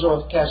Alfonso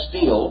of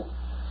Castile,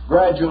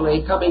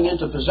 gradually coming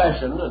into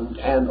possession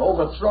and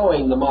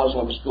overthrowing the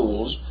Muslim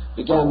schools,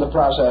 began the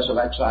process of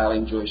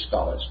exiling Jewish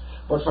scholars.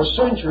 But for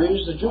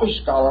centuries, the Jewish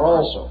scholar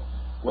also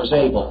was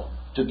able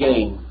to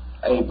gain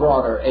a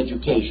broader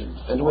education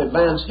and to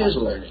advance his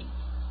learning.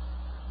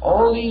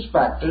 All these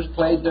factors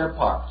played their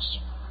parts.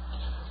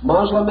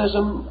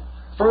 Moslemism,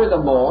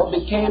 furthermore,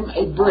 became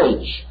a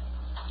bridge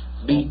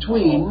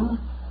between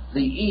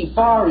the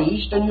Far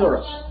East and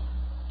Europe.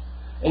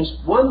 It's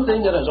one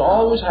thing that has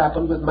always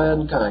happened with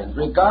mankind.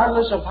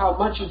 Regardless of how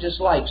much he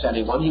dislikes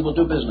anyone, he will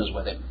do business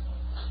with him.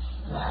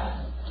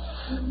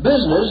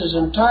 Business is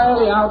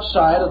entirely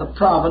outside of the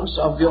province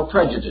of your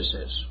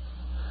prejudices.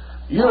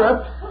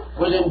 Europe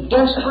was in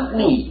desperate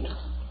need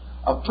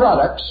of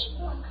products,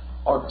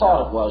 or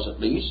thought it was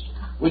at least,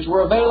 which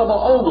were available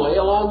only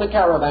along the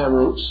caravan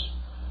routes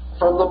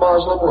from the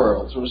Muslim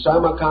world, through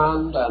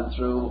Samarkand and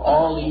through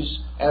all these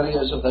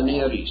areas of the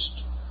Near East.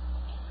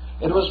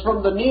 It was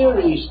from the Near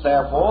East,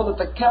 therefore, that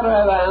the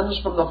caravans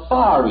from the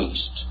Far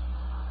East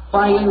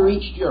finally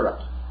reached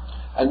Europe,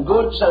 and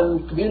goods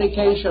and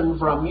communication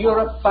from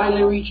Europe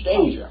finally reached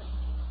Asia.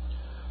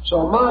 So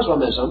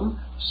Moslemism,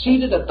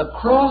 seated at the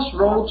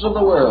crossroads of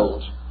the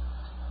world,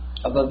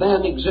 of the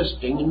then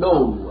existing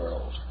known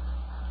world,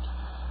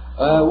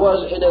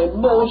 was in a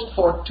most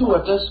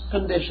fortuitous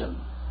condition.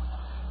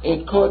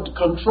 It could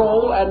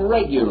control and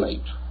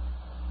regulate,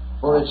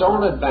 for its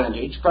own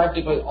advantage,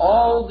 practically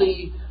all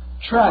the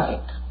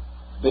traffic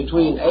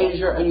between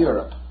Asia and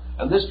Europe.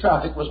 And this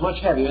traffic was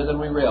much heavier than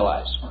we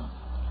realize.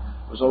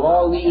 It was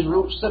along these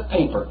routes that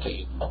paper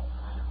came,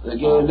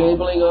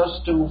 enabling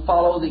us to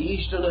follow the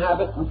Eastern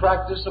habit and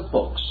practice of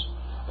books.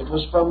 It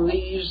was from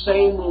these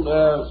same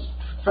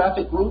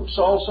traffic routes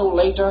also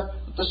later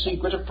that the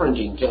secret of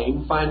printing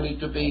came, finally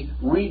to be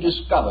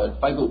rediscovered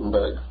by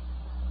Gutenberg.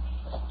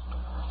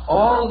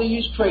 All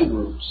these trade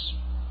routes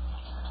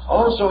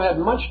also had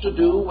much to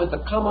do with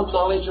the common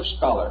knowledge of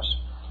scholars.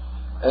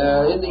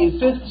 In the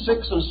 5th,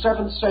 6th, and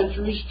 7th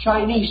centuries,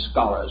 Chinese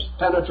scholars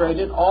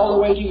penetrated all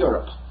the way to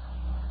Europe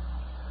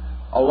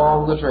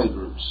along the trade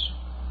routes.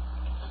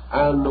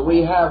 And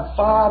we have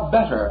far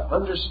better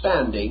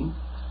understanding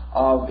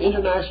of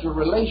international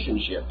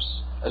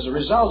relationships as a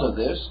result of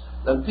this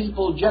than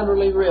people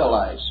generally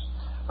realize.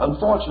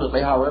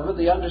 Unfortunately, however,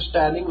 the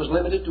understanding was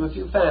limited to a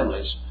few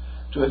families,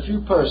 to a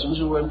few persons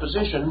who were in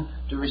position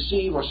to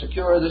receive or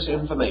secure this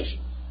information.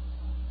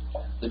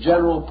 The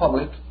general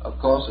public, of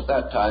course, at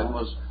that time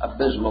was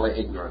abysmally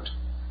ignorant.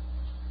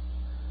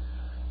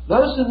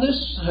 Thus, in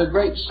this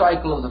great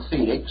cycle of the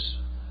Phoenix,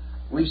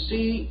 we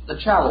see the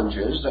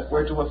challenges that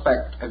were to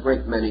affect a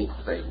great many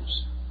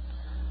things.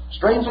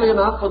 Strangely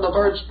enough, when the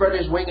bird spread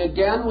his wing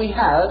again, we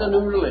had a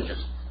new religion,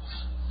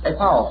 a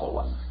powerful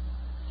one,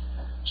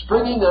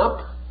 springing up,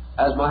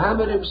 as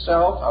Muhammad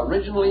himself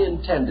originally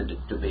intended it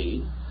to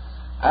be,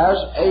 as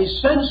a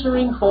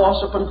censoring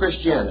force upon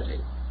Christianity.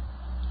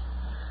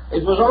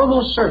 It was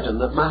almost certain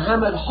that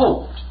Muhammad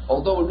hoped,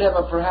 although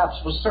never perhaps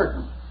was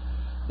certain,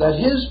 that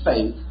his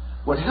faith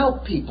would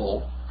help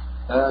people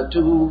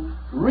to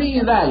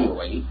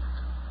reevaluate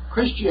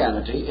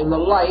Christianity in the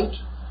light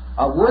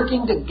of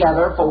working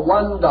together for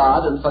one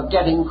God and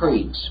forgetting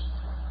creeds.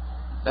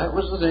 That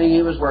was the thing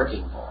he was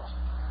working for.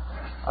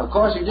 Of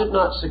course, he did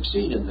not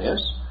succeed in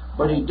this,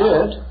 but he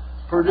did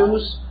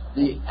produce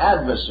the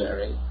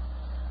adversary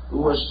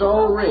who was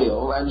so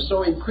real and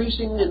so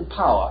increasing in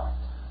power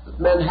that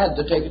men had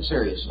to take it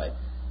seriously.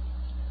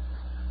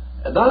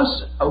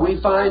 Thus, we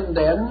find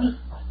then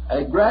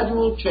a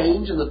gradual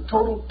change in the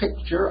total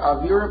picture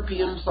of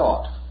European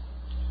thought.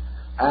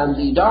 And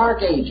the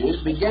Dark Ages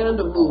began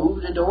to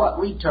move into what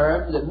we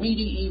term the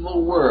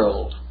medieval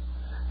world.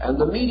 and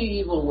the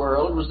medieval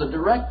world was the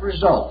direct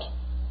result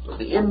of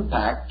the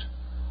impact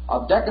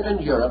of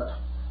decadent Europe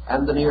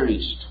and the Near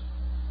East.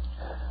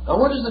 Now,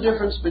 what is the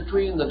difference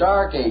between the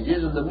Dark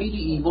Ages and the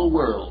medieval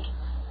world?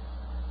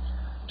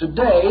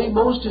 Today,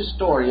 most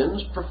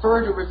historians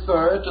prefer to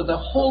refer to the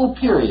whole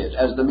period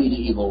as the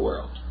medieval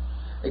world,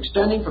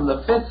 extending from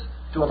the 5th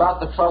to about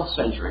the 12th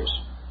centuries.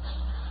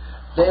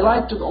 They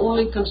like to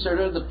only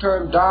consider the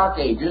term Dark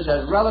Ages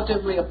as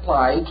relatively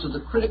applied to the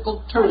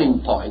critical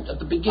turning point at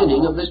the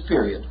beginning of this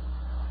period.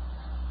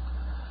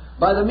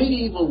 By the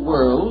medieval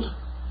world,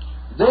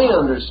 they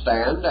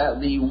understand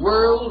the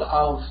world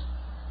of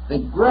the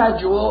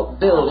gradual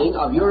building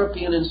of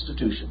European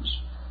institutions.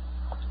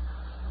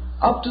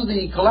 Up to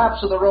the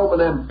collapse of the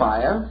Roman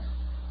Empire,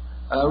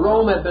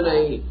 Rome had been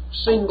a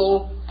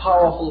single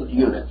powerful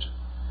unit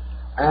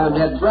and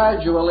had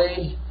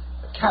gradually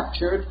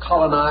captured,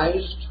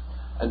 colonized,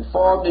 and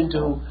formed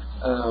into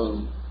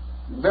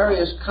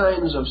various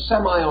kinds of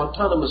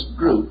semi-autonomous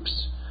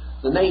groups,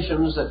 the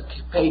nations that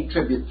paid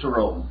tribute to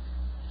Rome.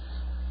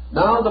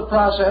 Now the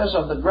process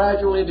of the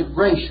gradual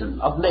integration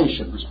of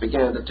nations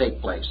began to take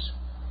place.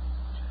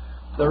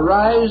 The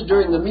rise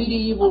during the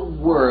medieval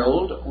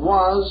world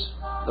was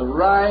the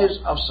rise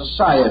of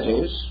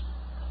societies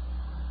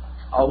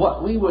of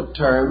what we would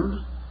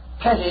term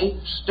petty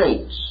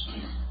states.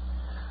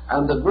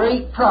 And the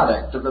great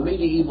product of the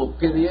medieval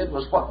period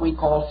was what we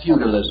call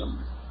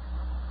feudalism.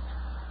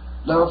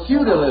 Now,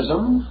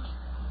 feudalism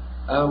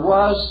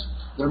was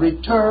the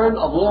return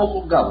of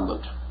local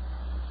government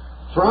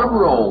from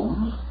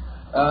Rome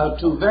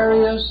to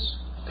various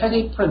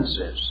petty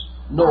princes,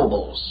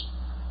 nobles,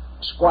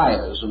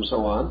 squires, and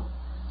so on,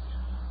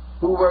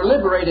 who were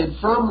liberated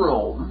from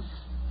Rome.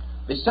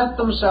 They set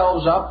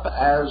themselves up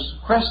as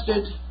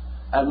crested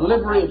and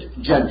liveried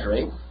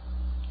gentry,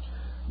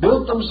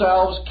 built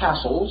themselves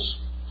castles,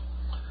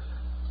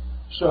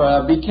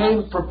 so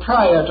became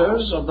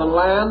proprietors of the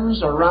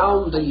lands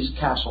around these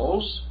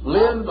castles,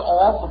 lived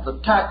off of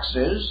the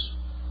taxes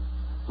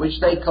which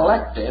they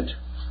collected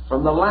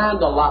from the land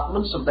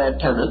allotments of their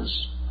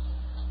tenants,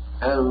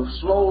 and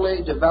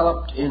slowly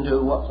developed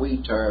into what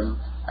we term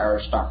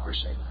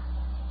aristocracy.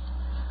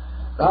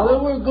 Now, there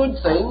were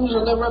good things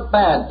and there were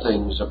bad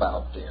things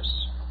about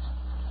this.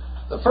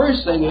 The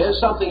first thing is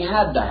something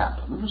had to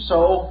happen,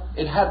 so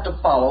it had to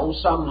follow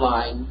some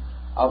line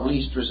of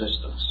least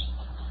resistance.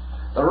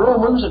 The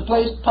Romans had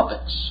placed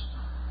puppets,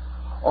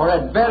 or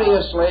had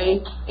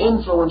variously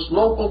influenced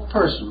local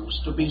persons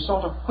to be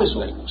sort of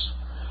quislings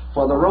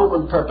for the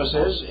Roman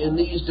purposes in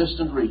these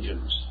distant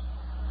regions.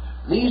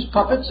 These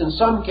puppets, in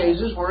some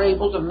cases, were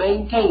able to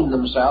maintain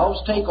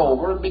themselves, take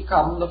over, and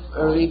become the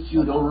early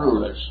feudal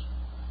rulers.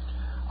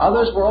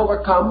 Others were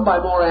overcome by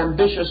more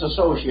ambitious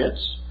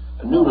associates,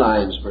 and new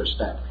lines were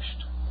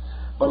established.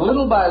 But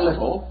little by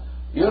little,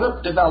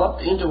 Europe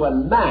developed into a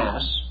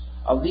mass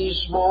of these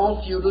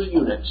small feudal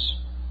units.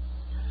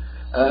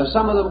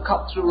 Some of them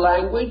cut through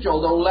language,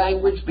 although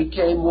language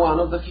became one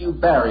of the few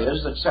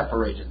barriers that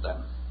separated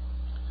them.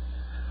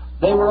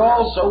 They were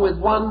also with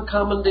one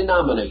common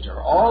denominator.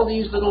 All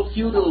these little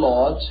feudal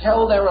lords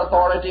held their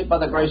authority by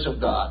the grace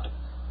of God.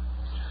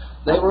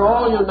 They were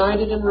all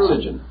united in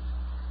religion,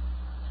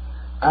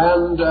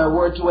 and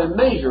were, to a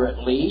measure at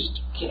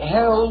least,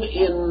 held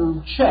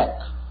in check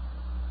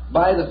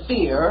by the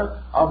fear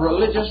of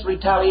religious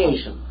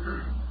retaliation.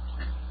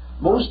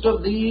 Most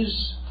of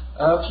these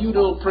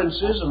feudal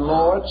princes and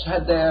lords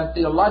had their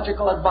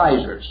theological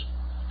advisors,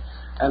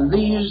 and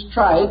these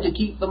tried to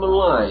keep them in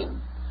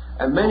line,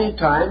 and many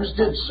times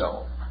did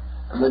so.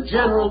 And the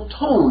general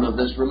tone of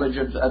this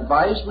religious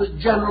advice was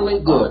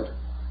generally good,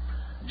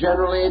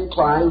 generally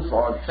inclined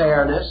toward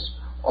fairness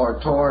or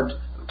toward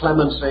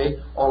clemency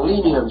or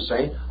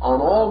leniency on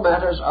all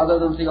matters other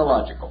than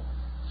theological.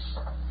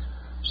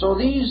 So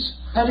these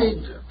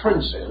petty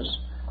princes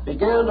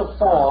began to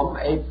form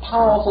a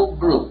powerful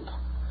group,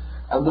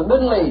 and the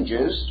Middle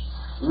Ages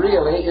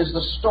really is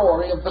the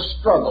story of the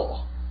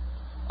struggle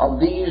of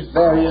these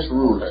various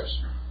rulers,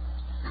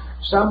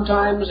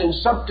 sometimes in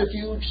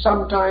subterfuge,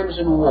 sometimes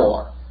in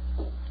war.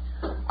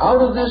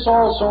 Out of this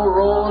also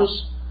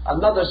rose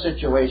another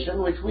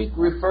situation which we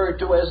refer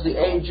to as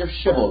the Age of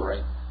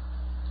Chivalry.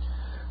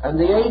 And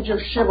the Age of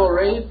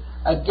Chivalry,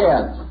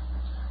 again,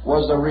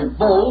 was a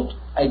revolt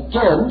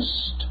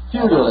against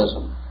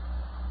feudalism.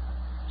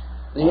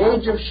 The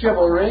Age of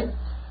Chivalry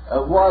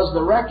was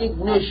the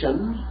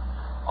recognition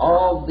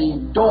of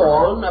the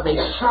dawn of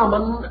a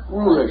common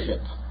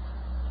rulership.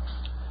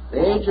 The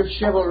Age of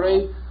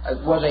Chivalry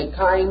was a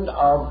kind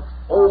of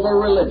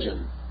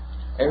over-religion,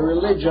 a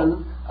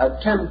religion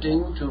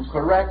attempting to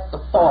correct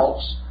the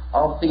faults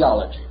of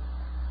theology.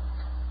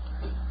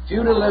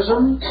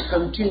 Feudalism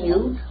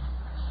continued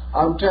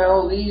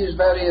until these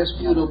various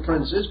feudal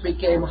princes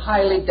became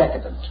highly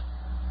decadent.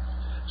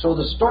 So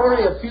the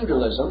story of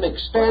feudalism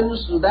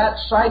extends through that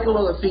cycle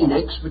of the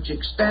phoenix, which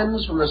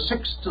extends from the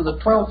 6th to the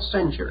 12th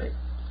century.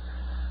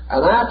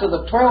 And after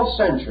the 12th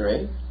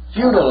century,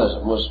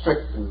 feudalism was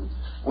stricken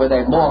with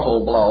a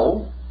mortal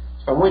blow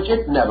from which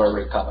it never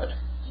recovered.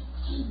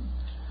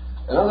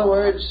 In other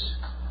words,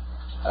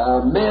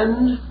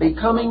 men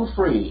becoming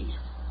free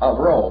of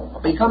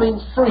Rome, becoming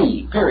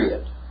free,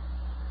 period.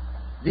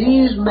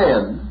 These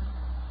men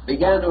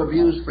began to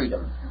abuse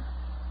freedom.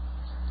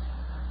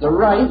 The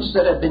rights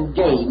that had been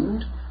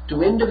gained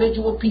to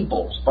individual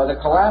peoples by the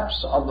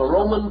collapse of the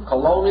Roman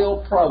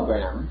colonial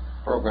program,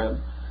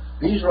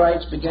 these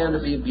rights began to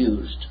be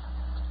abused.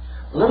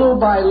 Little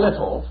by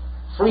little,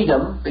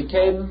 freedom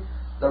became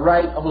the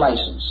right of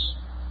license.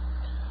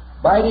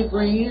 By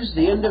degrees,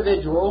 the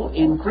individual,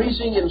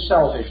 increasing in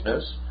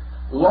selfishness,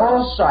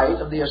 lost sight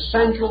of the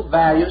essential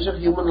values of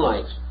human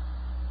life.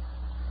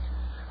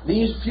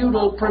 These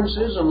feudal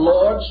princes and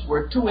lords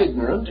were too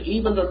ignorant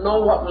even to know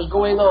what was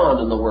going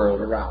on in the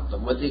world around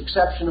them, with the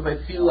exception of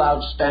a few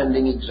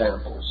outstanding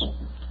examples.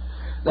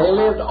 They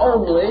lived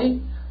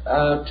only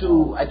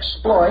to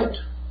exploit,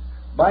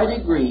 by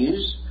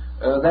degrees,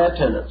 their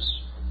tenants.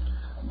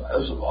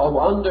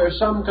 Under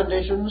some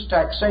conditions,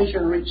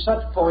 taxation reached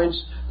such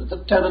points that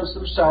the tenants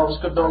themselves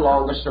could no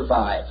longer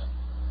survive.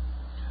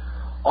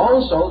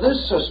 Also,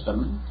 this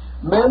system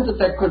meant that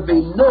there could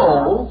be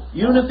no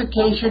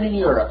unification in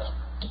Europe.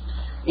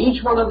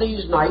 Each one of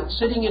these knights,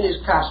 sitting in his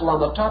castle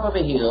on the top of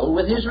a hill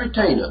with his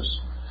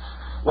retainers,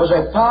 was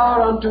a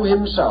power unto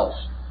himself.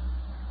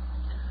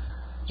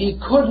 He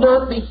could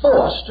not be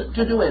forced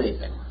to do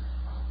anything.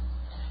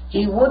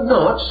 He would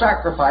not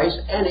sacrifice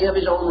any of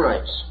his own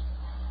rights.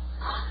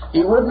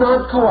 He would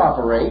not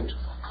cooperate,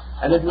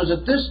 and it was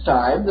at this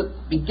time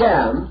that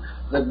began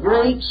the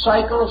great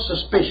cycle of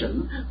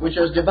suspicion which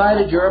has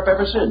divided Europe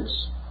ever since.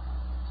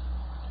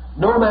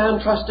 No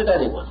man trusted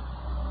anyone.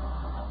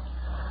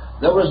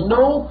 There was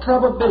no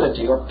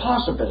probability or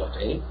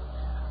possibility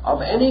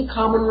of any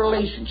common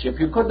relationship.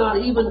 You could not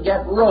even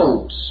get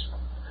roads.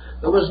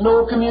 There was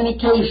no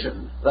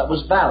communication that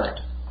was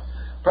valid.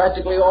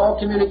 Practically all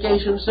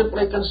communication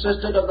simply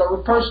consisted of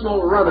the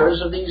personal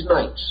runners of these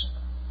knights.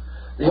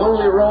 The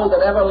only road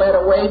that ever led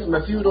away from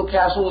a feudal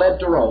castle led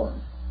to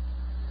Rome.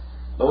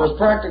 There was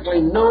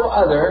practically no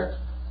other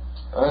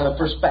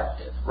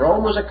perspective.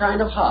 Rome was a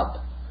kind of hub,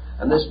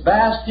 and this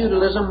vast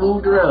feudalism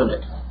moved around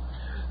it.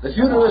 The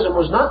feudalism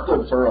was not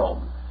good for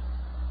Rome.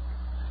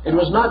 It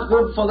was not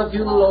good for the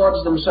feudal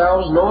lords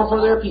themselves, nor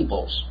for their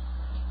peoples.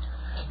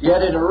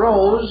 Yet it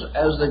arose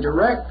as the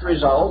direct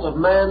result of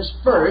man's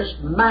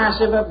first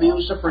massive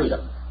abuse of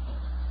freedom.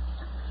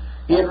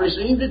 He had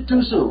received it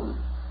too soon.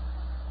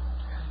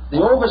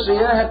 The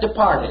overseer had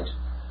departed,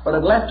 but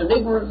had left an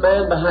ignorant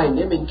man behind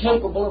him,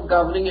 incapable of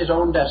governing his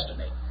own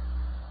destiny.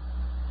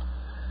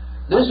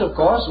 This, of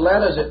course,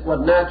 led, as it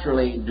would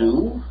naturally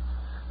do,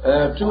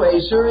 to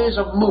a series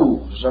of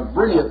moves, of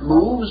brilliant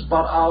moves,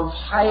 but of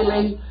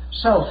highly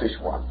selfish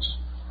ones.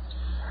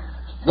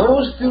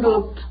 Those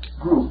feudal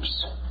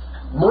groups,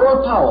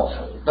 more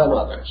powerful than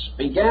others,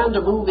 began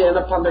to move in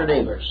upon their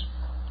neighbors.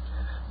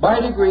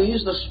 By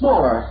degrees, the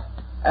smaller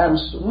and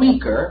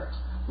weaker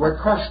were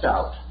crushed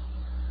out,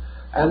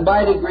 and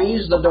by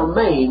degrees the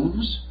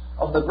domains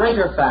of the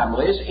greater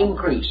families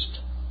increased.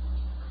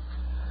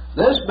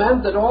 This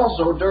meant that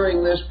also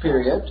during this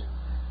period,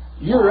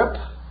 Europe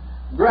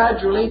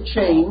gradually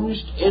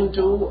changed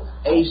into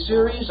a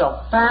series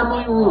of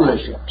family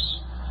rulerships,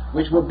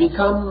 which would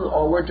become,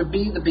 or were to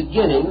be, the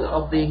beginning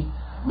of the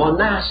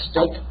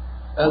monastic,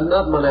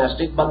 not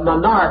monastic, but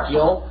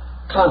monarchical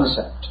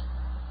concept.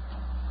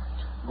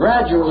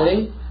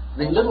 Gradually,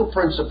 the little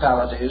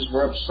principalities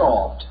were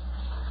absorbed,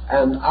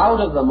 and out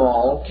of them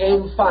all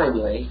came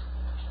finally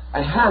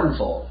a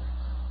handful,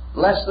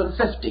 less than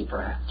 50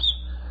 perhaps,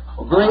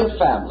 great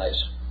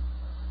families.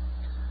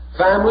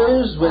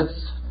 Families with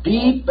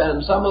deep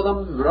and some of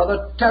them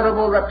rather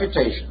terrible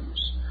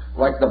reputations,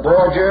 like the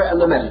Borgia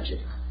and the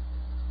Medici.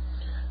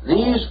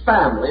 These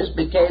families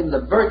became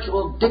the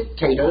virtual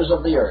dictators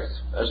of the earth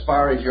as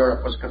far as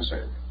Europe was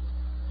concerned.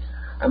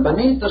 And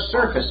beneath the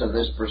surface of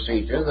this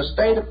procedure, the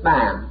state of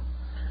man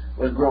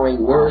was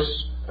growing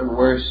worse and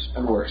worse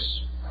and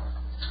worse.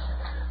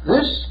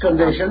 This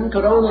condition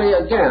could only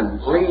again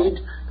lead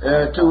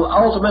to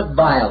ultimate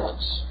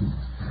violence.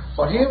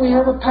 For here we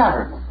have a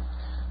pattern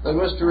that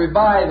was to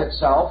revive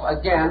itself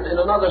again in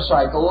another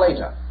cycle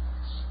later.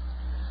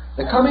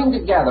 The coming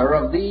together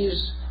of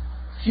these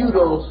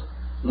feudal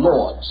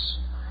lords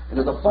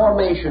into the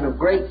formation of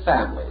great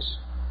families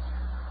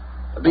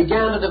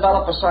began to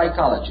develop a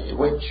psychology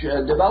which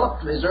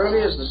developed as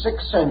early as the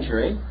 6th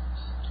century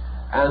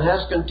and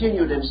has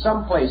continued in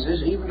some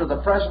places even to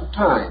the present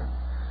time.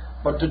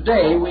 But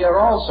today we are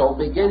also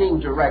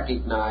beginning to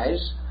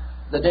recognize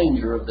the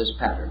danger of this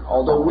pattern,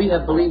 although we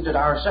have believed it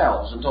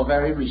ourselves until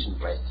very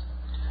recently,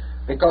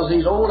 because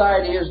these old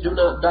ideas do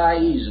not die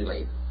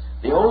easily.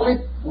 The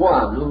only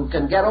one who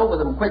can get over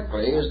them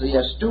quickly is the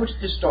astute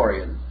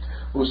historian,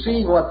 who,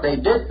 seeing what they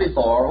did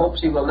before,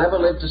 hopes he will never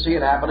live to see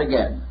it happen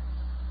again.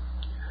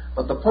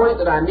 But the point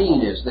that I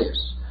mean is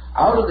this: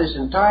 out of this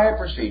entire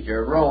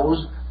procedure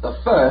rose the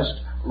first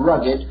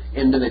rugged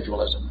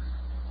individualism.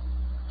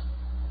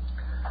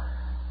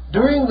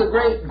 During the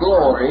great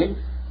glory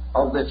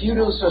of the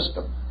feudal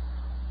system,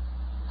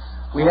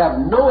 we have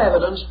no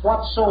evidence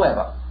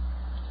whatsoever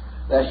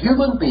that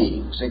human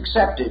beings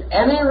accepted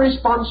any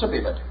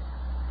responsibility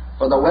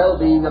for the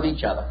well-being of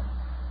each other.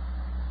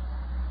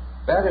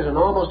 That is an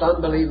almost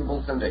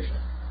unbelievable condition.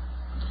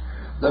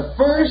 The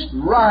first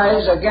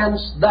rise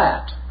against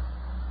that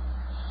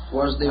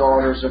was the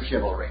orders of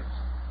chivalry.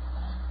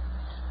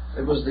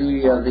 It was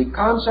the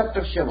concept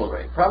of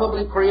chivalry,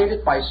 probably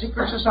created by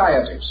secret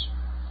societies.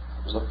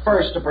 It was the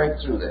first to break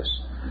through this.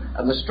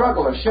 And the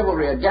struggle of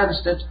chivalry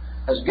against it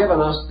has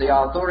given us the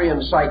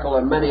Arthurian cycle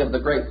and many of the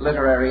great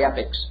literary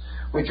epics,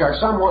 which are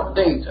somewhat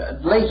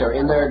later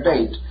in their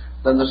date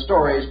than the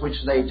stories which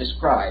they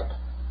describe,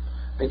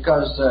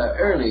 because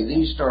early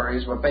these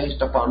stories were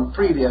based upon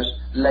previous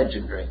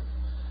legendary.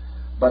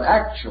 But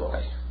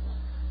actually,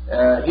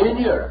 in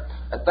Europe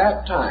at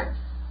that time,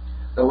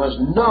 there was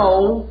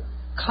no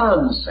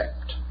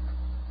concept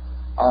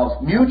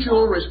of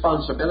mutual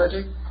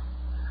responsibility.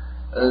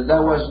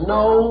 There was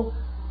no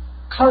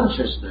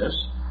consciousness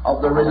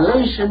of the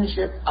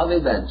relationship of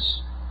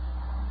events.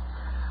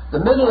 The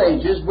Middle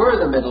Ages were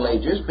the Middle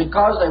Ages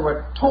because they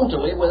were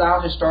totally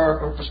without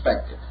historical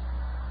perspective.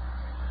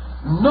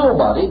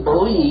 Nobody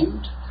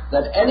believed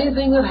that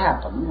anything that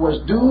happened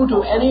was due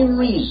to any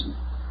reason,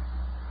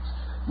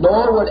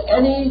 nor would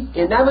any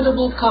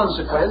inevitable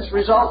consequence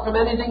result from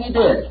anything he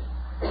did.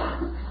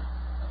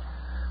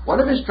 One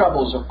of his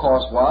troubles, of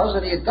course, was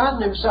that he had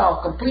gotten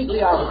himself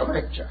completely out of the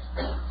picture.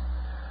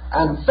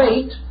 And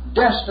fate,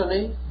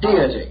 destiny,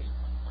 deity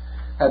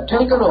had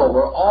taken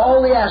over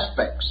all the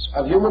aspects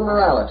of human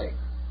morality.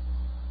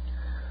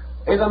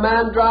 If a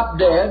man dropped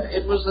dead,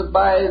 it was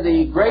by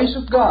the grace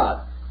of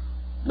God,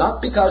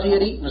 not because he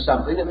had eaten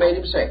something that made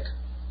him sick.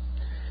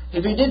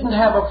 If he didn't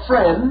have a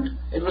friend,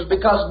 it was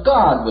because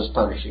God was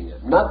punishing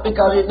him, not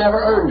because he'd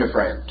never earned a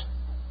friend.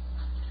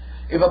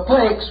 If a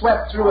plague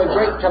swept through a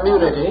great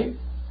community,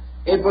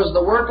 it was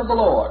the work of the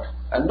Lord,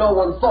 and no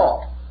one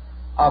thought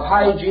of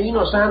hygiene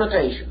or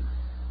sanitation.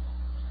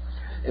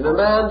 If a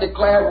man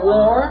declared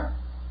war,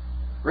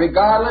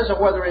 regardless of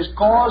whether his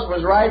cause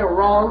was right or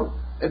wrong,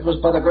 it was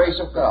by the grace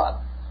of God.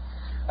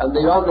 And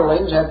the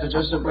underlings had to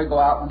just simply go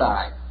out and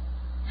die.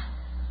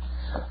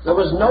 There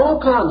was no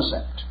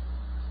concept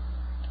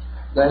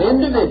that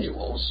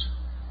individuals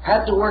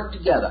had to work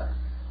together,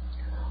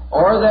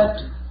 or that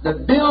the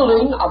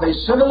building of a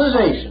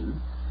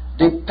civilization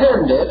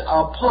depended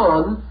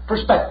upon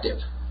perspective.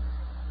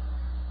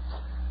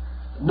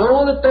 No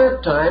one at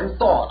that time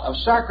thought of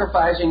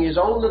sacrificing his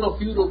own little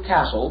feudal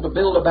castle to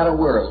build a better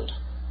world,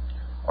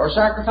 or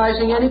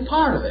sacrificing any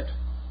part of it.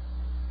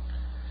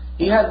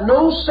 He had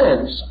no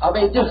sense of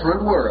a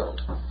different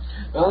world.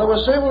 Now, there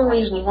were several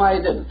reasons why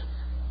he didn't.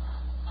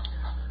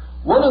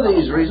 One of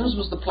these reasons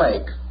was the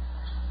plague.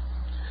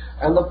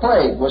 And the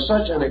plague was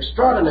such an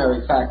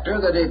extraordinary factor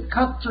that it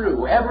cut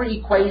through every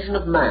equation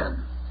of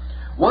man.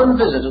 One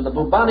visit of the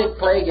bubonic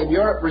plague in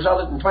Europe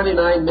resulted in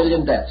 29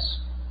 million deaths.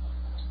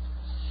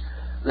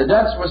 The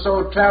deaths were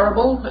so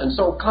terrible and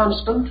so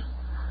constant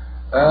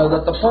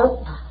that the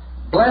Pope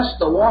blessed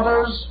the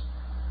waters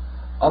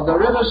of the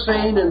river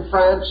Seine in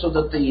France so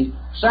that the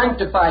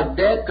sanctified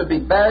dead could be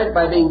buried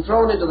by being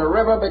thrown into the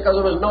river, because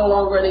there was no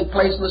longer any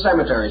place in the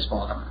cemeteries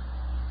for them.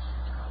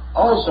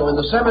 Also, in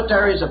the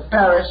cemeteries of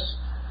Paris,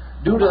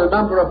 due to the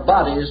number of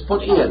bodies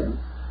put in,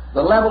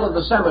 the level of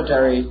the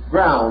cemetery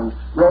ground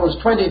rose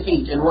 20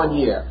 feet in 1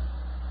 year.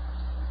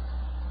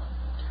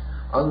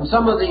 On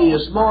some of the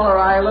smaller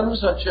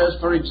islands, such as,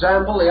 for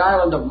example, the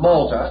island of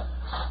Malta,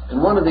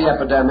 in one of the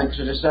epidemics,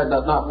 it is said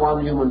that not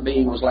one human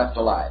being was left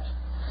alive.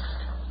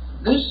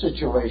 This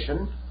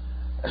situation,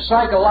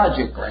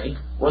 psychologically,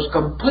 was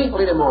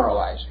completely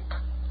demoralizing,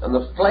 and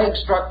the plague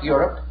struck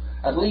Europe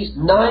at least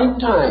 9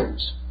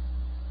 times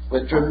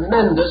with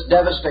tremendous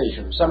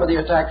devastation, some of the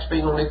attacks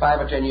being only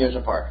 5 or 10 years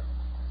apart.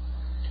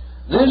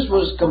 This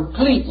was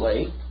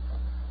completely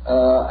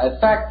a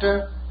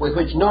factor with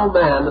which no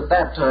man at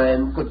that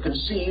time could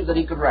conceive that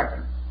he could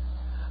reckon.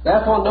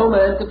 Therefore, no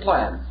man could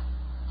plan.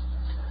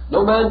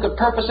 No man could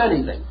purpose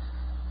anything.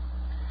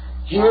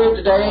 Here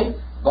today,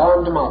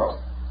 gone tomorrow.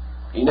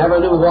 He never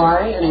knew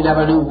why, and he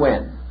never knew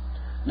when.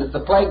 And if the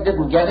plague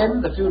didn't get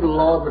him, the feudal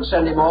lord would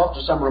send him off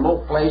to some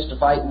remote place to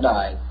fight and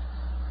die.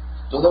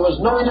 So there was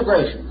no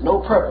integration,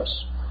 no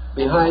purpose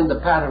behind the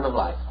pattern of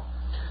life.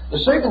 The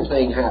second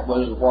thing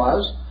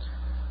was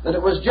that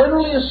it was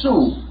generally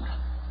assumed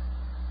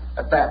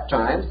at that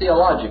time,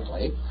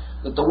 theologically,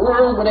 that the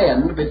world would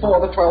end before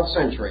the 12th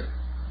century.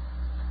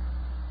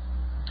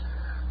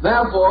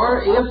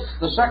 Therefore, if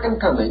the second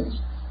coming,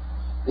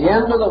 the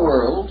end of the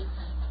world,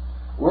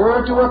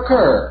 were to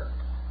occur,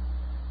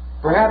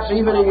 perhaps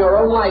even in your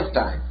own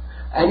lifetime,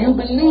 and you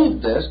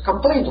believed this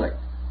completely,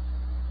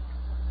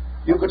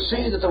 you could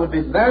see that there would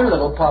be very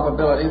little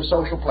probability of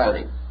social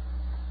planning.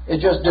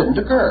 It just didn't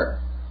occur.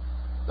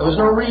 There was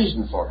no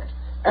reason for it.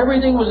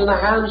 Everything was in the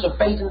hands of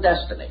fate and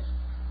destiny.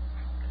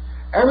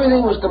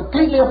 Everything was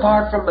completely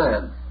apart from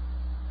man.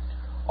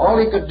 All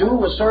he could do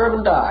was serve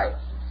and die.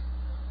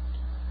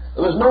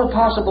 There was no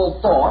possible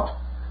thought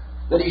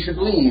that he should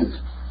leave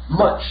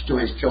much to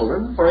his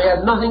children, for he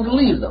had nothing to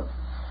leave them.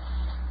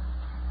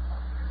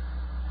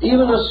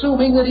 even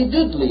assuming that he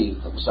did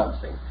leave them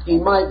something, he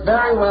might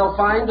very well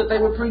find that they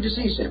would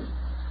predecease him.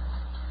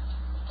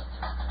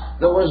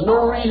 There was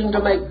no reason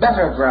to make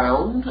better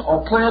ground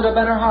or plant a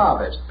better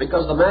harvest,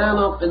 because the man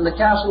up in the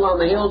castle on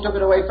the hill took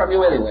it away from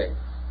you anyway.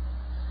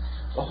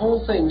 The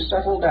whole thing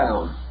settled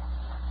down,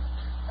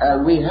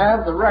 and we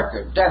have the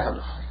record,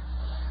 definitely,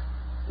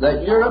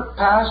 that Europe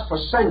passed for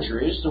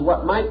centuries through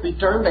what might be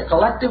termed a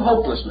collective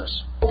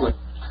hopelessness.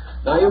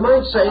 Now, you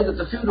might say that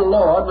the feudal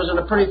lord was in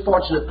a pretty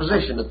fortunate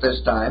position at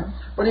this time,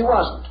 but he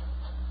wasn't.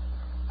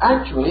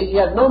 Actually, he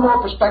had no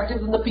more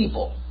perspective than the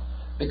people,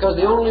 because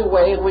the only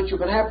way in which you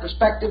can have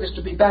perspective is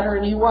to be better,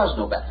 and he was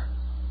no better.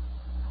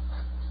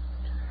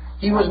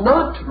 He was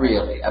not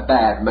really a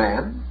bad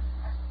man.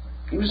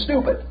 He was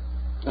stupid,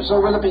 and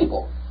so were the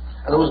people,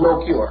 and there was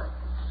no cure.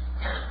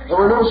 There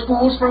were no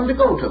schools for him to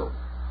go to.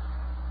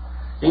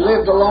 He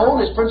lived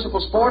alone. His principal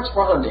sports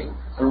were hunting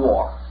and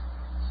war.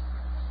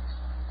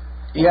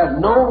 He had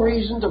no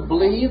reason to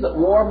believe that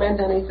war meant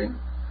anything.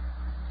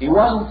 He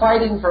wasn't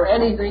fighting for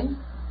anything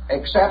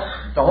except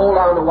to hold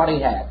on to what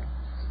he had.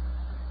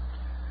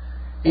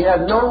 He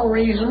had no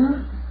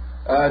reason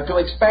to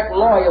expect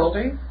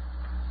loyalty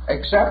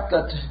except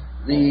that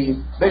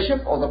the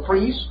bishop or the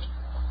priest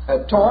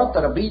had taught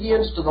that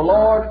obedience to the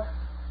Lord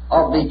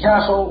of the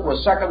castle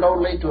was second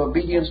only to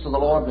obedience to the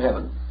Lord of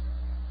heaven.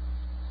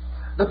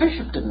 The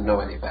bishop didn't know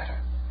any better.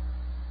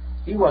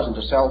 He wasn't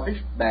a selfish,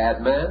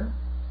 bad man.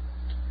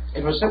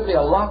 It was simply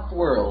a locked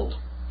world,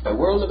 a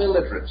world of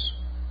illiterates,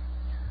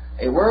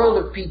 a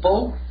world of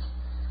people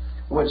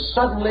who had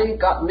suddenly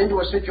gotten into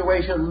a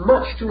situation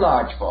much too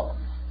large for them.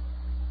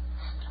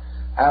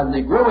 And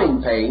the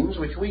growing pains,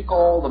 which we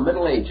call the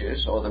Middle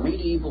Ages, or the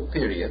medieval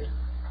period,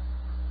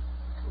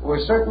 were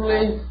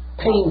certainly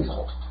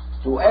painful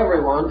to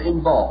everyone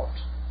involved,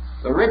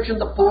 the rich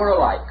and the poor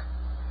alike.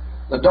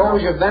 The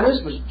Doge of Venice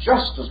was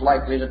just as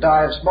likely to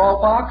die of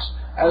smallpox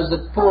as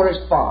the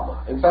poorest farmer.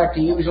 In fact,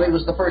 he usually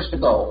was the first to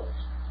go,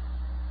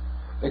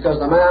 because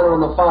the man on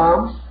the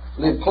farm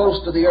lived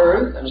close to the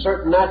earth, and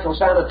certain natural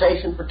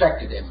sanitation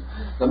protected him.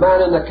 The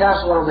man in the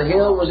castle on the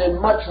hill was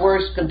in much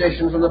worse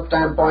condition from the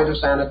standpoint of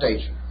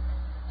sanitation.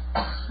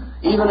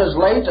 Even as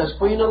late as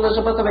Queen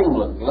Elizabeth of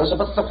England,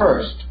 Elizabeth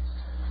I,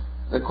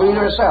 the Queen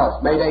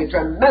herself made a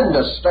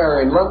tremendous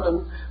stir in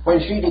London when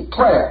she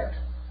declared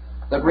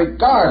that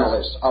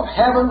regardless of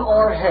heaven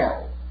or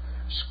hell,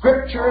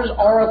 scriptures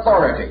or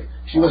authority,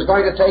 she was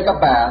going to take a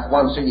bath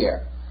once a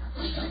year.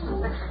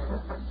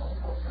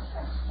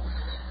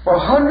 For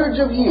hundreds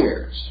of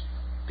years,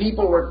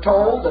 people were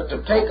told that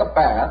to take a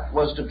bath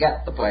was to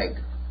get the plague.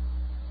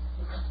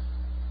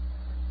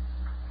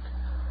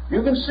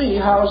 You can see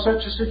how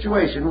such a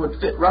situation would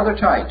fit rather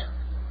tight,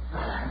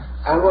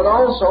 and would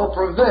also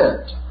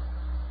prevent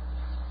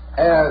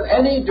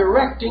any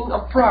directing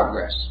of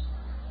progress.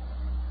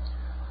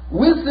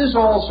 With this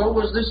also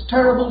was this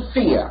terrible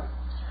fear.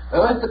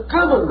 Now, if the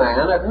common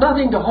man had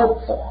nothing to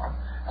hope for,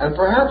 and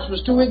perhaps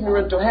was too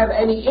ignorant to have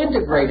any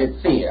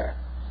integrated fear,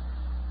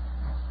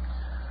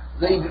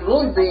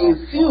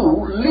 the few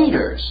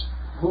leaders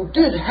who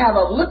did have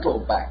a little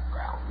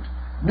background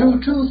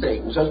knew two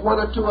things, as one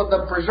or two of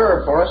them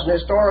preserved for us in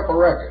historical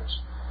records.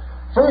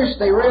 First,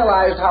 they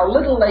realized how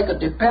little they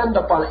could depend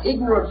upon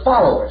ignorant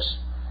followers.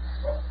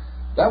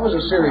 That was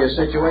a serious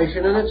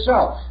situation in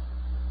itself.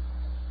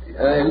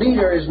 A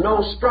leader is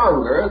no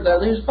stronger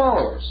than his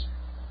followers.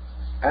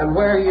 And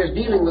where he is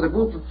dealing with a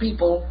group of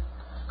people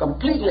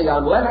completely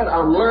unlettered,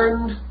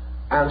 unlearned,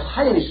 and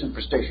highly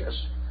superstitious,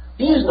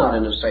 he is not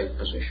in a safe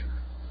position.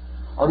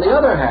 On the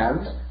other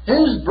hand,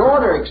 his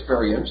broader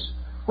experience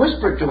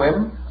whispered to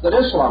him that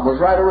Islam was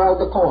right around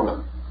the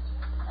corner.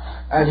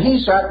 And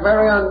he sat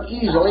very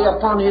uneasily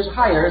upon his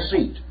higher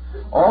seat.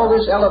 All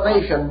this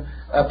elevation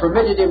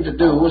permitted him to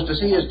do was to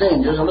see his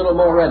dangers a little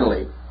more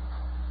readily.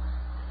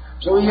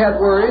 So he had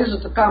worries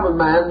that the common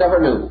man never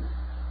knew,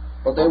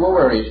 but they were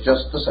worries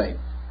just the same.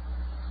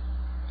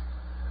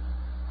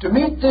 To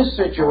meet this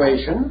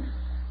situation,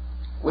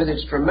 with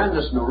its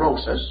tremendous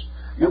neurosis,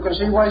 you can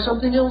see why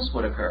something else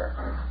would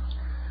occur.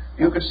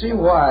 You could see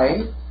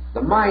why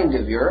the mind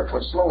of Europe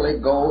would slowly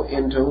go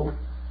into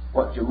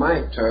what you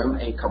might term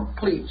a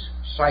complete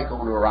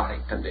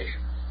psychoneurotic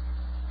condition.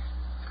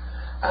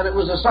 And it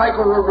was the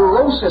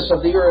psychoneurosis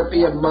of the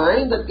European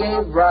mind that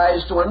gave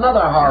rise to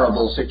another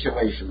horrible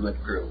situation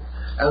that grew,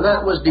 and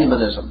that was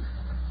demonism.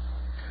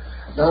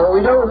 Now,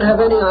 we don't have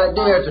any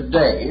idea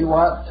today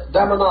what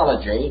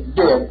demonology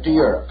did to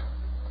Europe.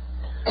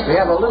 We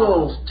have a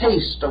little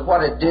taste of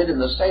what it did in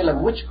the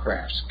Salem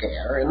witchcraft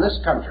scare in this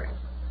country.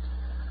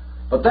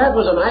 But that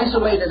was an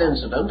isolated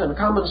incident, and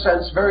common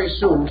sense very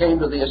soon came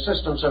to the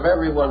assistance of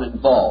everyone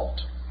involved.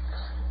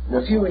 In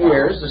a few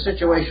years, the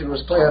situation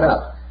was cleared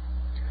up.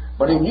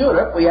 But in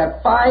Europe, we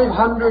had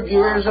 500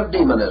 years of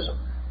demonism.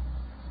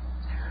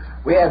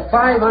 We had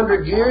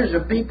 500 years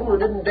of people who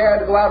didn't dare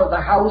to go out of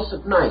the house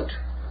at night.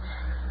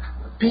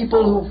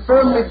 People who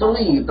firmly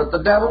believed that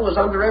the devil was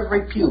under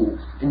every pew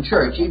in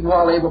church, even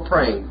while they were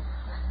praying.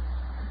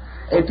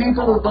 A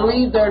people who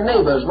believed their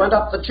neighbors went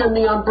up the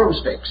chimney on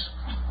broomsticks.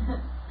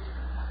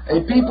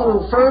 a people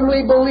who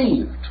firmly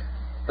believed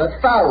that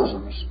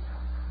thousands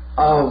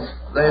of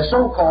their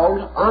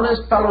so-called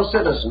honest fellow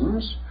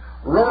citizens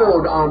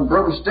rode on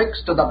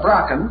broomsticks to the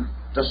bracken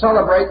to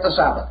celebrate the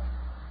Sabbath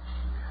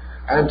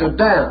and to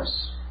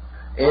dance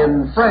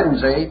in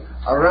frenzy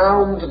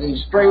around the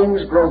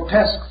strange,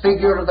 grotesque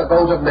figure of the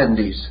goat of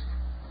Mendes.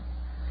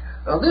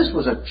 Now, this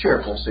was a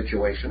cheerful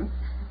situation.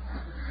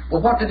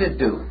 Well, what did it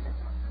do?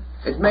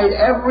 It made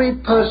every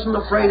person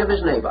afraid of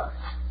his neighbor.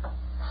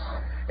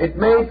 It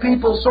made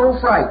people so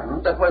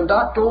frightened that when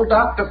old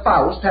Dr.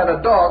 Faust had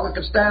a dog that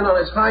could stand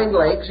on its hind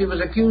legs, he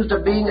was accused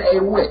of being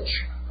a witch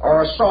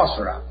or a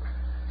sorcerer.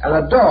 And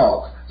a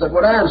dog that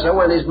would answer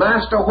when his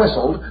master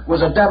whistled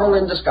was a devil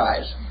in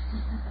disguise.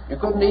 You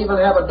couldn't even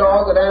have a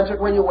dog that answered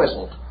when you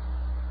whistled.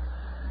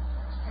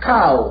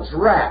 Cows,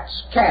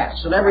 rats,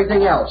 cats, and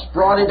everything else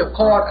brought into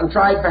court and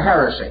tried for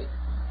heresy.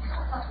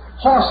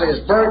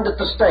 Horses burned at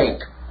the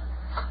stake.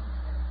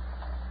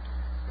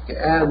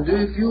 And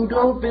if you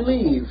don't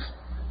believe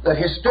that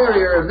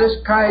hysteria of this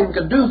kind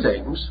could do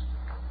things,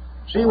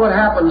 see what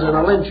happens in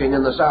a lynching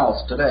in the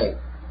South today.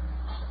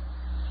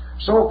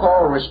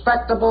 So-called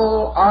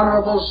respectable,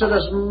 honorable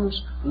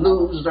citizens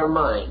lose their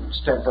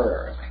minds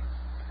temporarily.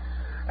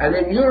 And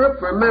in Europe,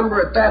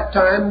 remember at that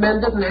time, men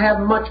didn't have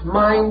much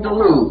mind to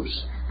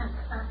lose.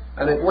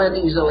 And it went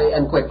easily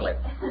and quickly.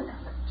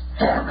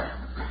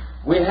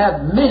 We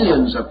had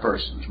millions of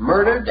persons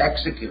murdered,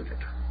 executed,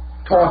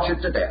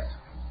 tortured to death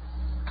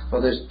for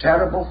this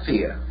terrible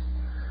fear.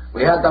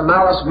 We had the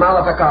malus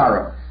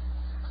maleficarum,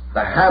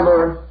 the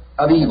hammer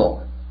of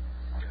evil,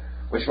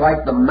 which,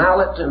 like the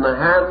mallet in the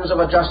hands of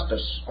a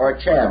justice or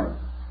a chairman,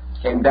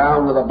 came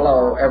down with a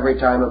blow every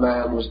time a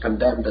man was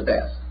condemned to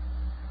death.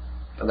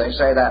 And they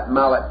say that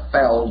mallet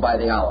fell by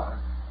the hour.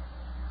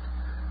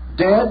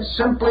 Dead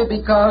simply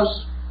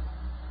because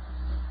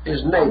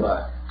his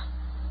neighbor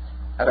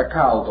had a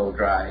cow go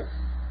dry.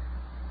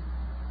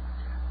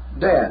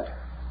 Dead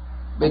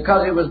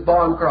because he was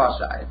born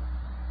cross-eyed.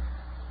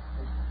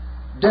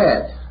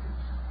 Dead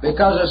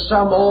because of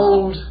some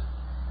old,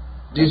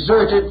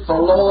 deserted,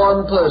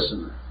 forlorn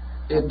person.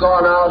 He had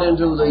gone out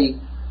into the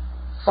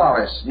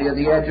forest near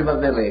the edge of a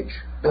village,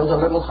 built a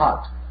little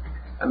hut,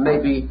 and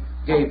maybe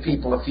gave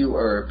people a few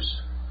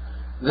herbs.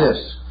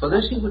 For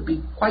this he would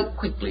be quite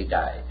quickly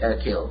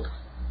killed,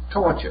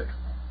 tortured,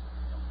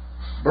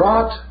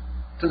 brought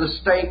to the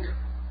stake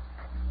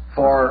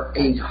for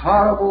a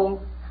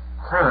horrible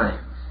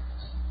crime.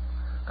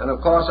 And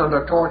of course,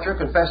 under torture,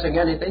 confessing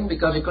anything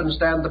because he couldn't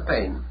stand the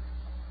pain.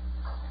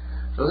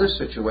 So this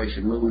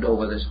situation moved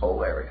over this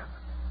whole area.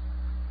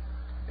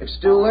 It's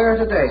still there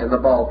today in the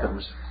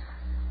Balkans.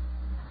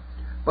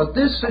 But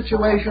this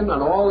situation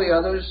and all the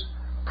others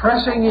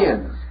pressing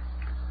in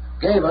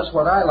gave us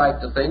what I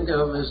like to think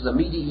of as the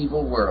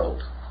medieval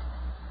world.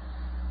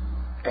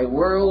 A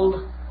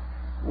world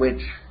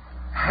which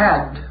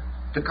had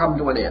to come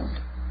to an end.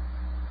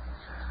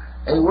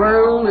 A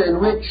world in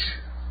which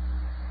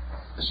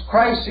this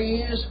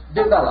crises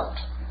developed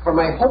from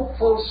a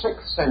hopeful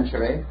 6th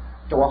century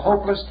to a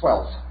hopeless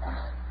 12th.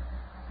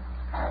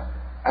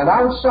 And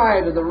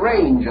outside of the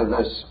range of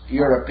this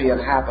European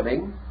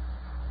happening,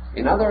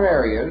 in other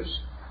areas,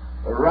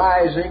 the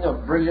rising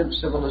of brilliant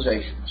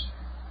civilizations.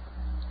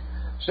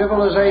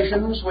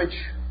 Civilizations which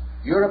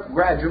Europe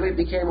gradually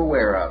became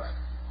aware of.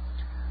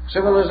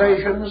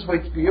 Civilizations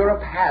which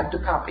Europe had to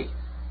copy.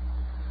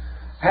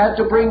 Had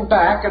to bring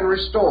back and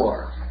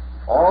restore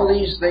all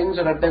these things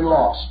that had been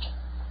lost.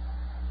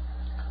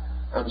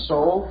 And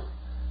so,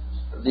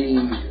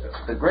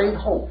 the great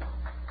hope,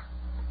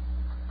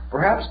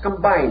 perhaps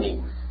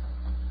combining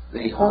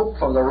the hope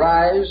for the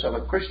rise of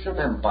a Christian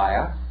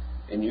empire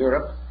in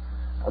Europe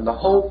and the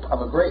hope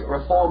of a great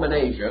reform in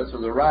Asia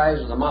through the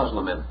rise of the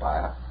Moslem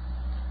Empire,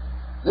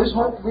 this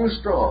hope grew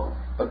strong.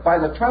 But by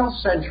the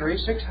 12th century,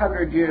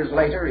 600 years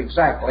later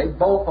exactly,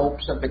 both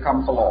hopes had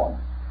become forlorn.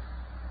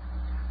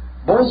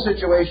 Both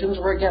situations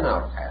were again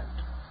out of hand.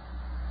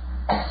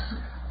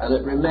 And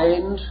it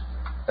remained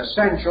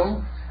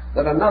essential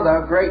that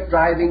another great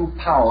driving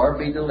power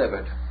be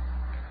delivered.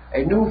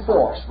 A new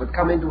force would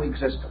come into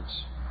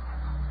existence.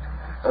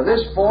 Now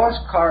this force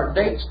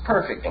dates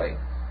perfectly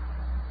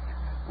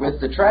with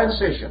the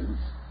transition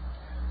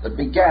that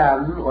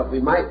began what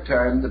we might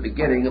term the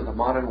beginning of the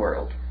modern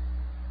world.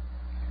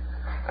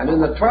 And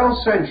in the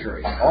 12th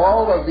century,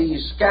 all of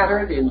these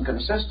scattered,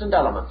 inconsistent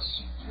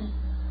elements,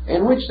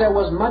 in which there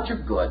was much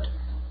of good,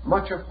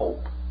 much of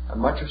hope,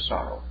 and much of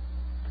sorrow,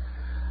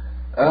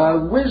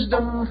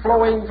 wisdom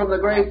flowing from the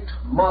great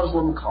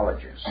Moslem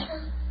colleges,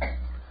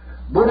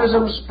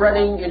 Buddhism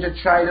spreading into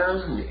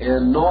China,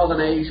 in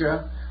northern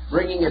Asia,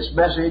 bringing its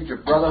message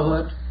of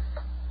brotherhood,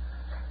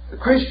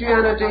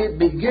 Christianity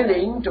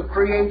beginning to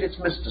create its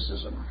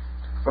mysticism.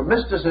 For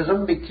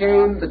mysticism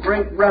became the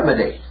great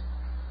remedy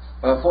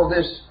for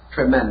this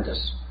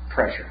tremendous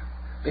pressure.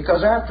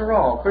 Because after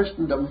all,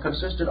 Christendom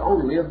consisted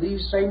only of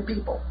these same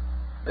people.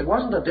 It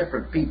wasn't a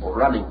different people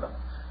running them.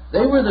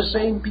 They were the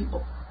same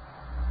people.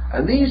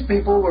 And these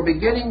people were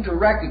beginning to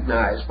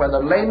recognize,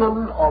 whether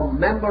layman or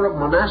member of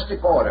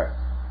monastic order,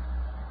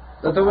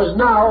 that there was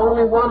now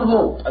only one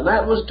hope, and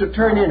that was to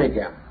turn in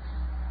again,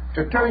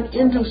 to turn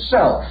into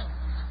self,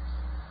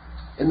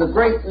 in the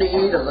great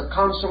need of the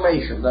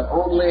consolation that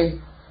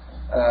only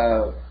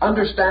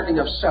understanding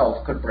of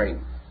self could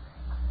bring.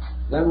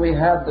 Then we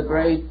had the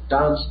great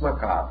danse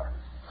macabre,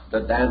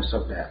 the dance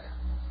of death.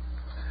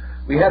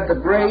 We had the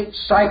great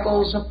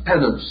cycles of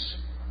penance.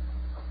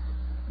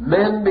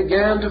 Men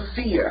began to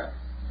fear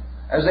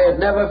as they had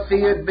never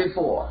feared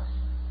before.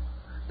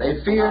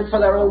 They feared for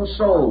their own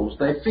souls.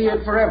 They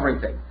feared for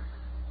everything.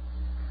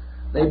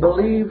 They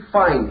believed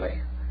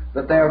finally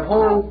that their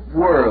whole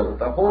world,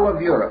 the whole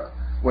of Europe,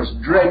 was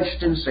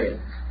drenched in sin.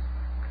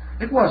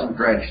 It wasn't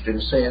drenched in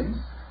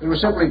sin. It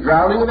was simply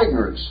drowning of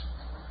ignorance.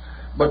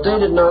 But they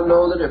did not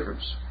know the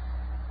difference.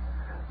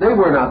 They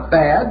were not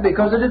bad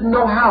because they didn't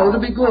know how to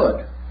be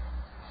good.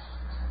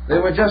 They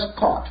were just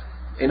caught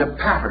in a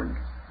pattern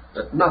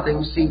that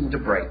nothing seemed to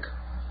break.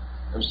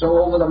 And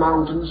so over the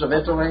mountains of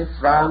Italy,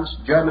 France,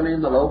 Germany,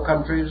 and the Low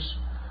Countries,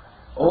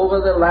 over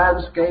the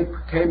landscape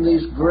came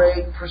these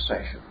great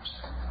processions.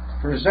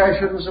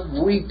 Processions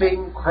of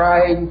weeping,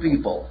 crying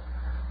people.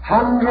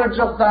 Hundreds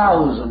of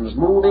thousands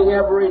moving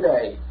every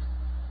day.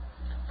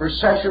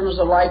 Processions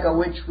the like of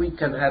which we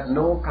can have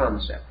no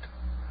concept.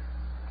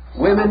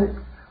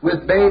 Women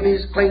with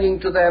babies clinging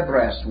to their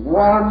breasts,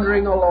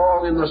 wandering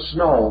along in the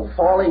snow,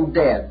 falling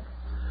dead,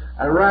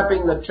 and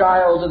wrapping the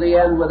child to the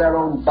end with their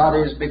own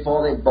bodies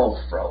before they both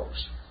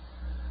froze.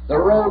 The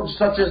roads,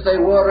 such as they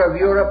were of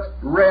Europe,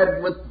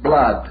 red with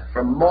blood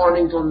from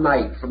morning till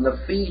night, from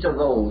the feet of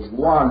those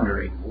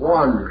wandering,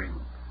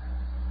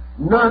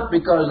 not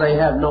because they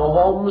had no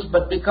homes,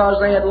 but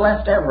because they had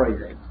left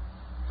everything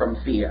from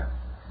fear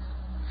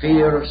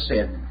of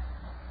sin.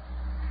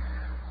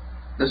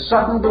 The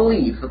sudden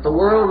belief that the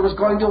world was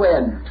going to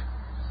end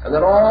and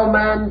that all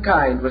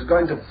mankind was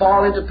going to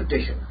fall into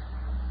perdition.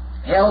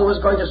 Hell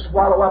was going to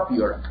swallow up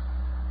Europe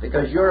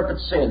because Europe had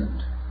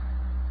sinned.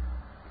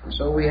 And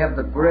so we have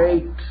the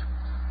great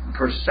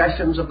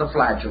processions of the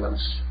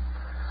flagellants,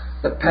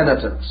 the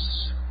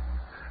penitents.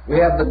 We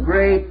have the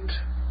great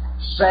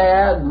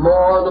sad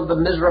mourn of the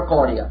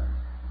misericordia,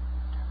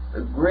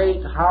 the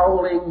great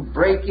howling,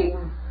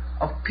 breaking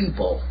of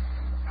people.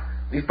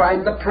 We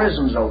find the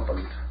prisons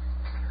opened,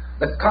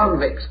 the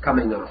convicts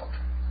coming out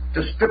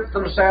to strip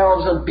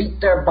themselves and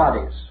beat their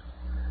bodies,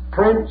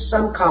 prince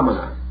and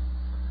commoner,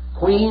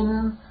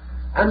 queen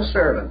and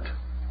servant,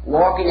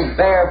 walking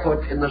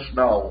barefoot in the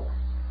snow,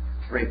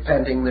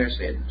 repenting their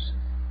sins.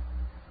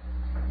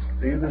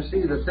 So you can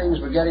see that things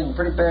were getting in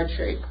pretty bad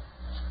shape.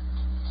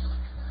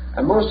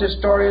 And most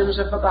historians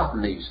have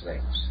forgotten these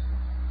things.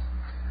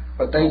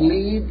 But they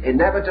lead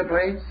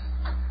inevitably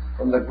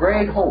from the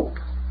great hope,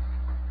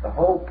 the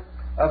hope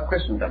of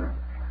Christendom,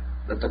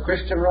 that the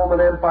Christian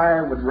Roman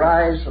Empire would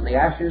rise from the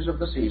ashes of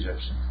the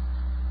Caesars,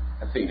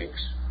 a phoenix.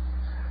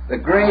 The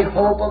great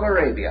hope of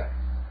Arabia,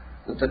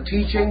 that the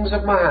teachings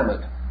of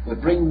Muhammad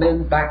would bring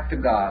men back to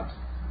God.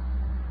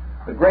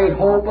 The great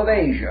hope of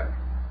Asia,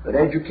 that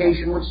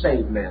education would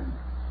save men.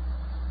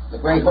 The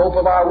great hope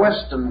of our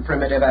Western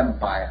primitive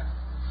empire,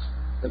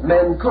 that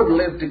men could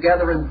live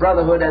together in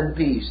brotherhood and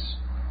peace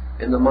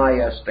in the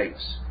Maya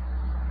states.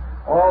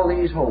 All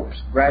these hopes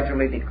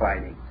gradually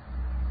declining.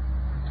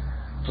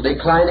 So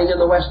declining in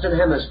the Western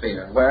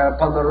Hemisphere, where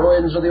upon the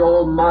ruins of the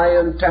old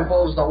Mayan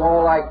temples the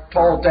wall-like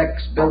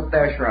Toltecs built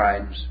their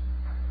shrines.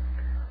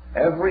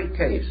 Every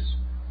case,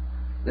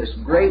 this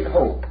great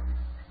hope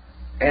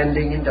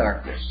ending in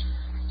darkness,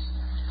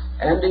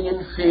 ending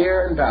in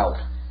fear and doubt,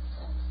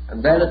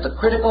 and then at the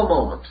critical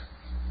moment,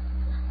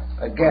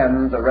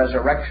 again the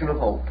resurrection of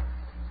hope,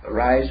 the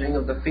rising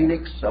of the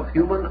phoenix of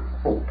human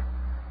hope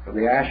from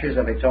the ashes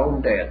of its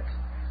own dead,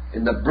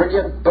 in the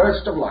brilliant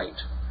burst of light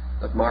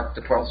that marked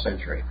the 12th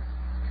century.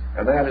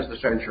 And that is the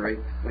century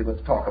we will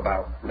talk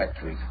about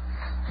next week.